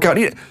this would work out.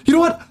 You know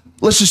what?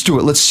 Let's just do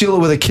it. Let's seal it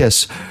with a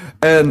kiss.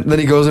 And then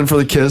he goes in for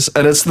the kiss,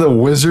 and it's the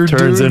wizard.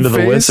 Turns into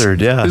the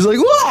wizard. Yeah, he's like,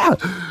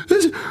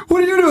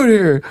 what are you doing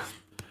here?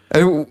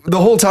 And the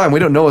whole time we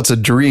don't know it's a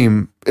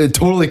dream. It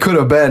totally could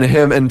have been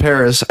him in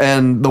Paris,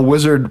 and the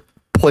wizard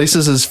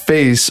places his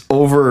face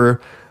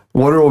over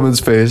Wonder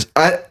Woman's face.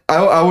 I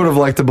would have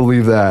liked to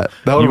believe that.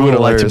 That you would have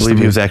liked to hilarious believe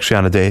he was actually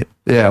on a date.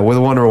 Yeah, with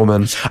Wonder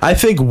Woman. I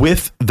think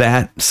with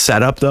that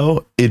setup,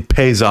 though, it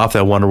pays off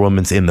that Wonder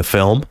Woman's in the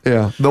film.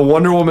 Yeah, the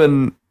Wonder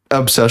Woman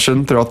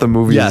obsession throughout the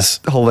movie is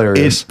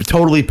hilarious. It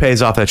totally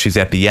pays off that she's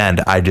at the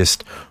end. I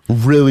just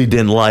really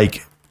didn't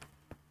like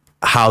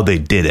how they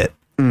did it.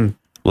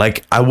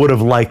 Like, I would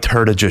have liked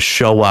her to just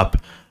show up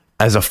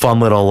as a fun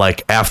little,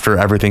 like, after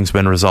everything's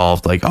been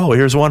resolved, like, oh,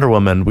 here's Wonder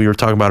Woman. We were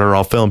talking about her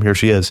all film. Here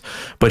she is.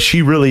 But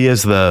she really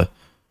is the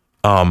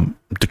not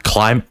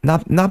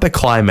the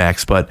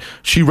climax, but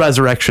she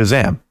resurrects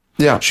Shazam.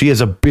 Yeah. She has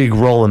a big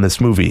role in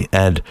this movie,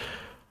 and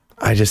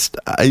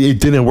it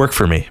didn't work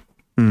for me.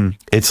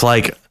 It's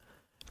like,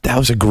 that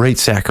was a great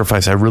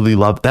sacrifice. I really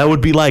loved. That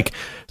would be like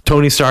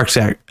Tony Stark.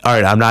 All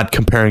right, I'm not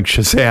comparing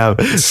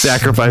Shazam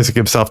sacrificing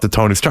himself to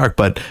Tony Stark,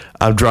 but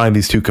I'm drawing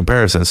these two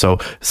comparisons. So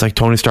it's like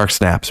Tony Stark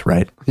snaps,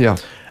 right? Yeah.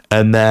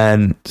 And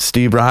then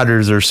Steve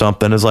Rogers or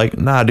something is like,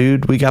 nah,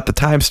 dude, we got the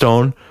time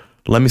stone.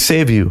 Let me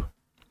save you.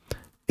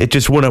 It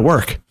just wouldn't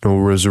work. No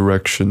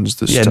resurrections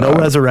this time. Yeah, no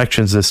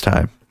resurrections this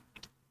time.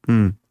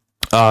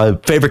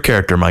 Favorite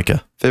character,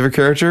 Micah? Favorite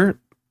character?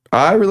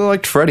 I really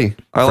liked Freddy.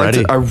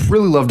 I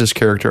really loved his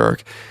character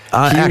arc.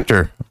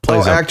 Actor.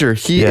 Plays him. Actor.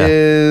 He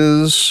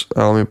is...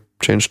 let me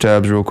change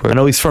tabs real quick. I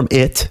know he's from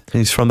It.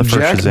 He's from the first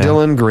Jack Shazam.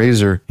 Dylan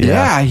Grazer. Yeah.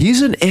 Yeah,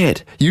 he's in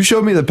It. You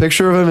showed me the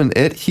picture of him in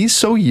It. He's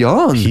so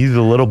young. He's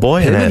a little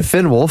boy in Him and it.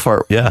 Finn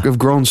Wolfhard have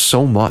grown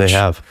so much. They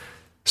have.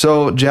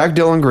 So Jack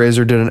Dylan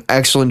Grazer did an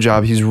excellent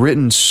job. He's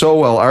written so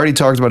well. I already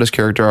talked about his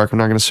character arc. I'm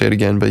not going to say it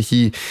again, but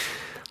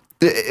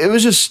it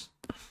was just...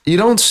 You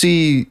don't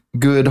see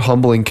good,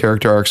 humbling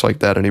character arcs like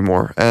that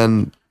anymore.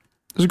 And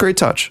it was a great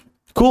touch.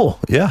 Cool.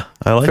 Yeah,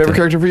 I like Favorite that.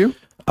 character for you?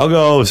 I'll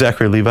go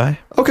Zachary Levi.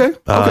 Okay.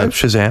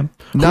 Shazam.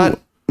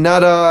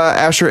 Not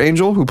Asher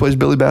Angel, who plays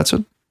Billy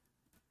Batson.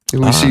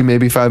 Who we see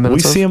maybe 5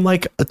 minutes We see him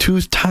like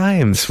 2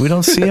 times. We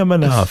don't see him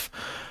enough.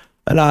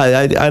 And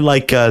I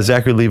like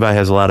Zachary Levi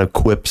has a lot of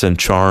quips and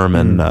charm,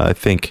 and I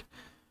think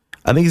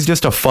he's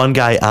just a fun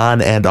guy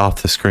on and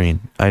off the screen.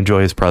 I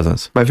enjoy his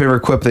presence. My favorite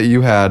quip that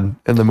you had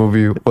in the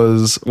movie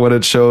was when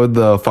it showed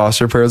the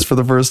foster parents for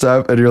the first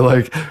time, and you're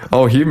like,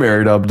 oh, he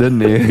married up, didn't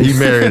he? He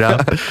married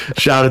up.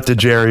 Shout out to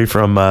Jerry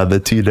from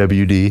the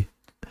TWD.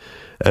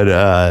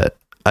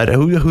 And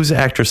who's the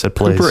actress that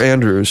plays? Cooper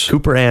Andrews.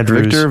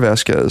 Victor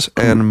Vasquez.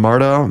 And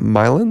Marta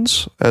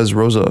Milans as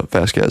Rosa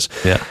Vasquez.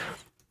 Yeah.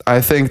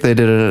 I think they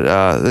did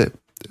it.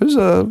 It was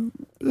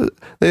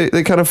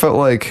they kind of felt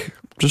like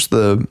just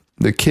the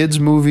the kids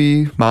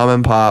movie, Mom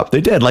and Pop.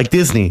 They did, like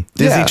Disney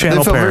Channel they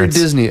felt parents.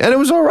 very Disney, and it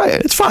was all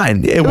right. It's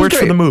fine. It worked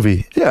for the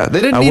movie. Yeah, they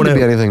didn't need to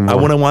be anything more. I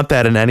wouldn't want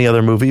that in any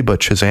other movie, but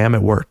Shazam,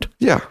 it worked.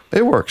 Yeah,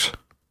 it works.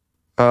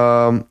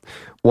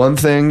 One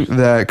thing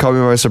that caught me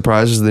by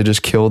surprise is they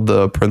just killed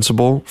the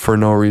principal for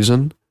no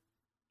reason.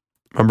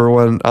 Remember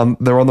when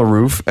they were on the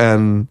roof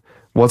and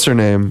what's her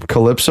name?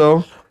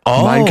 Calypso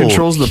mind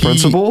controls the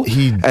principal,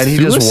 and he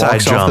just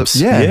walks off the...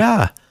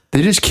 Yeah.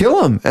 They just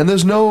kill him, and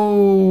there's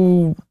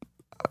nothing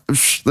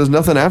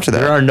after that.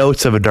 There are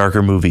notes of a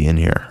darker movie in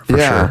here, for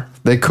sure.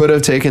 They could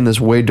have taken this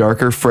way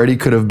darker. Freddy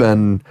could have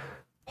been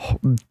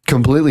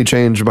completely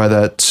changed by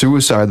that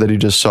suicide that he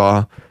just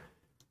saw,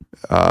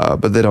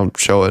 but they don't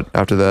show it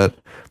after that.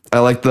 I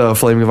like the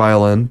flaming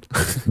violin.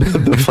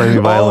 The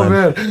flaming violin.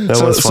 Oh, man.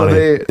 That was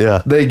funny.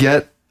 They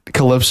get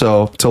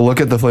Calypso to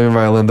look at the flaming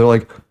violin. They're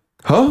like,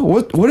 huh?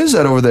 What is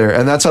that over there?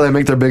 And that's how they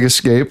make their big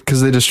escape,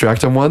 because they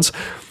distract him once.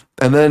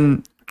 And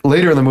then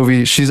later in the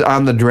movie, she's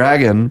on the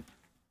dragon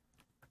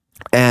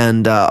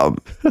and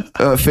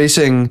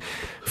facing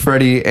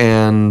Freddy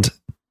and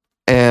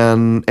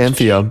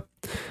Anthea,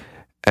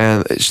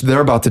 and they're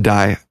about to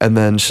die. And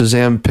then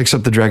Shazam picks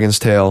up the dragon's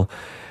tail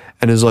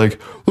and is like,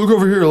 look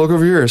over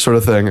here, sort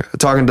of thing,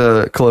 talking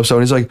to Calypso.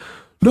 And he's like,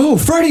 no,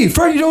 Freddy,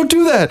 don't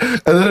do that.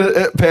 And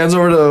then it pans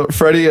over to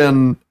Freddy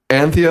and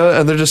Anthea,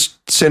 and they're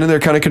just standing there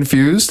kind of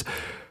confused.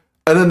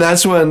 And then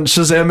that's when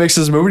Shazam makes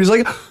his move, and he's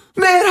like,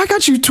 man, I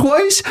got you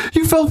twice.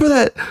 You fell for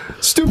that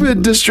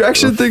stupid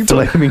distraction thing.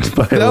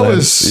 That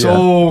was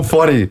so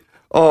funny.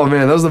 Oh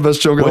man, that was the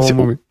best joke in the whole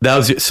movie. That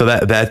was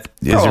that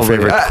is your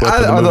favorite clip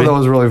of the movie? I thought that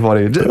was really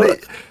funny.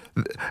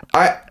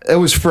 It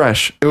was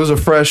fresh. It was a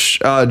fresh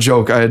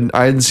joke. I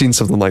hadn't seen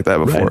something like that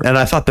before. Right. And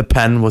I thought the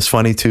pen was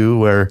funny too,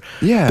 where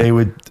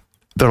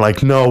they're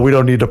like, no, we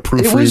don't need to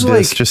proofread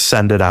this. Just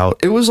send it out.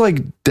 It was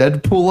like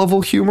Deadpool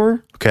level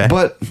humor. Okay.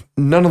 But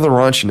none of the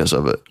raunchiness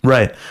of it.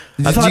 Right.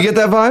 Did you get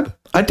that vibe?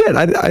 I did.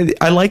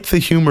 I liked the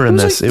humor in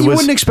this. You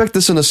wouldn't expect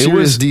this in a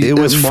serious. It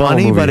was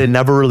funny, movie. but it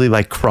never really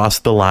like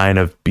crossed the line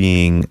of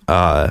being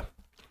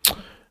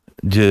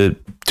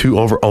too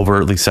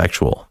overtly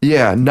sexual.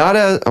 Yeah, not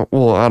as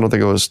well. I don't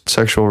think it was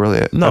sexual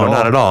really. No,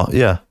 not at all.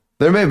 Yeah,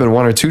 there may have been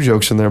one or two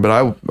jokes in there, but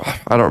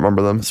I don't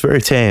remember them. It's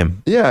very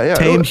tame. Yeah,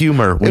 tame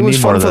humor. It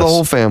was fun for the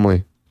whole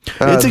family.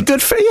 It's a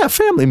good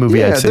family movie.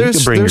 Yeah, I'd say. You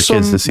can bring your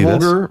kids to see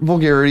this.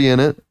 Vulgarity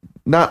in it,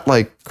 not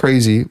like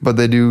crazy, but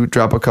they do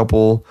drop a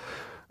couple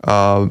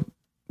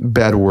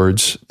bad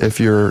words if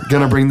you're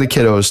gonna bring the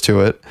kiddos to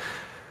it.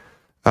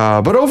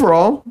 But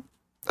overall,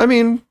 I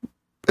mean,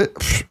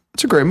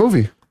 it's a great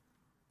movie.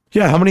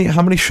 Yeah, how many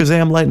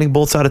Shazam lightning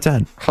bolts out of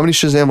 10? How many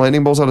Shazam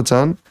lightning bolts out of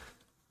 10?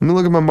 Let me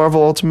look at my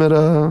Marvel Ultimate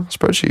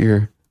spreadsheet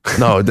here.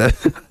 No,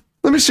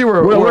 let me see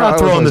where we're not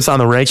throwing this on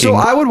the ranking. So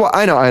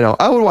I know.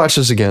 I would watch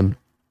this again.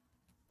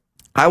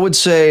 I would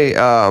say,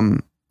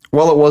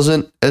 while it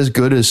wasn't as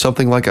good as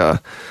something like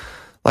a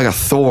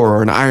Thor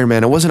or an Iron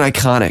Man, it wasn't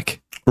iconic.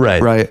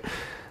 Right.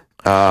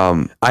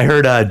 I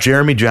heard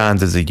Jeremy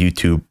Johns is a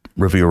YouTube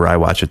reviewer I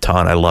watch a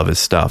ton. I love his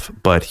stuff,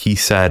 but he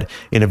said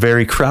in a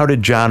very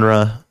crowded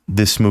genre,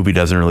 this movie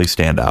doesn't really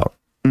stand out.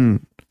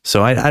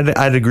 So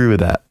I'd agree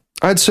with that.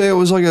 I'd say it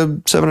was like a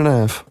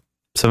 7.5.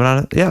 7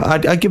 out of, yeah.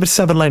 I'd give it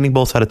 7 lightning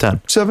bolts out of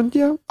 10. 7,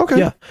 yeah, okay,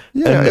 yeah.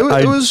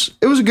 It was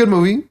a good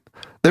movie.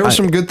 There were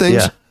some good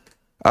things. Yeah.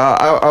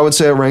 I would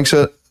say it ranks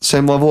at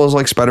same level as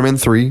like Spider-Man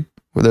 3.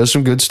 Where there's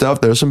some good stuff,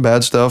 there's some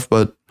bad stuff,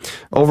 but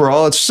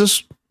overall, it's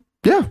just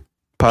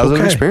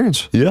positive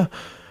experience. Yeah,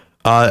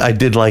 I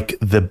did like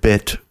the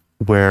bit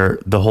where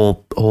the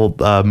whole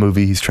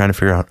movie he's trying to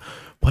figure out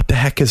what the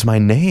heck is my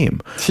name.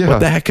 Yeah.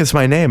 What the heck is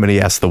my name? And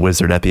he asks the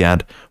wizard at the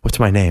end, "What's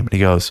my name?" And he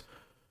goes,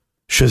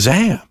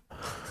 "Shazam."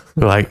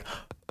 They're like,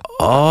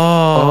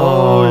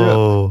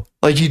 "Oh."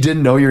 Yeah. Like you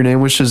didn't know your name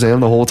was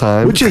Shazam the whole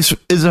time? Which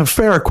is a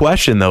fair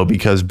question, though,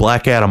 because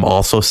Black Adam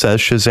also says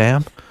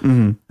Shazam.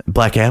 Mm-hmm.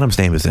 Black Adam's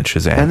name isn't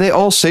Shazam. And they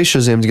all say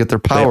Shazam to get their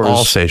powers. They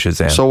all say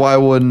Shazam. So why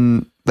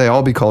wouldn't they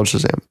all be called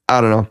Shazam? I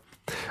don't know.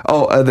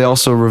 Oh, they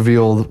also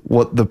revealed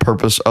what the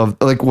purpose of,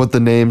 like what the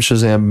name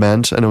Shazam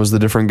meant, and it was the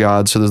different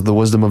gods. So there's the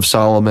wisdom of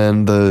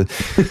Solomon, the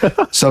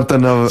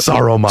something of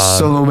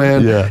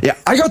Saruman. Yeah.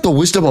 I got the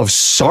wisdom of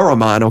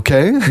Saruman,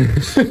 okay?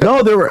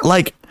 No, there were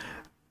like,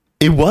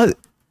 it was...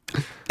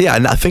 Yeah,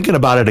 now thinking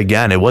about it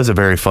again, it was a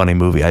very funny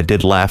movie. I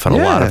did laugh at a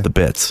lot of the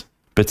bits.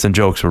 Bits and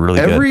jokes were really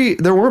good.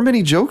 There weren't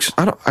many jokes.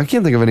 I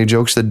can't think of any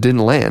jokes that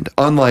didn't land.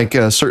 Unlike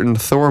a certain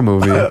Thor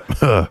movie.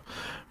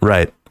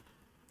 Right.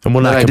 And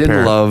we'll not I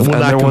didn't love,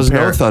 and there was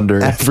no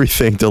thunder.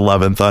 Everything to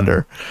Love and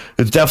Thunder.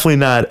 It's definitely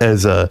not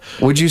as a...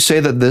 Would you say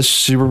that this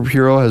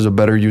superhero has a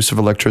better use of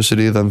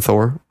electricity than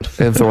Thor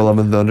and Thor Love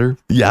and Thunder?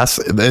 Yes,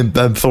 and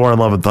than Thor and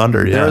Love and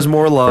Thunder, yeah. There's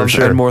more love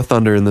and more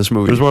thunder in this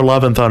movie. There's more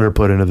love and thunder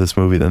put into this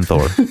movie than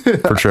Thor,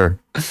 for sure.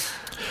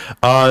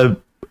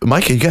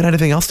 Mike, you got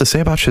anything else to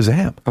say about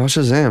Shazam? Oh,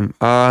 Shazam.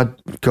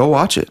 Go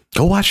watch it.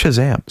 Go watch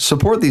Shazam.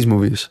 Support these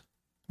movies.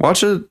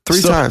 Watch it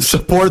 3 times.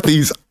 Support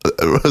these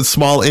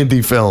small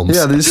indie films.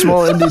 Yeah, these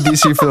small indie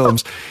DC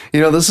films.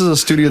 This is a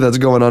studio that's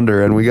going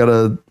under, and we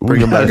gotta bring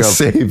them back up.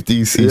 Save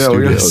DC Yeah,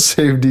 we gotta studios.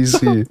 save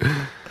DC.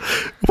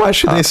 Why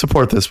should they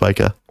support this,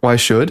 Micah? Why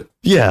should?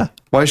 Yeah.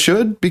 Why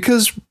should?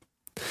 Because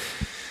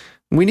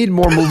we need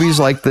more movies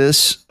like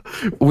this.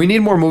 We need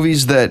more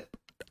movies that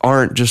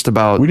aren't just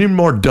about. We need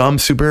more dumb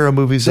superhero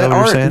movies.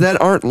 That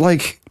aren't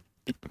like.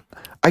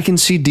 I can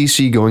see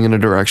DC going in a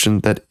direction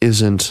that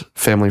isn't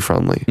family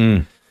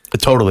friendly.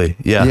 Totally.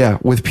 Yeah. Yeah,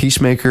 with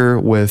Peacemaker,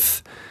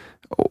 with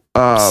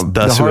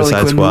the Suicide Harley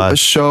Quinn Squad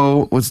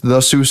show, with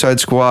the Suicide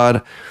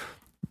Squad.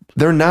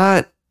 They're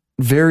not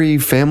very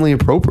family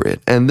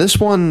appropriate, and this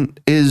one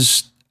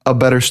is a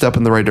better step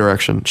in the right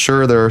direction.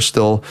 Sure, there are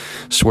still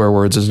swear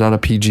words. It's not a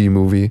PG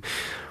movie,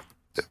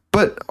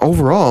 but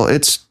overall,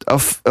 it's a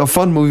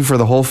fun movie for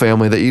the whole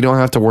family that you don't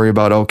have to worry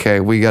about. Okay,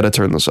 we got to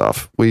turn this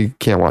off. We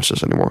can't watch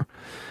this anymore.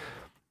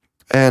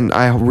 And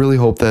I really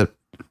hope that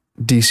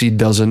DC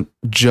doesn't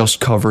just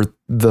cover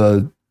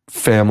the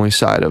family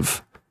side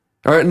of,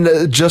 or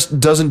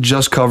doesn't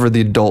just cover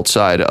the adult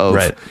side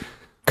of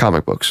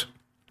comic books.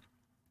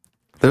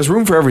 There's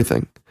room for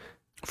everything.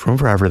 Room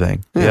for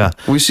everything. Yeah.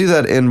 We see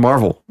that in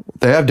Marvel.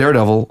 They have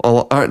Deadpool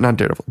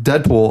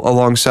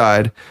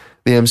alongside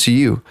the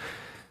MCU.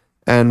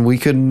 And we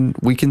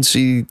can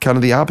see kind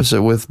of the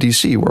opposite with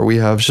DC, where we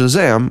have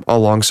Shazam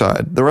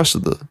alongside the rest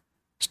of the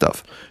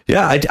stuff.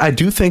 Yeah, I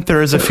do think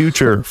there is a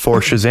future for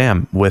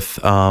Shazam with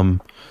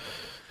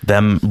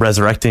them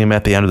resurrecting him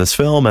at the end of this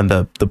film and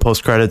the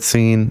post-credits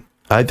scene.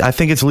 I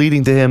think it's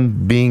leading to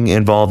him being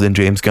involved in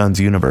James Gunn's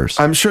universe.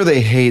 I'm sure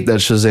they hate that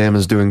Shazam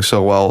is doing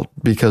so well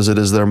because it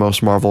is their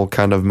most Marvel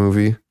kind of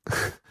movie.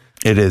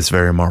 It is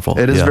very Marvel.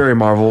 It is very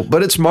Marvel,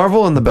 but it's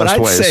Marvel in the best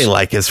ways. I'd say,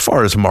 like, as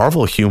far as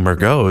Marvel humor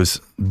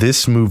goes,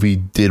 this movie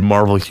did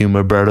Marvel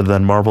humor better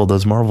than Marvel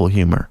does Marvel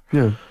humor.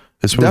 Yeah,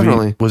 this movie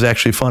definitely was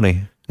actually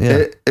funny.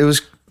 Yeah, it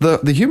was.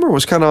 The humor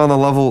was kind of on the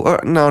level.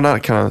 No,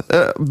 not kind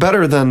of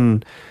better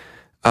than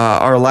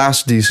our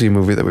last DC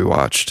movie that we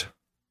watched.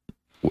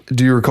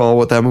 Do you recall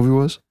what that movie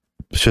was?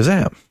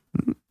 Shazam.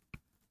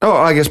 Oh,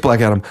 I guess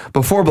Black Adam.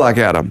 Before Black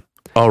Adam.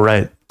 Oh,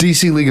 right.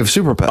 DC League of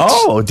Super Pets.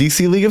 Oh,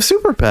 DC League of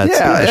Super Pets.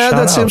 Yeah, it had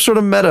that same sort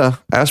of meta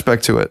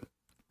aspect to it,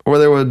 where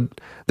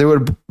they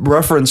would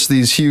reference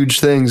these huge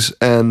things,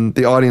 and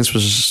the audience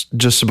was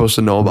just supposed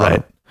to know about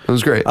it. It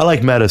was great. I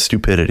like meta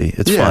stupidity.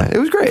 It's fun. It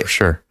was great for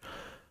sure.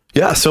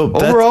 Yeah. So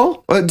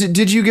overall,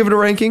 did you give it a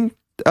ranking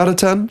out of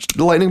 10?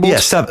 Lightning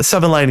bolts. Yeah,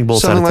 seven lightning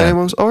bolts. 7 lightning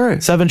bolts. All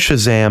right. 7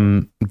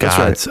 Shazam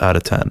gods out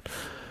of 10.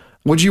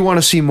 Would you want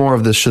to see more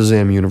of this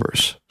Shazam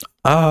universe?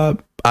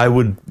 I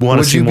would want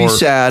to see more. Would you be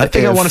sad? I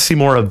think I want to see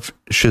more of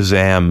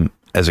Shazam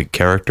as a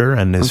character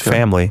and his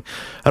family.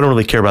 I don't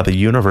really care about the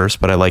universe,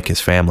 but I like his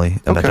family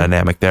and the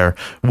dynamic there.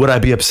 Would I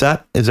be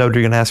upset? Is that what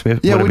you're going to ask me?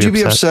 Yeah. Would you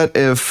be upset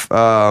if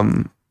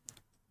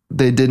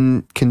they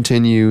didn't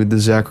continue the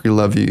Zachary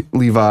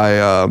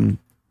Levi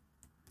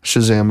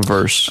Shazam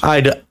verse?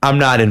 I'm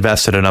not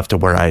invested enough to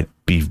where I'd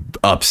be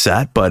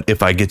upset, but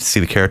if I get to see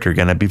the character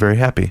again, I'd be very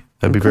happy.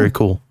 That'd be very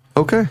cool.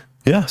 Okay.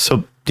 Yeah.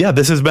 So yeah,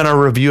 this has been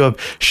our review of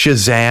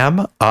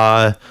Shazam.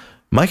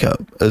 Micah,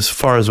 as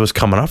far as what's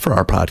coming up for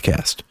our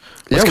podcast,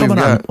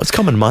 what's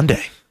coming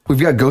Monday? We've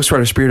got Ghost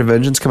Rider Spirit of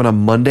Vengeance coming on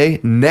Monday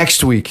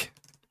next week.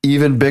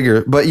 Even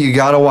bigger, but you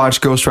got to watch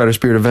Ghost Rider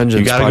Spirit of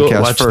Vengeance. You got to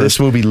go watch this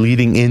movie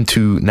leading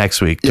into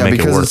next week. To make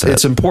because it worth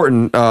it's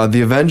important.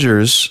 The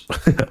Avengers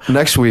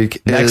next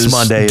week next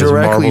Monday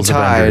directly is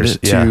tied Avengers.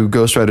 to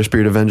Ghost Rider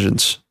Spirit of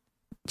Vengeance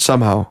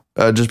somehow,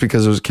 just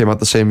because it came out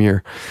the same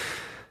year.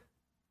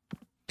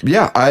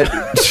 Yeah,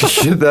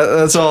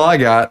 that's all I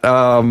got.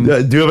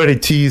 Do you have any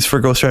tease for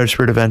Ghost Rider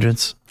Spirit of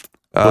Vengeance?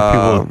 What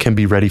people can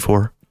be ready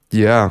for?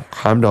 Yeah,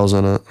 Heimdall's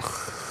in it.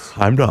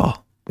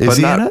 Heimdall. Is but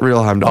he not in it?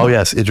 Real Heimdall. Oh,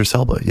 yes. Idris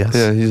Elba. Yes.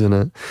 Yeah, he's in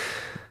it.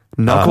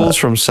 Knuckles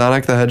from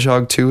Sonic the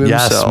Hedgehog 2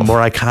 himself. Yes, more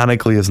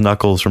iconically as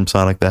Knuckles from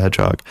Sonic the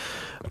Hedgehog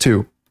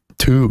 2.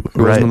 Who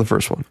wasn't in the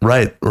first one.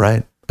 Right.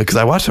 Because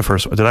I watched the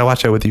first one. Did I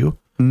watch that with you?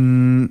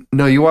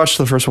 No, you watched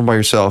the first one by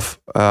yourself.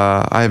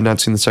 I have not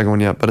seen the second one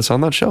yet, but it's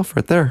on that shelf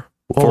right there.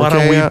 Well, 4K, why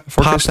don't we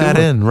pop that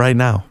in right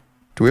now?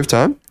 Do we have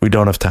time? We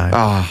don't have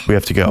time. We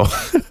have to go.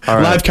 All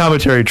right. Live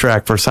commentary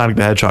track for Sonic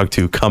the Hedgehog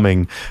 2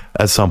 coming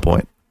at some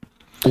point.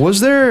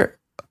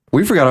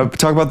 We forgot to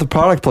talk about the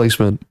product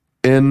placement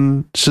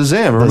in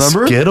Shazam,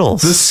 remember?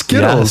 The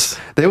Skittles. Yes.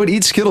 They would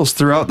eat Skittles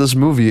throughout this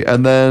movie,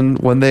 and then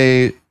when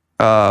they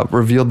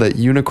revealed that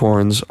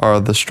unicorns are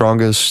the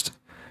strongest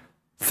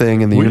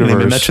thing in the universe. We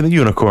didn't even mention the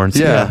unicorns.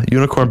 Yeah.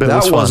 Unicorn bit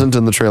was fun. That wasn't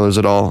in the trailers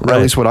at all, at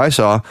least what I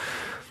saw.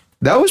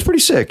 That was pretty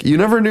sick. You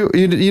never knew,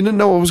 you didn't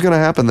know what was going to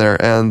happen there.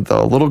 And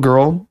the little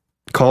girl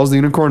calls the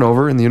unicorn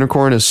over, and the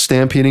unicorn is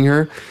stampeding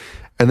her.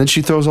 And then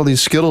she throws all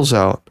these Skittles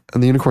out,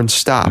 and the unicorn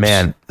stops.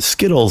 Man,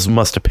 Skittles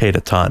must have paid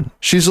a ton.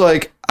 She's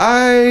like,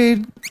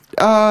 I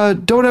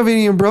don't have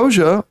any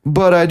ambrosia,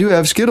 but I do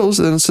have Skittles,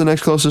 and it's the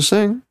next closest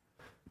thing.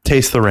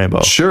 Taste the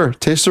rainbow. Sure,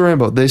 taste the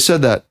rainbow. They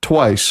said that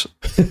twice.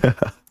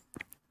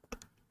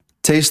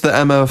 Taste the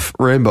MF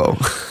rainbow.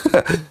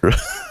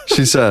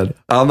 She said,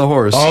 on the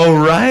horse. Oh,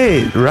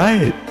 right.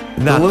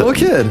 The little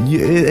kid.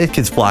 It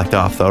gets blocked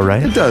off, though,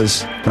 right? It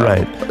does.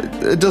 Right.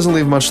 It doesn't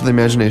leave much to the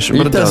imagination,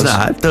 but it does.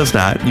 It does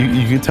not. You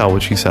can tell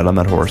what she said on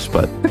that horse,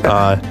 but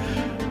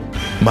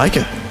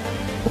Micah,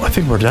 I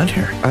think we're done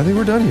here.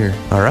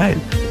 All right.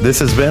 This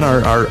has been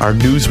our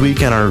news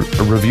week and our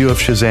review of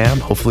Shazam.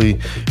 Hopefully,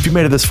 if you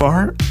made it this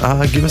far,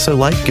 give us a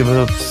like, give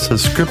us a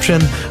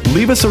subscription,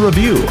 leave us a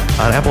review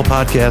on Apple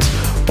Podcasts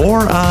or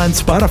on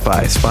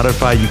Spotify.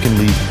 Spotify, you can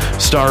leave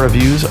star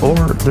reviews, or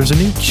there's a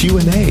new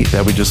Q&A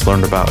that we just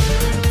learned about.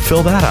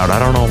 Fill that out. I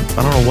don't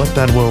know what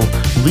that will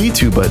lead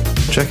to, but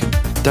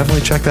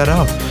definitely check that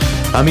out.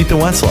 I'm Ethan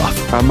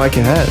Wetzloff. I'm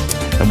Micah Head.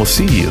 And we'll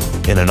see you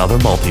in another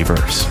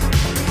multiverse.